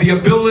who have the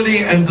ability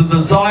and the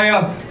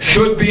desire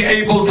should be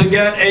able to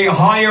get a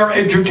higher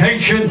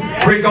education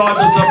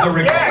regardless of their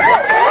income.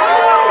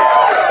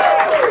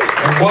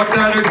 And what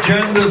that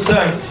agenda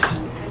says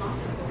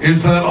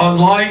is that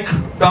unlike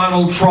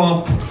Donald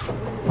Trump,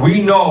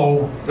 we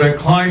know that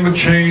climate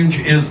change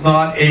is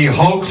not a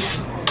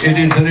hoax. It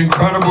is an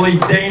incredibly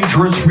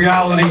dangerous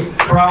reality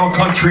for our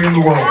country and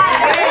the world.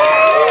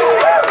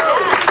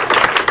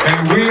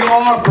 And we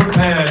are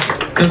prepared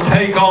to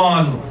take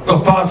on the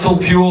fossil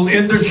fuel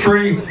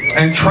industry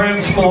and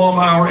transform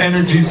our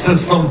energy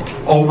system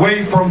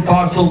away from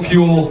fossil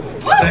fuel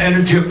to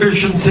energy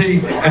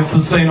efficiency and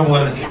sustainable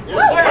energy.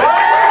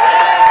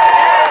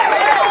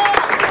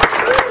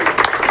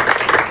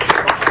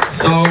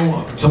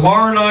 So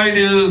tomorrow night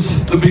is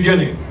the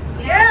beginning.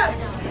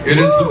 It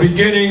is the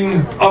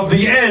beginning of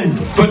the end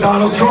for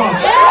Donald Trump.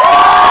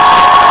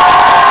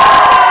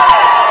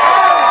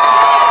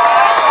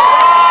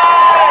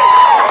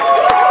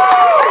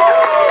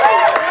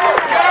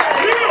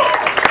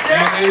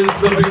 It is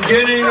the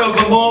beginning of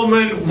the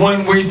moment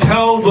when we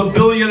tell the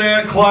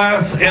billionaire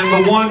class and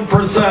the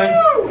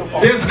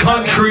 1%, this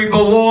country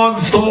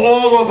belongs to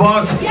all of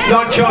us,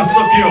 not just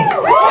a few.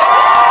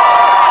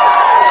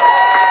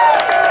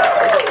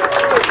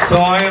 So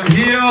I am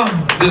here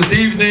this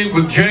evening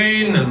with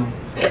Jane and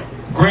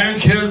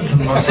grandkids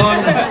and my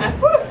son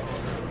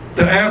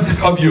to ask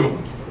of you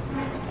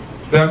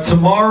that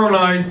tomorrow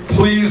night,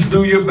 please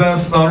do your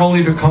best not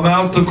only to come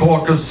out to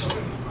caucus,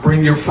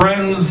 bring your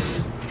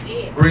friends,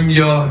 bring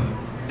your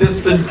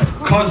distant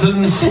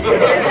cousins,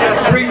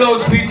 bring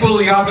those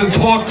people you haven't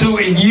talked to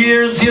in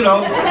years,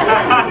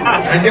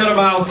 and get them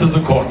out to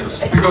the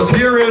caucus. Because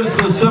here is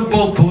the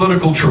simple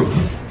political truth.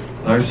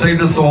 And I say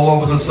this all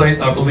over the state,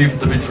 and I believe it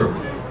to be true.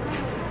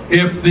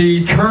 If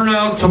the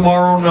turnout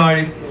tomorrow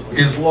night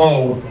is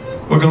low,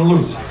 we're going to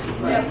lose.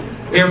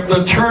 If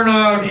the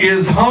turnout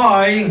is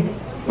high,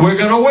 we're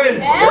going to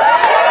win.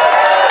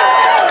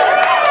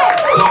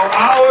 So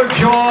our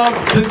job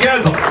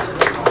together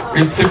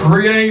is to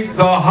create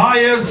the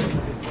highest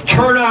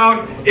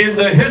turnout in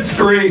the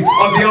history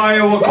of the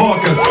Iowa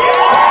caucus.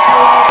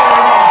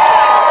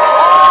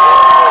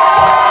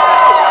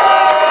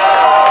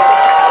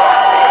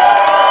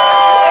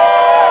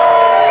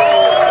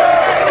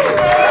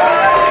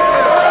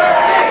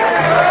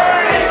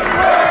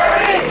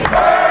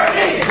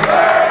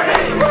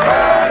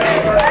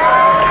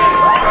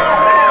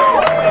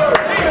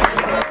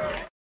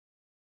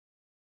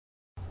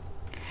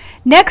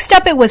 Next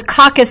up, it was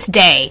caucus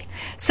day.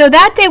 So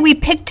that day we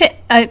picked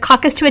a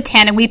caucus to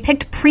attend, and we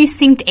picked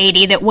Precinct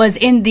 80 that was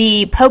in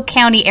the Polk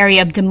County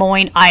area of Des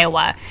Moines,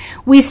 Iowa.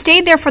 We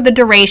stayed there for the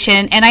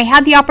duration, and I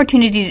had the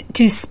opportunity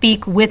to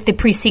speak with the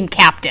precinct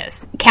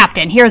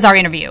captain. Here's our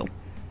interview.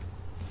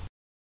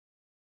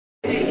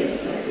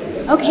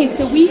 Okay,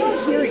 so we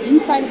are here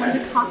inside one of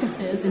the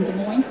caucuses in Des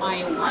Moines,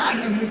 Iowa,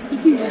 and we're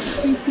speaking with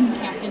the precinct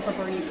captain for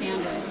Bernie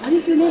Sanders. What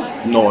is your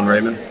name? Nolan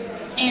Raymond.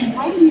 And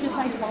why did you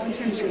decide to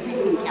volunteer and be a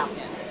precinct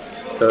captain?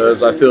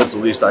 Because I feel it's the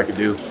least I could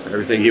do.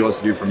 Everything he wants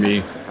to do for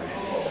me,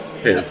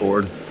 pay it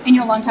forward. And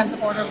you're a longtime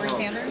supporter of Bernie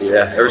Sanders?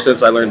 Yeah, ever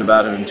since I learned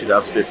about him in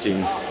 2015.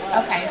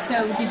 Okay,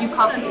 so did you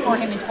caucus for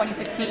him in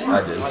 2016?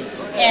 I did.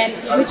 And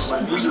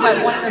were you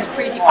at one of those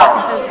crazy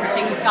caucuses where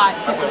things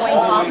got to coin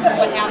tosses and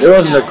what have you? It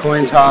wasn't a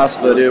coin toss,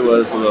 but it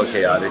was a little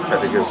chaotic. I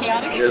think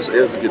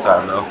it was a good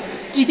time, though.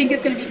 Do you think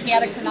it's going to be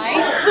chaotic tonight?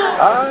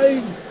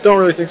 I don't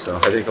really think so.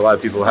 I think a lot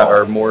of people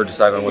are more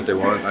deciding on what they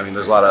want. I mean,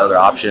 there's a lot of other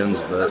options,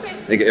 but I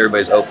think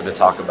everybody's open to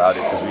talk about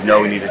it because we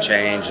know we need a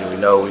change and we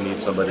know we need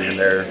somebody in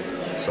there.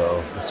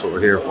 So that's what we're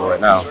here for right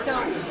now. So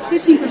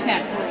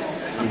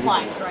 15%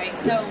 applies, right?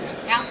 So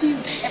after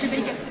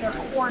everybody gets to their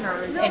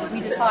corners and we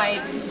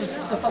decide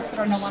the folks that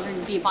are no longer going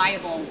to be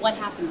viable, what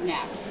happens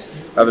next?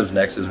 What happens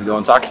next is we go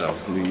and talk to them.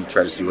 We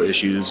try to see what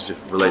issues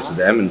relate to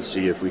them and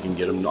see if we can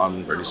get them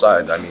on Bernie's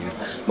side. I mean,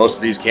 most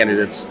of these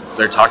candidates,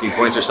 their talking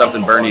points are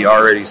something Bernie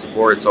already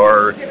supports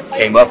or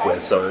came up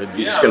with. So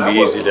it's going to be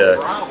easy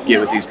to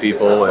get with these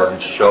people and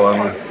show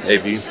them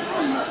maybe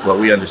what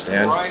we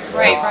understand.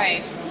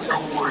 Right.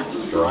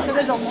 So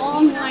there's a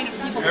long line of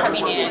people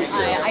coming in.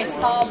 I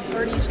saw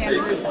Bernie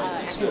Sanders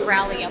at his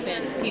rally up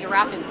in Cedar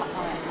Rapids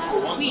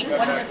last week.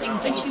 One of the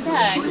things that he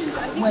said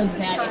was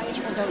that if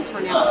people don't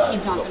turn out,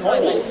 he's not going to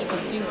win. But if people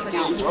do turn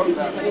out, he believes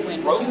he's going to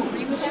win. Would you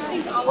agree with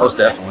that? Most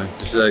definitely.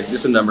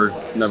 It's a number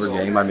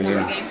game. I mean,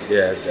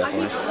 yeah,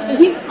 definitely. So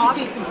he's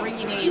obviously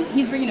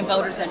bringing in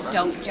voters that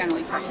don't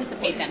generally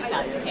participate then, if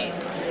that's the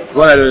case.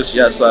 What I noticed,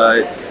 yes,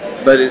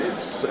 but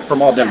it's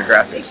from all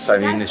demographics. I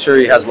mean, sure,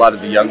 he has a lot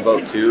of the young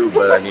vote too,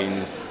 but I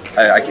mean,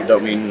 I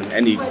don't mean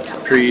any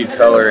creed,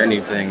 color,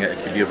 anything. It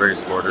could be a very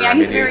supporter. Yeah,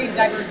 he's very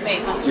diverse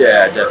base. That's true.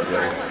 Yeah, definitely.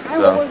 All right,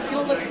 well, we're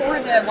going to look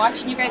forward to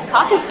watching you guys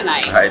caucus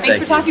tonight. All right, Thanks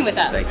for talking with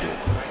us.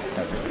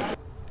 Thank you.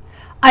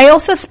 I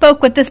also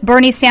spoke with this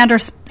Bernie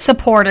Sanders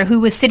supporter who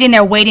was sitting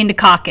there waiting to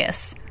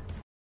caucus.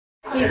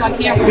 He's on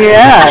camera.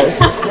 Yes,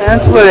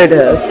 that's what it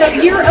is. So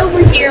you're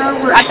over here,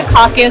 we're at the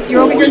caucus,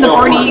 you're over here in the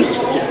Bernie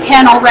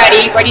pen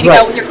already, ready to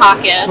go with your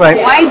caucus. Right.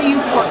 Why do you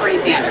support Bernie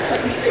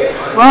Sanders?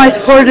 Well, I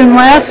supported him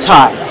last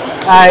time.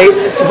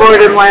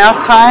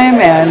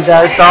 And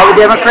saw the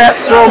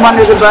Democrats throw him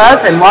under the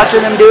bus and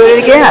watching them do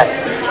it again.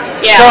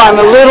 Yeah. So I'm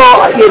a little,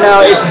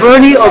 it's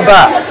Bernie or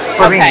bust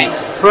for me.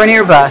 Bernie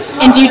or bust.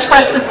 And do you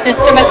trust the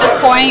system at this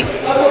point?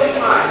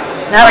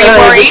 Not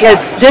really,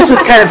 because this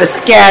was kind of a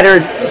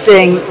scattered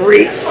thing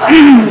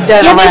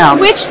done around.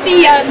 They switched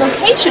the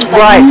locations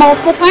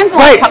multiple times the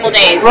last couple of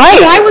days. Right.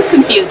 Even I was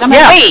confused. I'm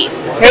like, wait.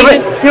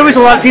 There was a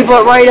lot of people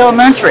at Wright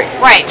Elementary.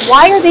 Right.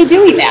 Why are they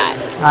doing that?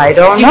 I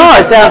don't know.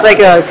 It sounds like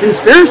a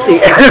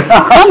conspiracy.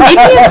 Well,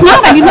 maybe it's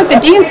not. I mean, look,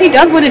 the DNC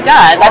does what it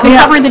does. I've been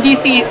covering the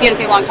DNC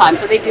a long time,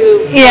 so they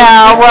do.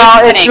 Yeah,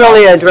 well, it's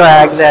really a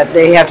drag that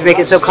they have to make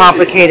it so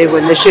complicated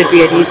when this should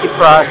be an easy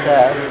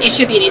process. It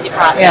should be an easy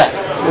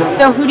process. Yeah.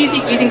 So who do you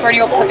think? Do you think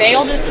Bernie will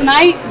prevail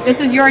tonight? This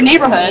is your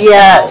neighborhood.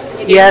 Yes.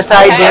 So Yes,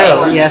 I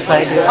do. Yes,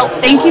 I do. Well,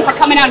 thank you for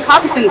coming out and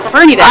caucusing for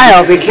Bernie then.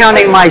 I'll be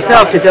counting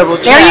myself to double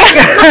check. There you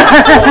go.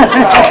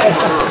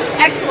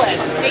 Excellent.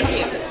 Thank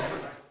you.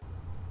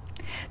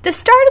 The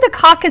start of the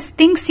caucus,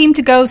 things seemed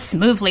to go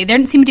smoothly. There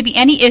didn't seem to be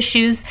any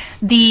issues.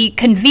 The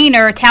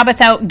convener,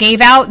 Tabitha,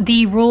 gave out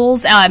the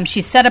rules.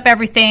 She set up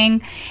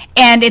everything.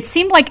 And it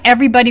seemed like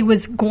everybody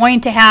was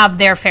going to have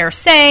their fair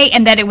say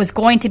and that it was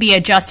going to be a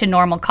just and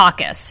normal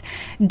caucus.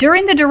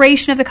 During the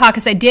duration of the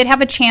caucus, I did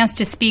have a chance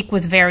to speak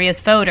with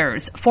various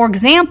voters. For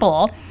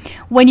example,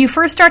 when you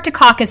first start to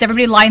caucus,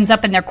 everybody lines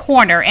up in their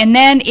corner. And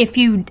then if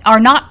you are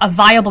not a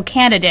viable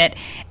candidate,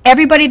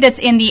 everybody that's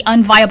in the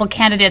unviable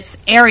candidates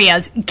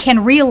areas can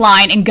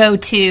realign and go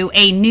to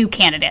a new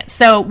candidate.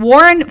 So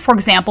Warren, for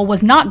example,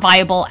 was not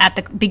viable at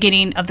the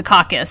beginning of the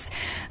caucus.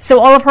 So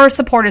all of her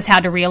supporters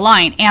had to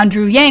realign.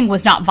 Andrew Yang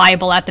was not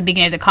viable at the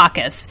beginning of the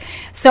caucus.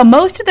 So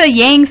most of the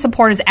Yang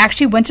supporters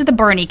actually went to the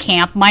Bernie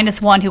camp,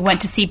 minus one who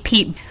went to see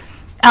Pete.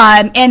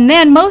 And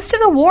then most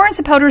of the Warren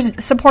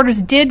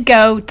supporters did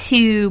go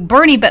to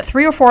Bernie, but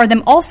 3 or 4 of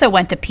them also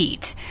went to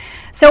Pete.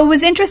 So it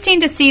was interesting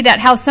to see that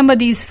how some of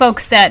these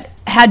folks that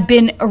had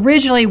been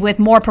originally with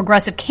more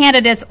progressive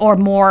candidates or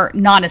more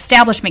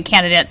non-establishment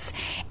candidates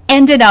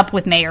ended up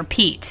with Mayor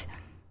Pete.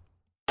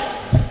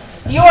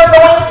 You are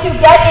going to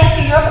get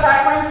into your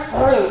preference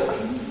groups.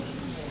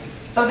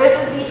 So this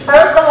is the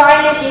first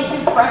alignment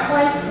into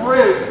preference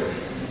groups.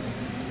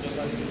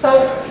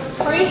 So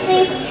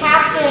precinct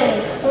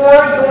captains for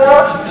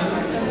your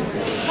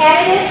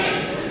candidates,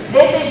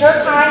 this is your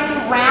time to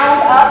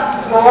round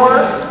up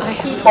your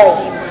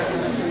people.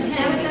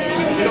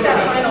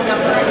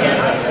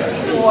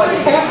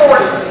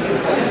 240.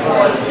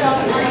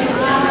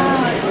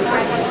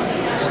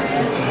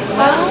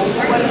 Well,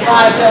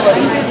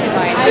 liability.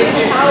 I can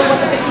tell you what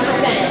the 50%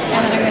 is. And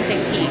then I'm going to say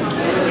Pete.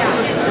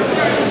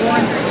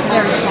 Warren's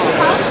very small.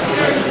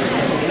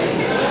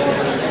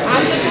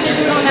 I'm just going to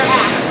do it on their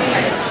app.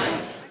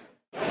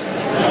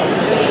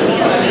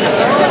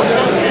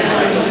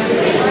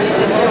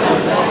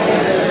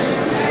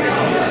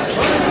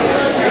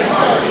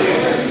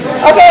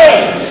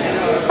 Okay,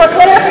 for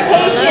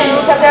clarification,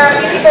 because there are a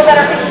few people that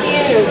are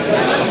confused.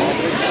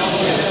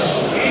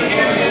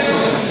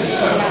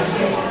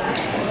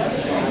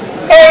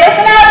 Okay,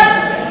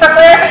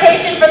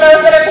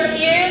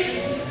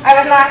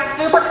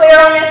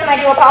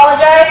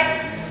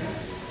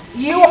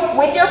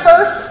 with your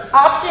first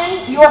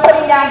option, you are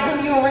putting down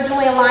who you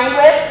originally aligned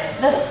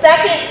with. The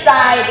second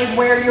side is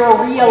where you're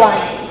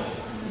realigning.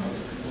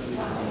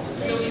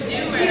 So we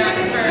do write on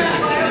the first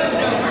if we moved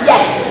over.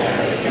 Yes.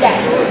 Yes.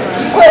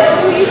 You put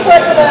who you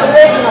put for the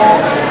original.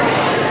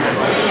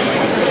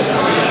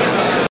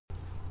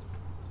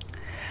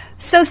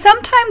 So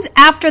sometimes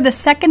after the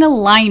second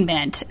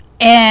alignment,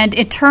 and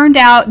it turned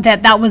out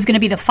that that was going to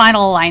be the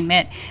final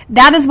alignment,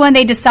 that is when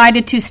they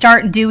decided to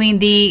start doing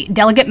the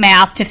delegate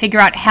math to figure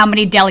out how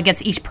many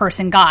delegates each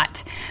person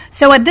got.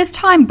 So at this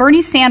time,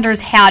 Bernie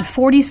Sanders had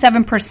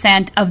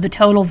 47% of the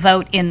total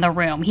vote in the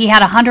room. He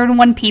had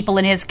 101 people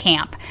in his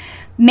camp.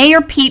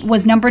 Mayor Pete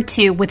was number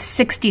 2 with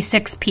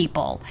 66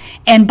 people,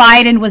 and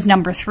Biden was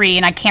number 3,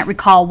 and I can't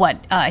recall what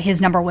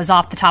his number was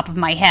off the top of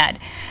my head.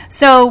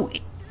 So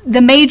the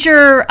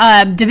major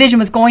division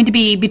was going to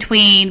be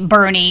between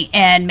Bernie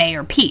and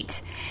Mayor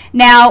Pete.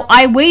 Now,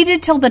 I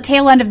waited till the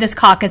tail end of this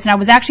caucus, and I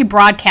was actually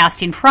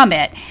broadcasting from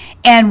it.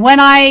 And when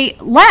I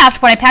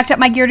left, when I packed up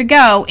my gear to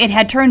go, it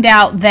had turned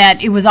out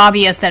that it was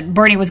obvious that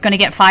Bernie was going to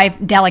get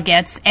 5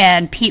 delegates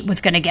and Pete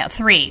was going to get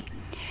 3.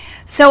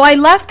 So I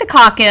left the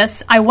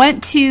caucus, I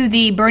went to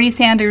the Bernie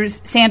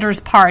Sanders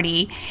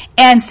party,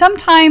 and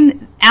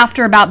sometime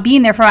after about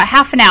being there for about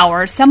half an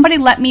hour, somebody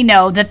let me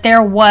know that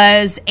there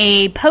was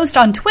a post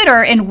on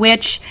Twitter in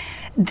which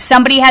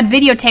somebody had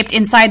videotaped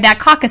inside that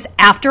caucus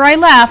after I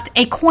left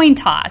a coin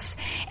toss.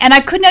 And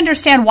I couldn't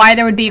understand why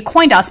there would be a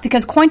coin toss,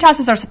 because coin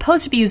tosses are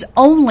supposed to be used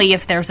only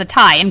if there's a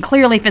tie. And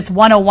clearly if it's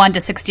 101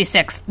 to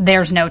 66,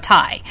 there's no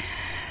tie.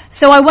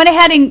 So I went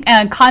ahead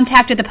and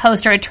contacted the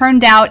poster. It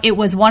turned out it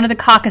was one of the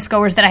caucus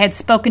goers that I had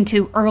spoken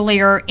to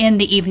earlier in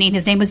the evening.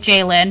 His name was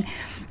Jalen.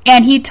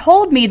 And he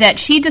told me that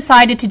she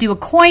decided to do a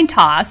coin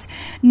toss,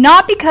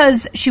 not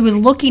because she was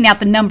looking at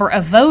the number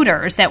of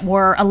voters that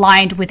were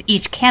aligned with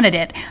each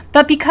candidate,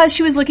 but because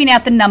she was looking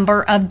at the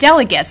number of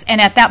delegates.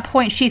 And at that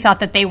point, she thought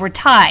that they were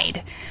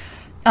tied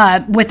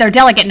with their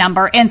delegate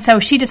number, and so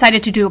she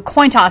decided to do a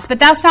coin toss. But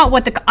that's not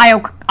what the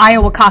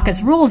Iowa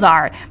caucus rules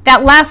are.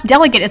 That last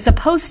delegate is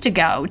supposed to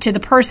go to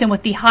the person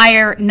with the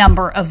higher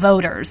number of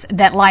voters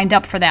that lined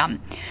up for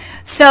them.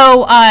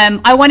 So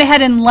I went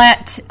ahead and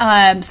let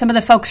some of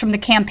the folks from the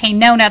campaign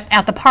know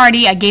at the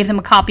party. I gave them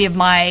a copy of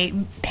my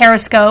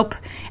Periscope.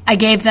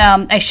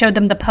 I showed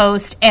them the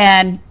post,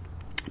 and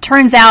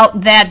turns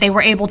out that they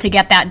were able to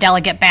get that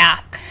delegate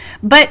back.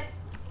 But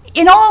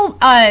in all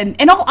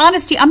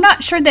honesty, I'm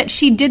not sure that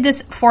she did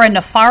this for a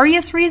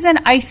nefarious reason.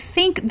 I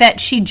think that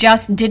she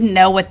just didn't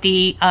know what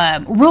the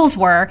rules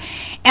were,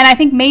 and I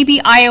think maybe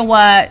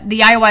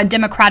the Iowa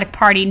Democratic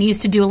Party needs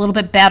to do a little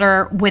bit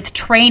better with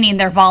training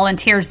their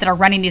volunteers that are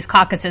running these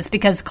caucuses,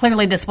 because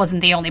clearly this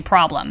wasn't the only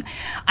problem.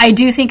 I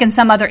do think in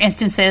some other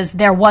instances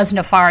there was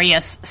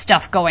nefarious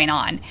stuff going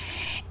on,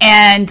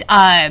 and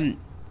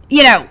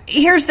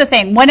here's the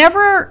thing.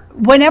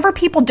 Whenever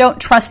people don't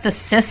trust the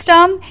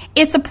system,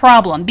 it's a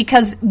problem,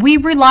 because we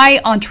rely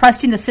on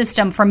trusting the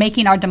system for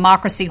making our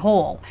democracy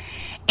whole.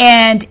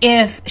 And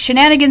if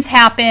shenanigans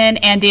happen,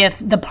 and if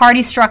the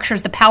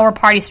power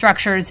party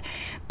structures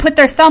put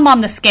their thumb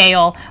on the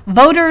scale,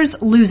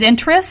 voters lose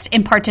interest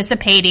in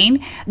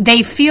participating.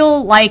 They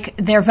feel like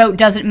their vote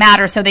doesn't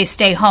matter, so they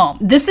stay home.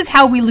 This is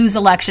how we lose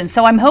elections.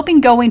 So I'm hoping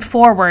going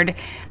forward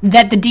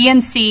that the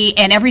DNC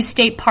and every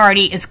state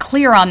party is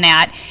clear on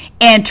that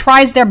and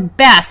tries their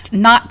best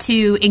not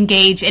to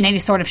engage in any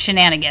sort of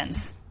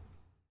shenanigans.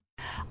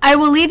 I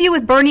will leave you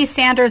with Bernie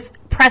Sanders'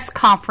 press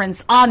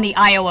conference on the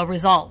Iowa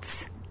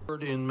results.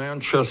 In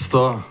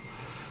Manchester,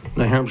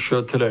 New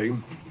Hampshire today,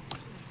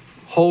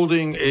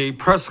 holding a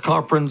press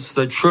conference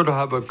that should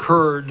have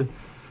occurred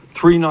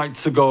 3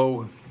 nights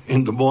ago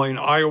in Des Moines,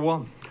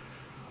 Iowa,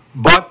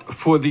 but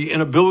for the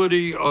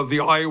inability of the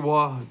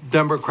Iowa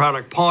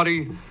Democratic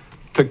Party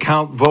to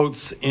count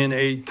votes in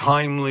a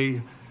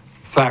timely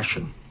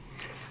fashion.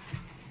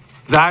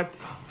 That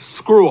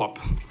screw-up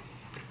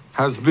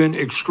has been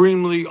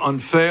extremely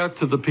unfair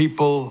to the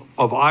people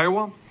of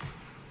Iowa.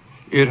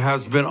 It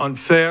has been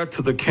unfair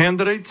to the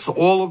candidates,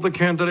 all of the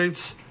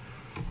candidates,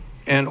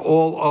 and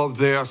all of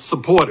their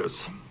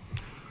supporters.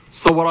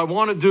 So what I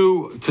want to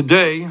do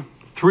today,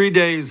 3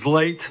 days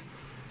late,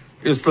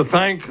 is to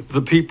thank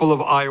the people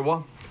of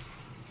Iowa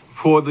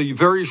for the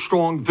very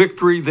strong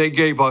victory they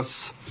gave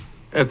us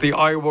at the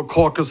Iowa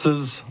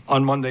caucuses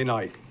on Monday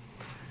night.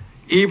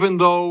 Even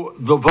though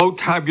the vote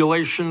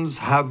tabulations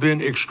have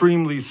been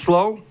extremely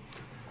slow,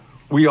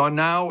 we are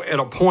now at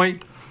a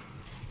point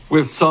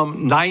with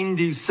some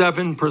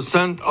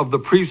 97% of the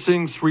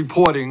precincts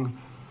reporting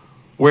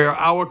where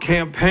our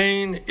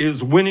campaign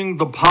is winning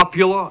the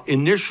popular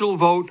initial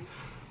vote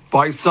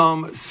by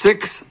some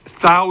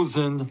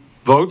 6,000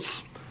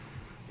 votes.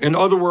 In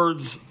other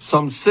words,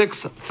 some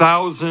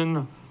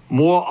 6,000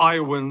 more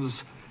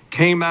Iowans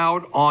came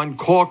out on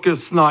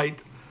caucus night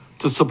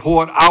to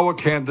support our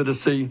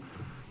candidacy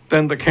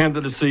than the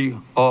candidacy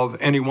of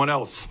anyone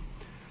else.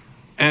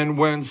 And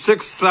when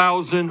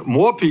 6,000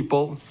 more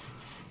people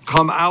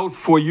come out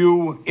for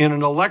you in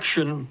an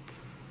election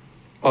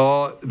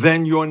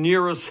than your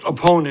nearest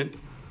opponent,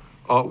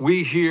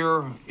 We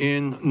here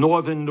in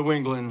northern New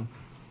England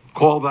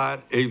call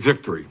that a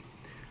victory.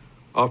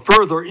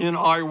 Further, in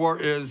Iowa,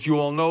 as you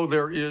all know,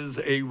 there is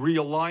a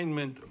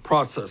realignment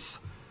process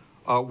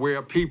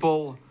where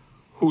people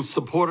who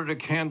supported a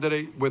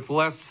candidate with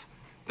less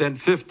than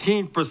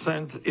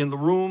 15% in the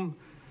room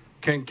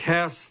can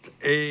cast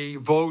a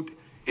vote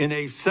in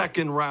a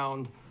second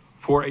round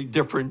for a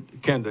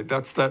different candidate.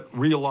 That's that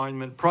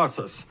realignment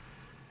process.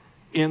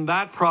 In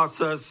that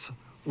process,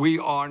 we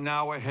are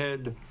now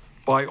ahead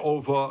by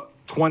over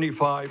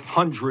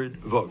 2,500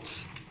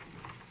 votes.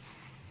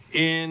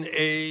 In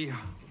a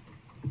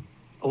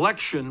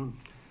election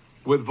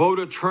with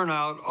voter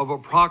turnout of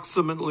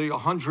approximately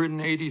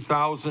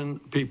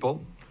 180,000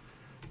 people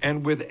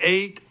and with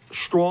 8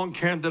 strong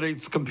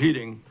candidates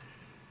competing,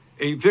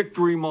 a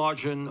victory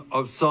margin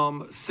of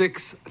some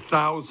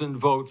 6,000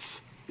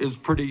 votes is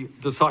pretty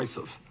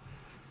decisive.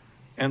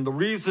 And the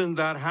reason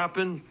that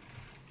happened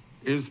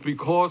is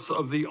because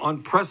of the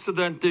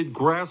unprecedented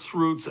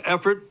grassroots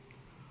effort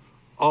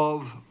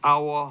of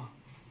our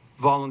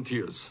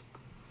volunteers.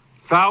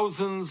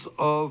 Thousands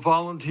of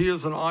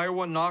volunteers in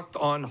Iowa knocked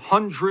on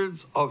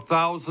hundreds of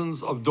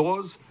thousands of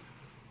doors.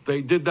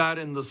 They did that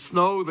in the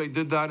snow, they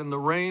did that in the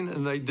rain,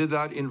 and they did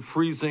that in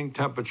freezing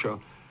temperature.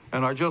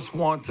 And I just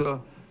want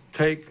to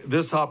take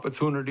this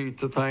opportunity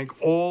to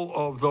thank all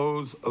of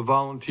those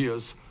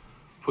volunteers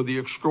for the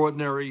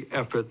extraordinary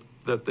effort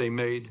that they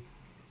made,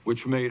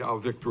 which made our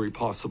victory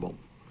possible.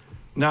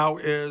 Now,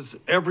 as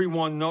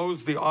everyone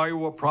knows, the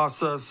Iowa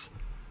process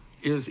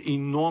is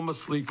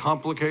enormously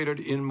complicated.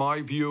 In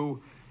my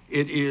view,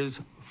 it is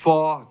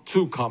far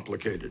too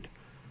complicated.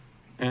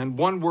 And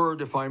one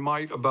word, if I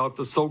might, about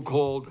the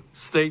so-called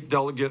state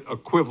delegate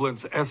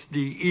equivalents,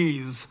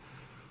 SDEs,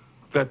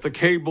 that the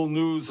cable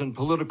news and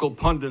political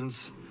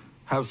pundits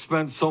have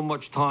spent so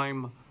much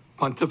time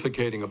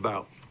pontificating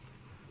about.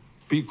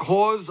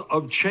 Because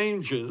of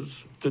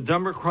changes to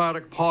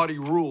Democratic Party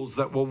rules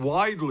that were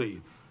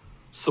widely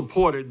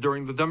supported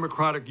during the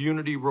Democratic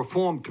Unity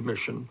Reform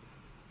Commission,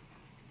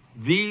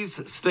 these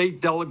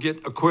state delegate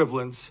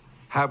equivalents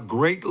have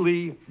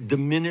greatly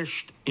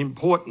diminished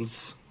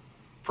importance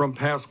from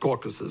past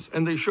caucuses,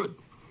 and they should.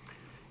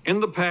 In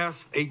the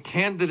past, a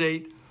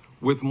candidate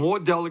with more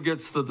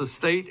delegates to the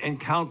state and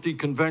county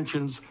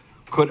conventions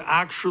could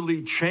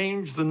actually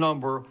change the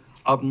number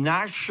of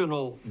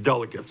national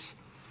delegates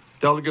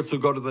who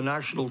go to the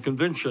national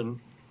convention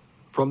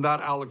from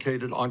that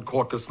allocated on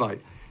caucus night.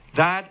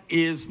 That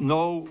is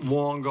no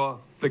longer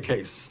the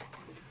case.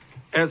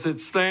 As it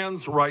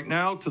stands right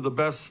now, to the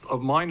best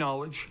of my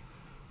knowledge,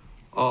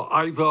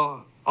 either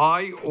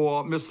I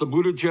or Mr.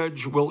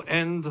 Buttigieg will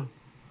end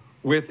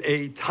with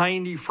a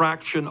tiny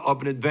fraction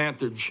of an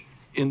advantage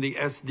in the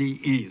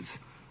SDEs.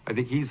 I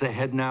think he's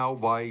ahead now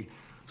by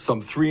some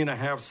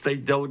 3.5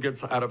 state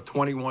delegates out of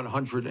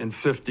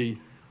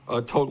 2,150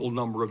 total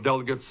number of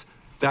delegates.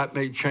 That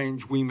may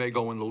change. We may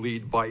go in the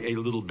lead by a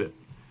little bit.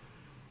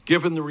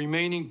 Given the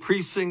remaining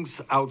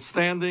precincts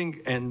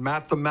outstanding and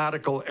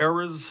mathematical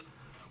errors,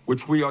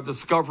 which we are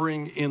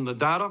discovering in the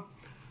data,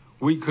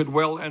 we could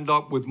well end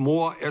up with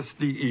more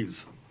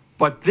SDEs.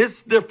 But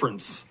this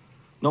difference,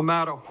 no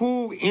matter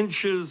who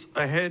inches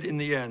ahead in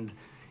the end,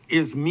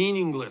 is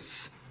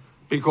meaningless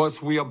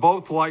because we are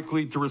both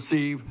likely to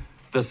receive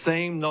the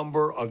same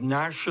number of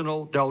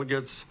national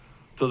delegates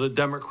to the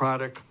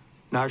Democratic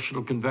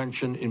National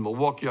Convention in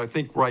Milwaukee. I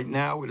think right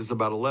now it is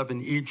about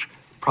 11 each,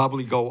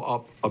 probably go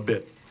up a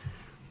bit.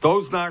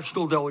 Those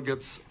national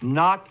delegates,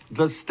 not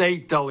the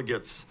state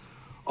delegates,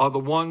 are the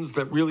ones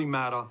that really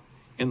matter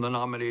in the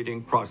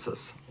nominating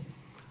process.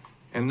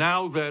 And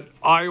now that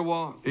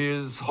Iowa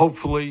is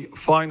hopefully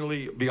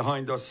finally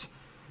behind us,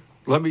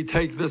 let me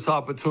take this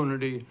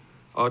opportunity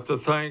to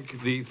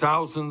thank the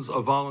thousands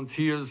of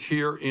volunteers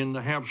here in New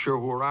Hampshire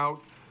who are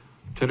out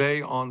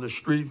today on the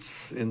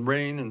streets in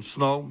rain and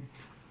snow,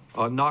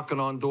 knocking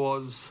on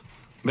doors,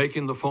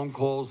 making the phone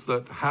calls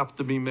that have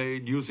to be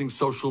made, using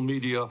social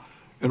media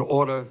in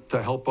order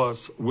to help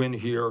us win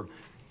here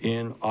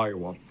in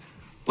Iowa.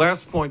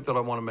 Last point that I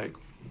want to make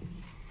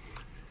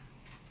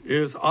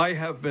is I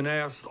have been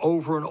asked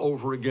over and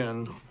over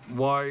again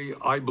why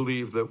I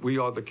believe that we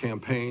are the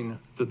campaign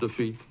to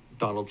defeat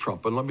Donald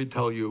Trump. And let me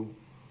tell you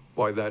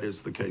why that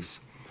is the case.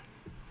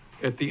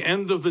 At the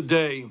end of the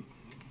day,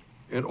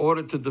 in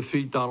order to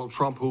defeat Donald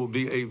Trump, who will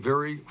be a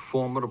very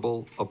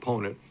formidable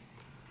opponent,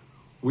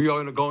 we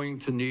are going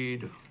to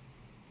need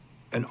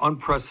an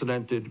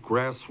unprecedented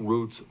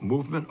grassroots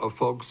movement of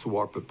folks who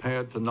are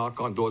prepared to knock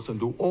on doors and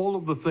do all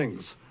of the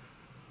things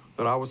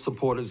that our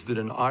supporters did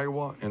in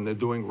Iowa, and they're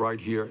doing right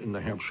here in New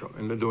Hampshire,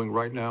 and they're doing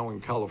right now in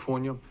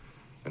California,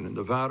 and in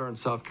Nevada and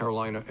South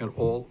Carolina, and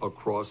all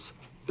across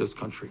this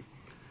country.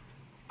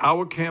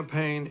 Our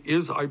campaign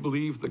is, I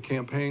believe, the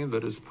campaign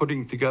that is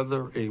putting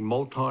together a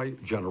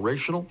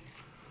multi-generational,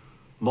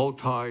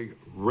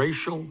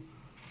 multi-racial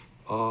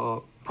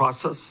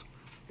process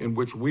in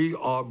which we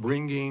are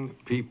bringing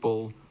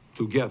people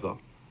together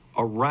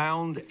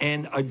around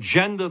an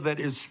agenda that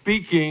is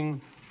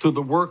speaking to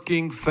the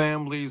working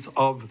families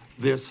of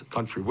this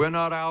country. We're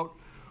not out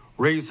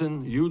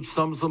raising huge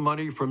sums of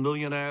money for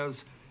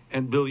millionaires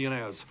and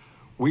billionaires.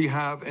 We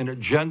have an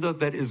agenda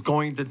that is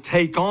going to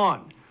take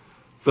on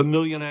the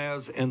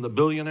millionaires and the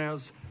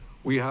billionaires.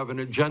 We have an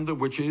agenda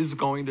which is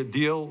going to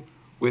deal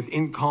with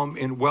income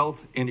and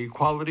wealth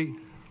inequality.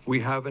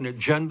 We have an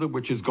agenda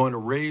which is going to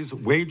raise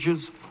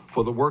wages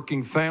for the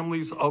working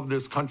families of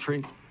this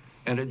country.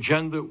 An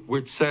agenda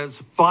which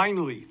says,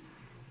 finally,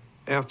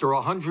 after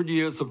 100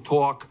 years of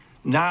talk,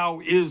 now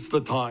is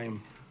the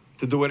time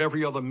to do what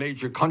every other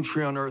major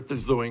country on earth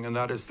is doing, and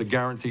that is to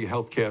guarantee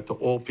health care to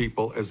all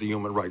people as a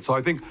human right. So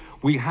I think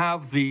we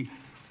have the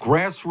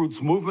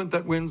grassroots movement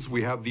that wins.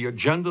 We have the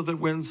agenda that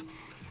wins.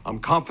 I'm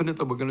confident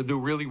that we're going to do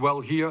really well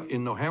here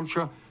in New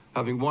Hampshire,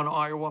 having won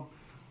Iowa.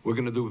 We're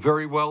going to do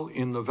very well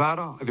in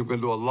Nevada. I think we're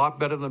going to do a lot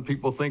better than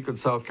people think in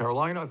South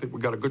Carolina. I think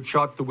we've got a good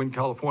shot to win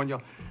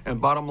California.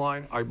 And bottom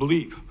line, I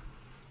believe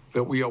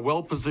that we are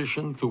well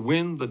positioned to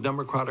win the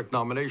Democratic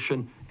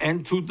nomination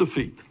and to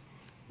defeat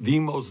the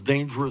most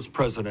dangerous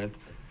president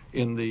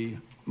in the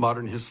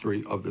modern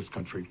history of this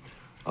country.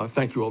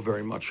 Thank you all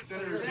very much.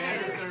 Senator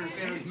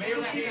Sanders, Mayor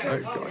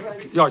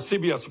Yeah,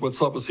 CBS.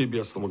 What's up with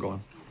CBS? Then we'll go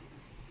on.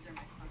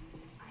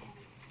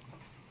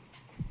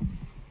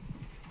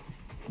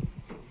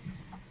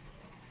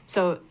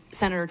 So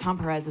Senator Tom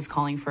Perez is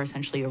calling for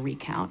essentially a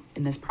recount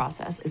in this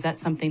process. Is that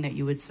something that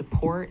you would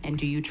support? And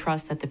do you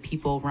trust that the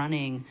people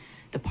running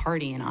the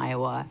party in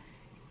Iowa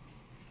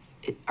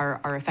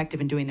are effective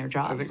in doing their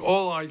jobs? I think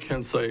all I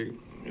can say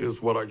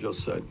is what I just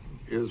said,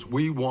 is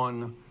we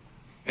won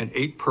an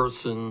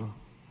 8-person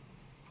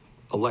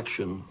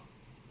election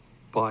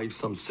by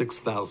some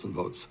 6,000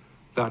 votes.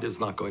 That is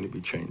not going to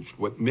be changed.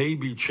 What may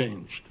be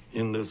changed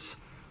in this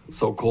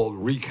so-called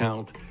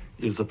recount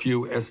is a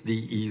few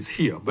SDEs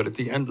here. But at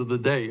the end of the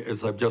day,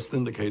 as I've just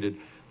indicated,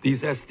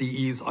 these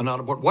SDEs are not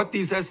important. What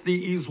these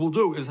SDEs will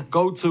do is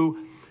go to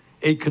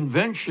a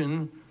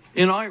convention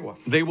in Iowa.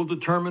 They will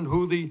determine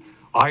who the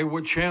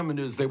Iowa chairman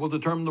is. They will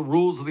determine the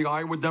rules of the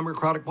Iowa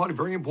Democratic Party.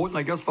 Very important,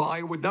 I guess, for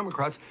Iowa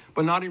Democrats,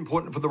 but not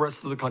important for the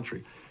rest of the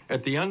country.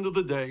 At the end of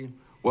the day,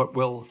 what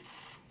will,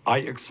 I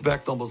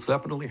expect, almost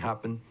definitely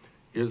happen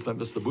is that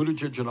Mr.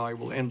 Buttigieg and I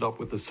will end up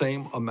with the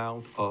same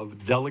amount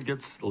of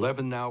delegates,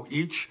 11 now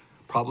each,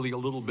 probably a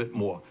little bit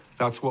more.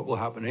 That's what will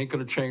happen. It ain't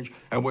going to change.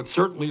 And what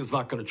certainly is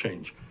not going to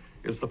change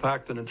is the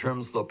fact that in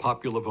terms of the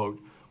popular vote,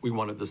 we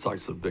won a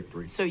decisive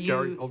victory. So you...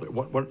 Gary,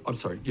 what, I'm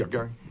sorry. Yeah,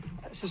 Gary.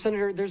 So,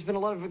 Senator, there's been a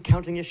lot of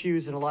accounting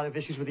issues and a lot of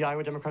issues with the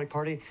Iowa Democratic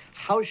Party.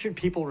 How should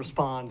people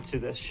respond to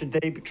this? Should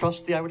they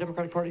trust the Iowa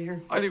Democratic Party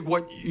here? I think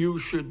what you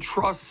should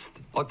trust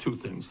are two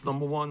things.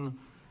 Number one,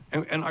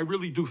 and I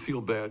really do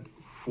feel bad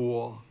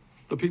for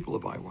the people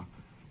of Iowa,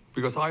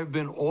 because I've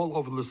been all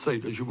over the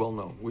state, as you well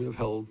know. We have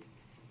held,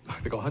 I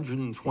think,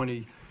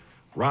 120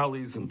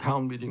 rallies and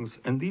town meetings,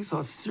 and these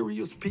are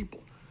serious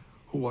people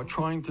who are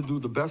trying to do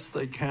the best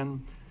they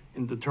can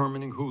in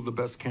determining who the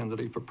best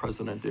candidate for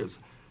president is.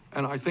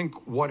 And I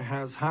think what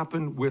has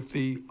happened with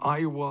the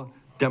Iowa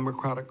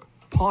Democratic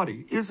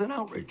Party is an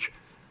outrage,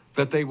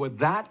 that they were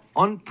that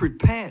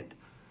unprepared,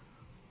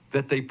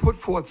 that they put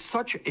forth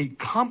such a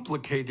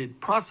complicated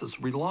process,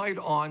 relied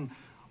on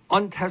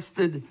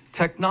untested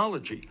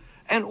technology.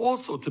 And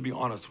also, to be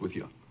honest with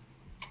you,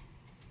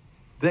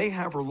 they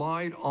have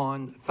relied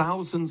on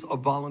thousands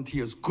of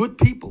volunteers, good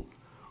people,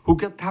 who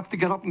have to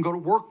get up and go to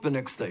work the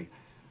next day,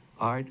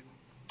 all right,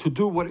 to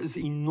do what is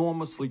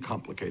enormously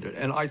complicated.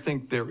 And I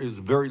think there is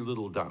very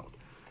little doubt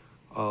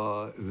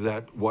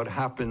that what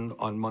happened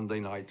on Monday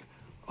night,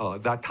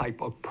 that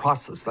type of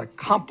process, that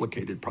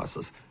complicated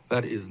process,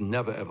 that is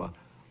never, ever,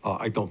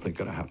 I don't think,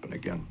 going to happen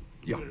again.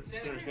 Yeah.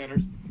 Senator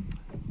Sanders,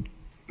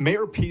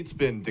 Mayor Pete's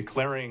been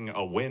declaring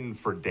a win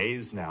for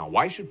days now.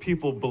 Why should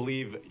people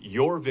believe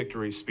your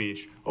victory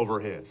speech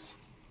over his?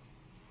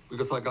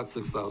 Because I got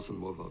 6,000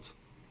 more votes.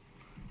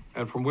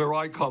 And from where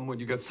I come, when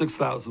you get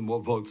 6,000 more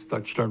votes,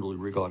 that's generally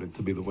regarded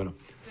to be the winner.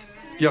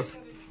 Yes.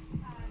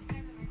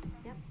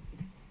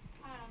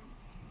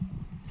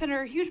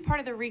 Senator, a huge part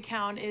of the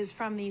recount is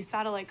from the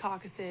satellite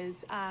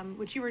caucuses,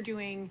 which you were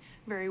doing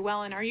very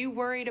well in. Are you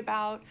worried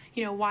about,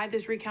 why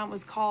this recount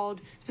was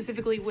called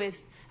specifically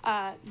with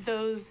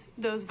those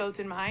votes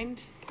in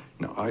mind?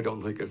 No, I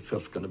don't think it's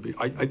just going to be.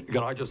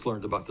 I just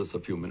learned about this a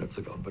few minutes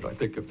ago, but I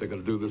think if they're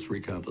going to do this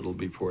recount, it'll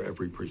be for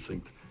every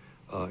precinct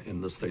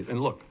in the state.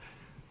 And look,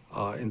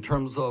 in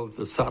terms of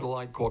the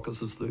satellite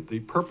caucuses, the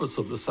purpose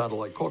of the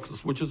satellite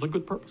caucus, which is a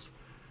good purpose.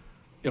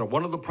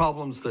 One of the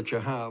problems that you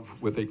have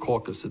with a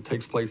caucus, it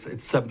takes place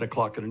at 7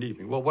 o'clock in the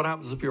evening. Well, what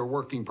happens if you're a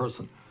working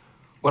person?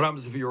 What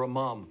happens if you're a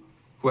mom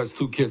who has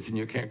 2 kids and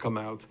you can't come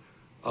out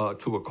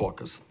to a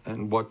caucus?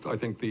 And what I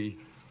think the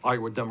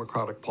Iowa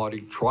Democratic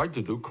Party tried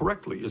to do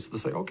correctly is to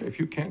say, okay, if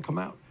you can't come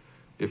out,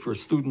 if you're a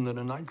student in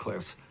a night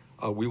class,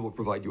 we will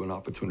provide you an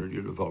opportunity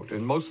to vote.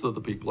 And most of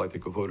the people I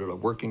think who voted are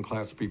working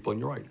class people,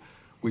 and you're right.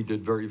 We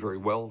did very, very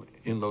well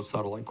in those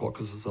satellite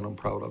caucuses, and I'm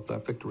proud of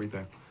that victory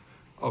there.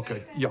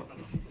 Okay, yeah.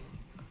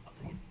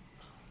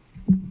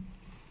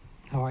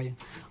 How are you?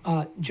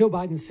 Joe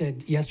Biden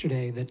said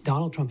yesterday that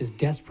Donald Trump is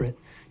desperate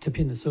to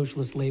pin the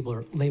socialist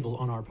label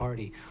on our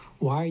party.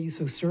 why are you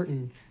so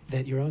certain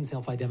that your own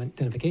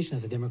self-identification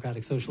as a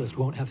democratic socialist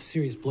won't have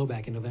serious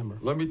blowback in November?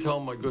 Let me tell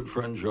my good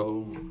friend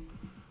Joe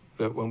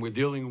that when we're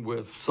dealing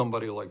with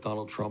somebody like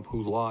Donald Trump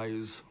who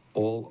lies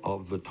all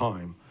of the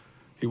time,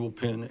 he will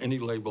pin any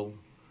label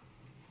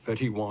that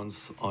he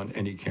wants on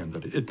any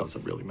candidate. It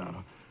doesn't really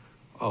matter.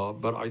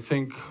 But I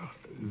think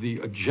the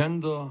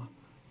agenda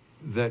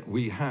that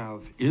we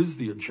have is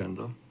the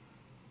agenda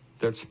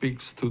that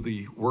speaks to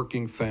the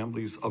working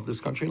families of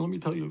this country. And let me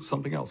tell you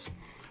something else.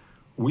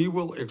 We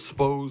will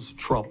expose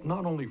Trump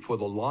not only for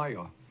the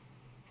liar,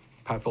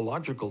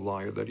 pathological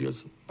liar that he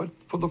is, but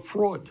for the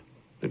fraud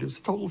that is,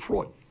 total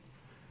fraud.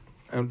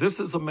 And this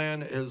is a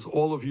man, as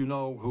all of you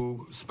know,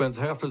 who spends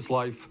half his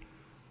life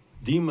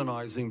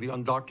demonizing the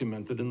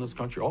undocumented in this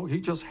country. Oh, he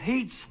just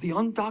hates the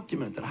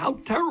undocumented. How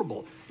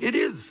terrible it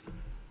is.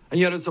 And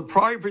yet, as a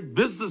private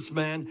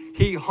businessman,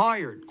 he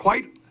hired,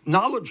 quite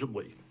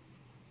knowledgeably,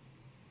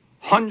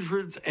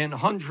 hundreds and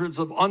hundreds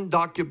of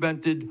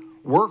undocumented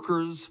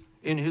workers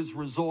in his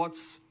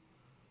resorts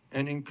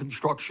and in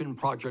construction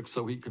projects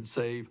so he could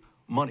save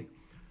money.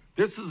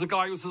 This is a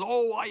guy who says,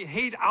 oh, I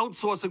hate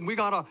outsourcing. We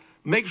got to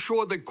make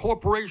sure that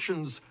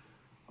corporations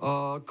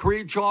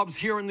create jobs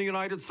here in the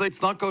United States,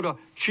 not go to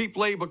cheap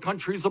labor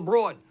countries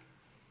abroad.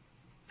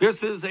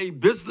 This is a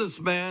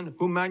businessman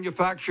who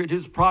manufactured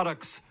his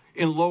products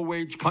in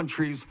low-wage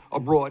countries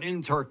abroad,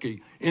 in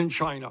Turkey, in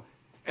China,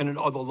 and in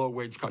other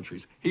low-wage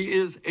countries. He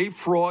is a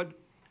fraud.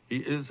 He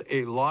is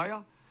a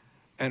liar,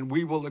 and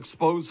we will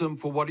expose him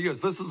for what he is.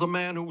 This is a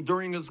man who,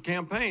 during his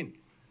campaign,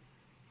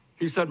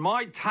 he said,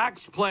 my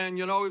tax plan,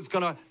 is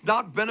going to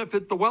not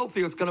benefit the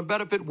wealthy. It's going to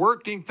benefit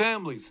working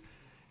families.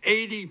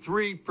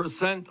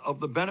 83%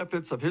 of the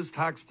benefits of his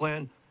tax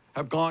plan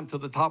have gone to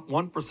the top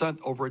 1%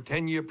 over a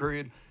 10-year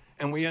period,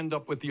 and we end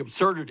up with the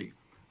absurdity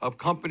of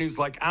companies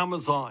like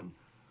Amazon,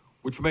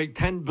 which made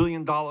 $10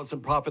 billion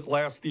in profit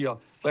last year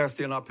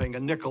not paying a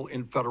nickel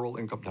in federal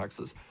income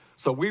taxes.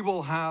 So we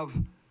will have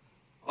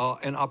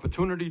an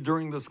opportunity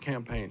during this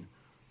campaign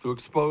to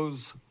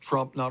expose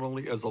Trump not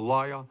only as a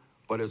liar,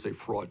 but as a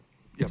fraud.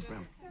 Yes,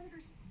 ma'am.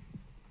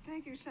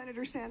 Thank you,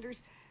 Senator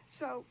Sanders.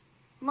 So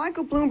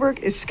Michael Bloomberg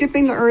is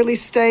skipping the early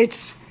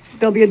states.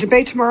 There'll be a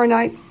debate tomorrow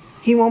night.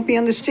 He won't be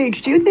on the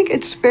stage. Do you think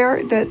it's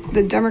fair that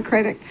the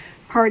Democratic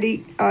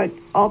Party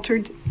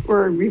altered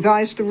or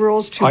revised the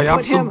rules to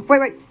put him...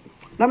 Wait.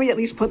 Let me at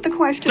least put the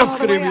question all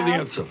the way out. Just to give you the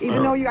answer.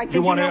 Even though I think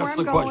you know where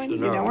I'm going. You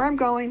know where I'm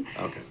going.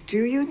 Okay.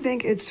 Do you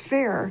think it's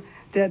fair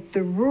that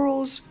the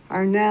rules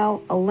are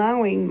now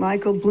allowing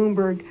Michael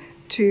Bloomberg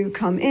to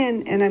come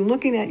in? And I'm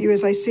looking at you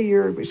as I see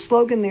your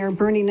slogan there,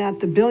 Bernie, not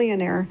the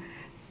billionaire.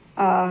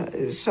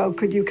 So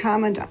could you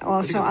comment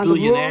also on the rules?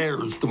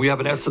 Billionaires. Do we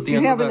have an S at the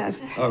end of that? You have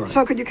an S. All right.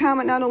 So could you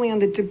comment not only on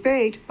the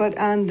debate, but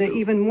on the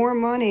even more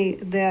money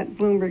that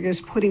Bloomberg is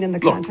putting in the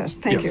contest?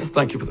 Thank you.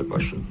 Thank you for the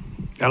question.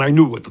 And I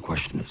knew what the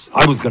question is.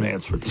 I was going to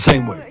answer it the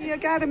same way. You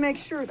got to make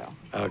sure, though.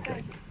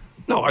 Okay.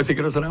 No, I think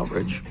it is an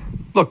outrage.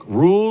 Look,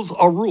 rules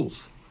are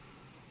rules.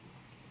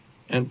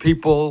 And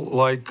people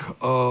like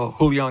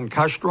Julian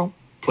Castro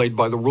played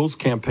by the rules,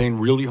 campaigned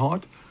really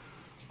hard.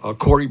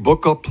 Cory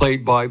Booker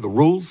played by the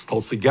rules.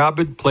 Tulsi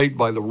Gabbard played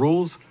by the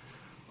rules.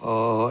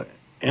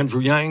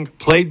 Andrew Yang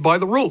played by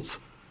the rules.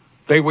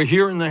 They were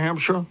here in New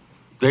Hampshire.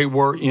 They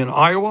were in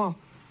Iowa.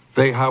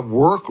 They have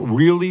worked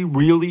really,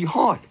 really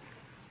hard.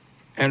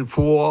 And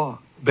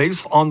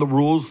based on the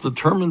rules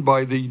determined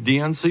by the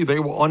DNC, they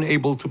were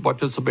unable to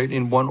participate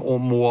in one or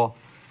more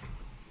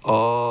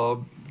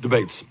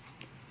debates.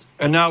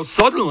 And now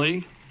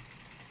suddenly,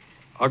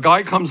 a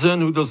guy comes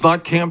in who does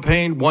not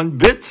campaign one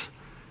bit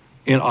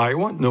in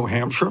Iowa, New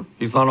Hampshire.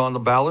 He's not on the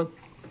ballot,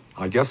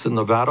 I guess, in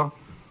Nevada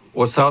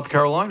or South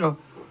Carolina.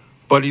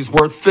 But he's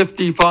worth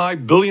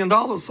 $55 billion.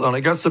 And I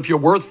guess if you're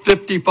worth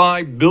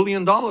 $55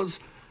 billion,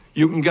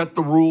 you can get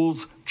the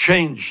rules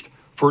changed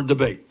for a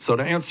debate. So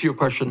to answer your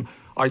question,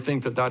 I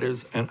think that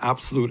is an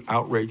absolute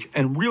outrage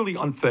and really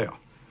unfair.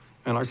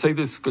 And I say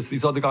this because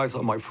these other guys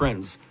are my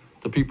friends,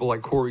 the people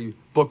like Cory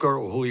Booker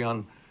or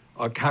Julian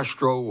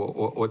Castro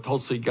or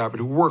Tulsi Gabbard,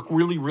 who work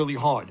really, really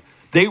hard.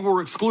 They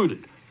were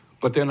excluded,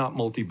 but they're not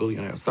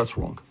multi-billionaires. That's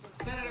wrong.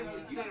 Senator,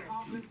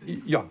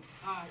 yeah.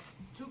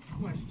 Two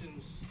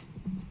questions.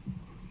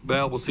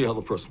 Well, we'll see how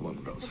the first one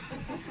goes.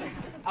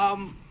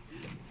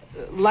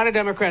 A lot of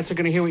Democrats are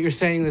going to hear what you're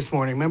saying this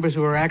morning, members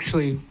who are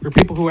actually, or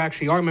people who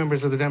actually are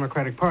members of the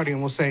Democratic Party,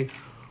 and will say,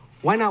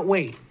 why not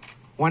wait?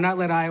 Why not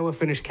let Iowa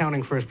finish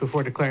counting first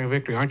before declaring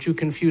victory? Aren't you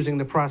confusing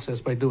the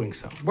process by doing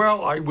so?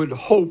 Well, I would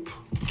hope,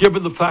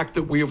 given the fact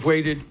that we have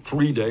waited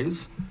 3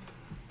 days,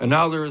 and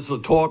now there is the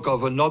talk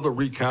of another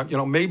recount,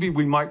 maybe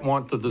we might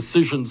want the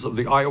decisions of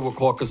the Iowa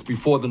caucus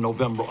before the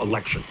November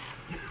election.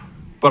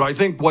 But I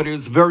think what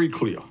is very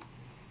clear,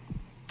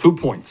 2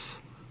 points.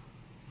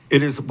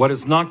 What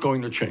is not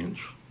going to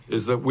change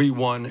is that we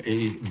won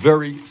a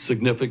very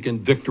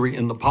significant victory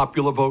in the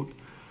popular vote.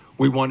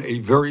 We won a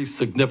very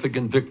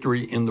significant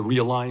victory in the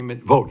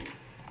realignment vote.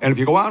 And if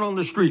you go out on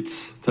the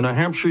streets to New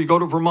Hampshire, you go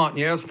to Vermont,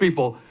 and you ask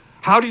people,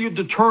 how do you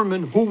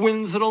determine who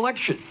wins an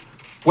election?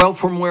 Well,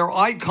 from where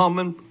I come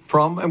and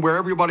from and where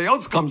everybody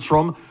else comes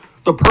from,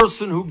 the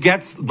person who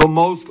gets the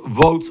most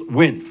votes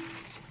wins.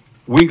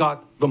 We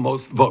got the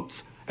most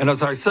votes. And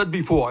as I said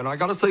before, and I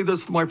got to say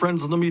this to my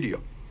friends in the media,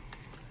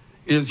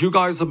 is you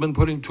guys have been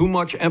putting too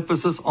much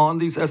emphasis on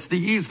these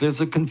SDEs. There's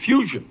a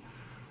confusion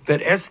that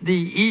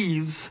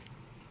SDEs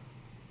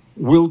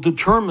will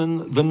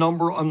determine the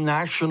number of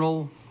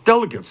national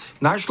delegates.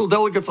 National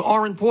delegates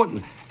are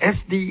important.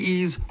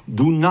 SDEs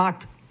do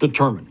not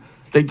determine.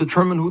 They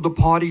determine who the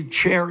party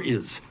chair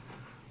is,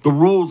 the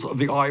rules of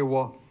the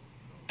Iowa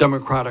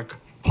Democratic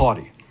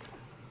Party.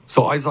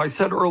 So as I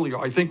said earlier,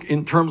 I think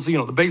in terms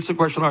of, the basic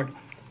question,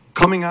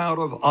 coming out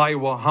of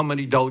Iowa, how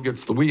many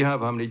delegates do we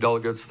have? How many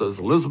delegates does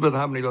Elizabeth?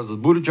 How many does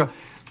Buttigieg?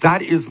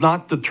 That is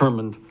not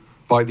determined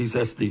by these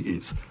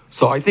SDEs.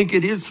 So I think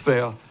it is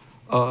fair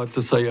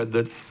to say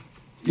that,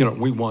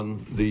 we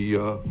won the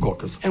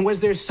caucus. And was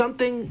there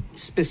something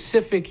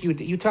specific,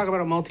 you talk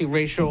about a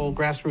multiracial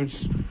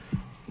grassroots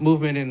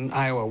movement in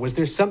Iowa. Was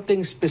there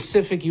something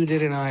specific you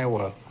did in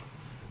Iowa,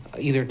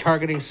 either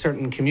targeting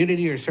certain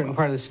community or a certain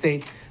part of the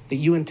state, that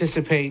you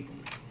anticipate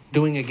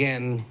doing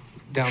again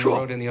down the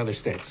road in the other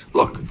states?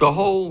 Look, the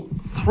whole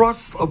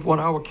thrust of what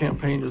our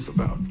campaign is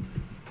about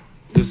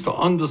is to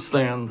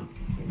understand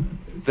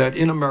that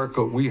in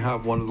America we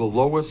have one of the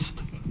lowest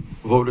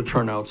voter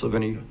turnouts of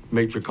any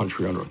major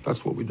country on earth.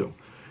 That's what we do.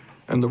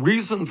 And the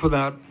reason for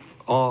that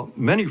are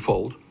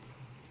manyfold.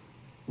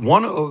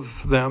 One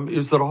of them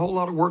is that a whole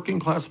lot of working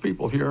class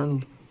people here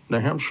in New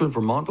Hampshire,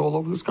 Vermont, all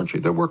over this country,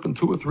 they're working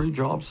 2 or 3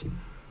 jobs.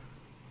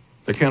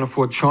 They can't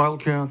afford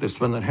childcare. They're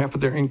spending half of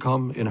their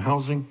income in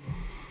housing.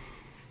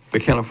 They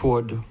can't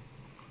afford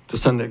to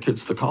send their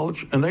kids to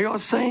college. And they are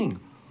saying,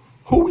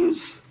 who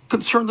is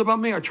concerned about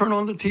me? I turn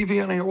on the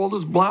TV and I hear all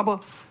this blabber.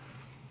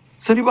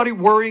 Is anybody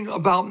worrying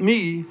about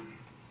me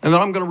and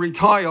that I'm going to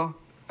retire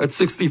at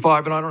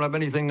 65 and I don't have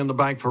anything in the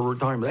bank for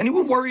retirement?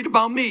 Anyone worried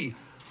about me?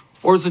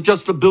 Or is it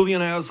just the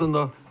billionaires and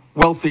the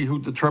wealthy who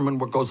determine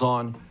what goes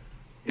on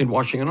in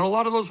Washington? And a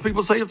lot of those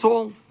people say it's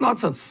all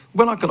nonsense.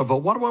 We're not going to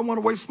vote. Why do I want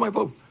to waste my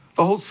vote?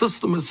 The whole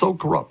system is so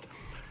corrupt.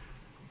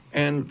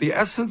 And the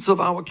essence of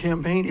our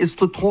campaign is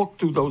to talk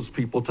to those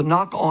people, to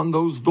knock on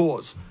those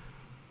doors.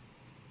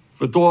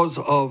 The doors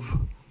of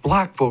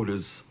black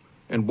voters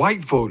and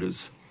white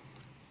voters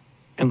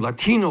and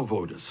Latino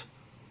voters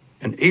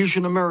and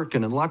Asian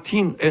American and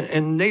Latin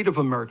and Native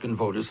American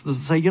voters to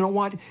say, you know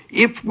what?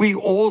 If we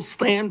all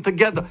stand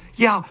together,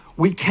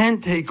 we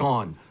can take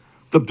on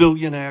the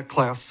billionaire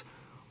class,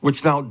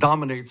 which now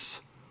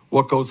dominates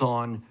what goes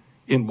on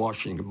in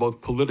Washington,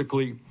 both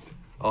politically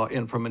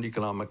and from an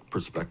economic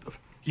perspective.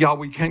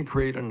 We can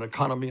create an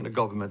economy and a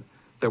government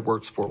that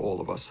works for all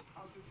of us.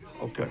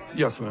 Okay.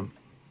 Yes, ma'am.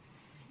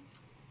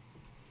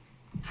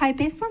 Hi,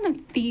 based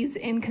on these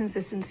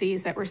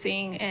inconsistencies that we're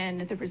seeing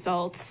in the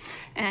results,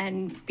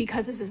 and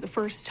because this is the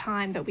first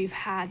time that we've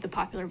had the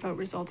popular vote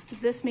results, does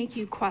this make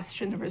you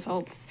question the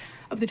results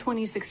of the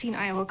 2016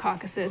 Iowa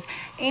caucuses?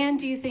 And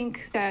do you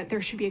think that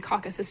there should be a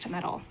caucus system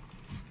at all?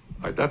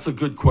 That's a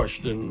good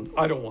question.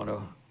 I don't want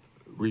to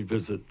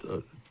revisit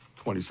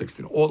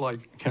 2016. All I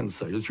can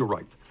say is you're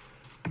right.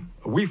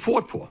 We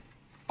fought for,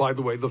 by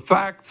the way, the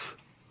fact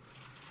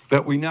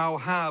that we now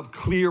have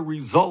clear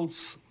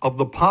results of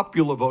the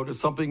popular vote is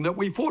something that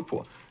we fought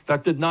for.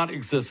 That did not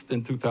exist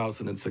in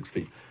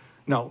 2016.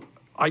 Now,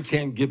 I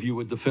can't give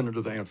you a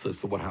definitive answer as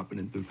to what happened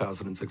in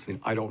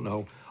 2016. I don't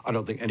know. I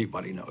don't think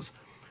anybody knows.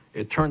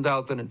 It turned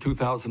out that in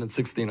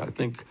 2016, I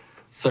think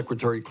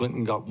Secretary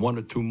Clinton got 1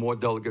 or 2 more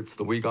delegates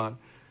than we got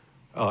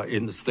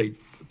in the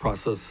state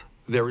process.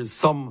 There is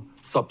some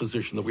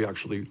supposition that we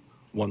actually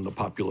won the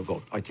popular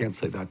vote. I can't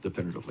say that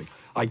definitively.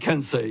 I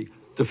can say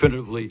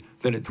definitively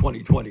that in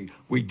 2020,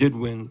 we did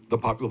win the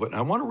popular vote. And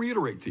I want to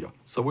reiterate to you,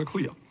 so we're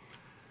clear.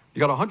 You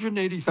got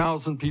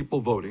 180,000 people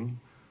voting.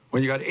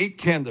 When you got 8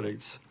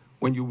 candidates,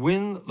 when you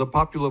win the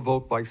popular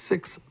vote by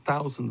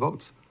 6,000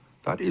 votes,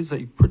 that is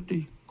a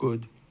pretty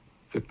good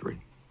victory.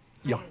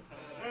 Yes.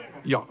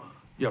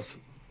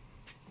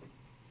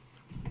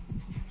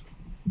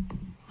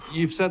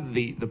 You've said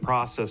the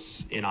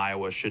process in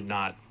Iowa should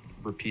not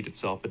repeat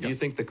itself, but do you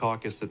think the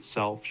caucus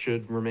itself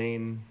should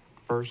remain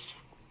first?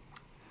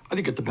 I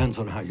think it depends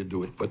on how you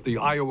do it, but the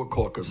Iowa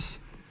caucus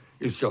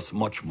is just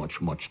much, much,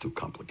 much too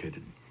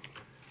complicated.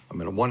 I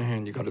mean, on one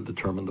hand, you got to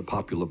determine the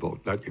popular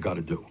vote. That you got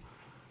to do.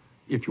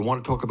 If you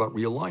want to talk about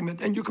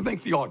realignment, and you can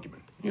make the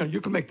argument.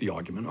 You can make the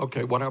argument.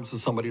 Okay, what happens if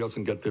somebody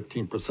doesn't get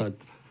 15%?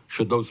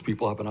 Should those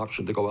people have an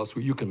option to go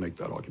elsewhere? You can make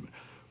that argument.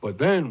 But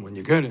then when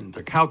you get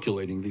into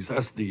calculating these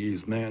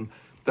SDEs, man,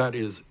 that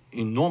is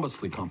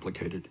enormously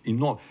complicated.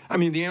 I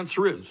mean, the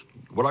answer is,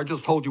 what I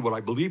just told you, what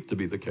I believe to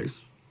be the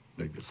case,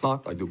 maybe it's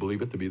not, I do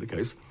believe it to be the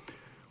case,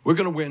 we're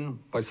going to win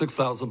by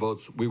 6,000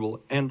 votes. We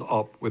will end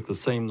up with the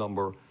same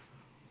number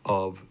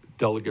of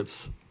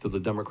delegates to the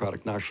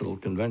Democratic National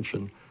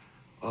Convention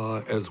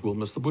as will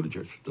Mr.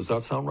 Buttigieg. Does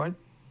that sound right?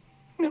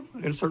 Yeah,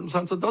 in a certain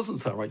sense, it doesn't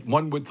sound right.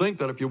 One would think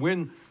that if you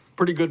win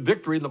pretty good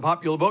victory in the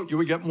popular vote, you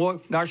would get more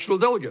national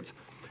delegates.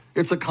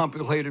 It's a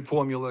complicated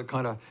formula,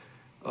 kind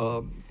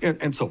of,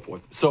 and so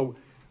forth. So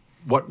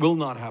What will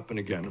not happen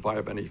again, if I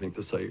have anything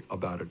to say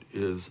about it,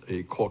 is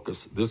a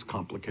caucus this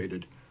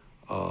complicated.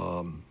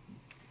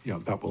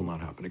 That will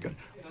not happen again.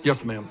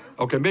 Yes, ma'am.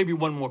 Okay, maybe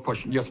one more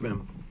question. Yes,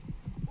 ma'am.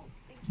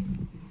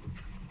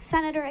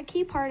 Senator, a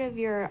key part of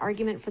your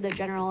argument for the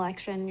general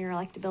election, your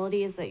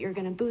electability, is that you're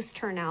going to boost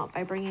turnout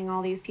by bringing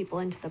all these people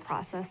into the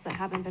process that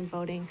haven't been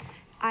voting.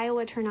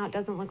 Iowa turnout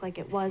doesn't look like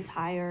it was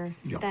higher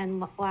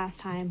than last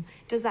time.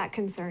 Does that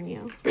concern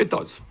you? It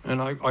does, and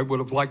I would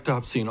have liked to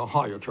have seen a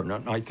higher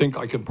turnout, and I think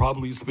I can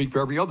probably speak for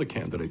every other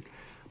candidate.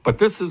 But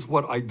this is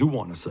what I do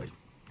want to say.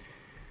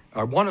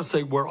 I want to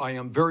say where I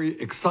am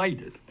very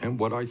excited and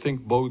what I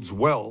think bodes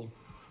well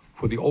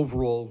for the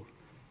overall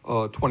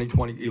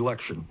 2020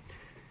 election.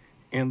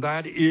 And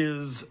that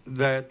is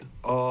that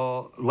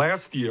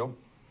last year,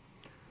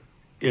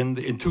 in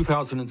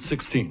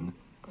 2016,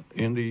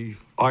 in the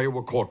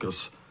Iowa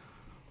caucus,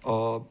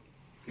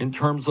 in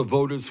terms of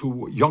voters who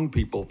were young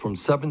people from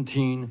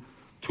 17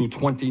 to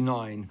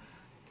 29,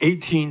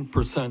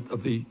 18%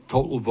 of the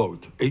total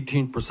vote,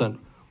 18%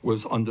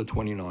 was under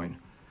 29.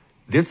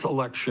 This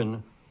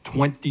election,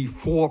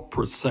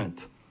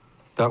 24%.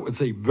 That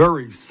was a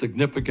very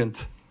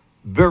significant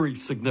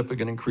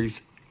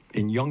increase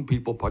in young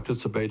people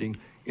participating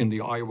in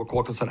the Iowa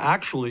caucus. And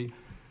actually,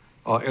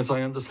 as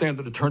I understand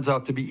it turns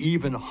out to be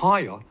even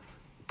higher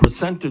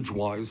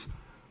percentage-wise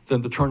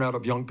than the turnout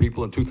of young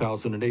people in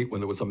 2008 when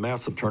there was a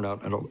massive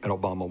turnout and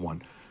Obama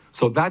won.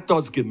 So that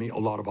does give me a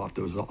lot of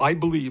optimism. I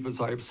believe,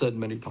 as I have said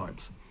many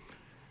times,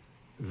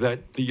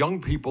 that the young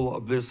people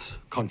of this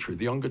country,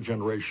 the younger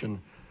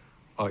generation,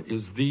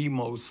 is the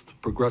most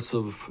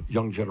progressive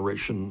young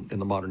generation in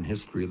the modern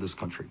history of this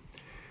country.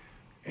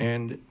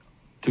 And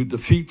to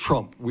defeat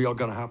Trump, we are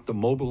going to have to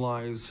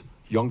mobilize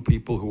young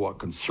people who are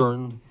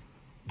concerned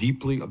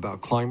deeply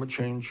about climate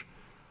change.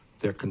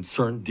 They're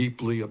concerned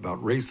deeply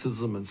about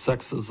racism and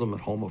sexism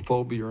and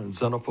homophobia and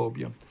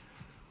xenophobia.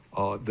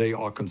 They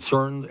are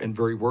concerned and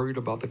very worried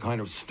about the kind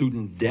of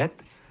student debt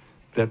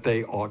that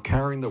they are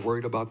carrying. They're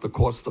worried about the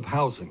cost of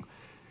housing.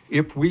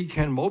 If we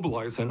can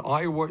mobilize, and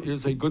Iowa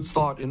is a good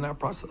start in that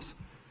process,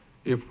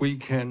 if we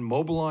can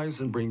mobilize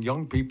and bring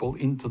young people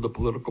into the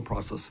political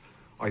process,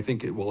 I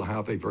think it will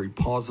have a very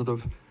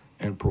positive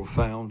and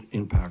profound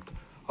impact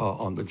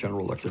on the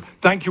general election.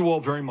 Thank you all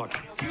very much.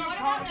 What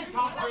about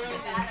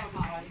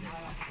the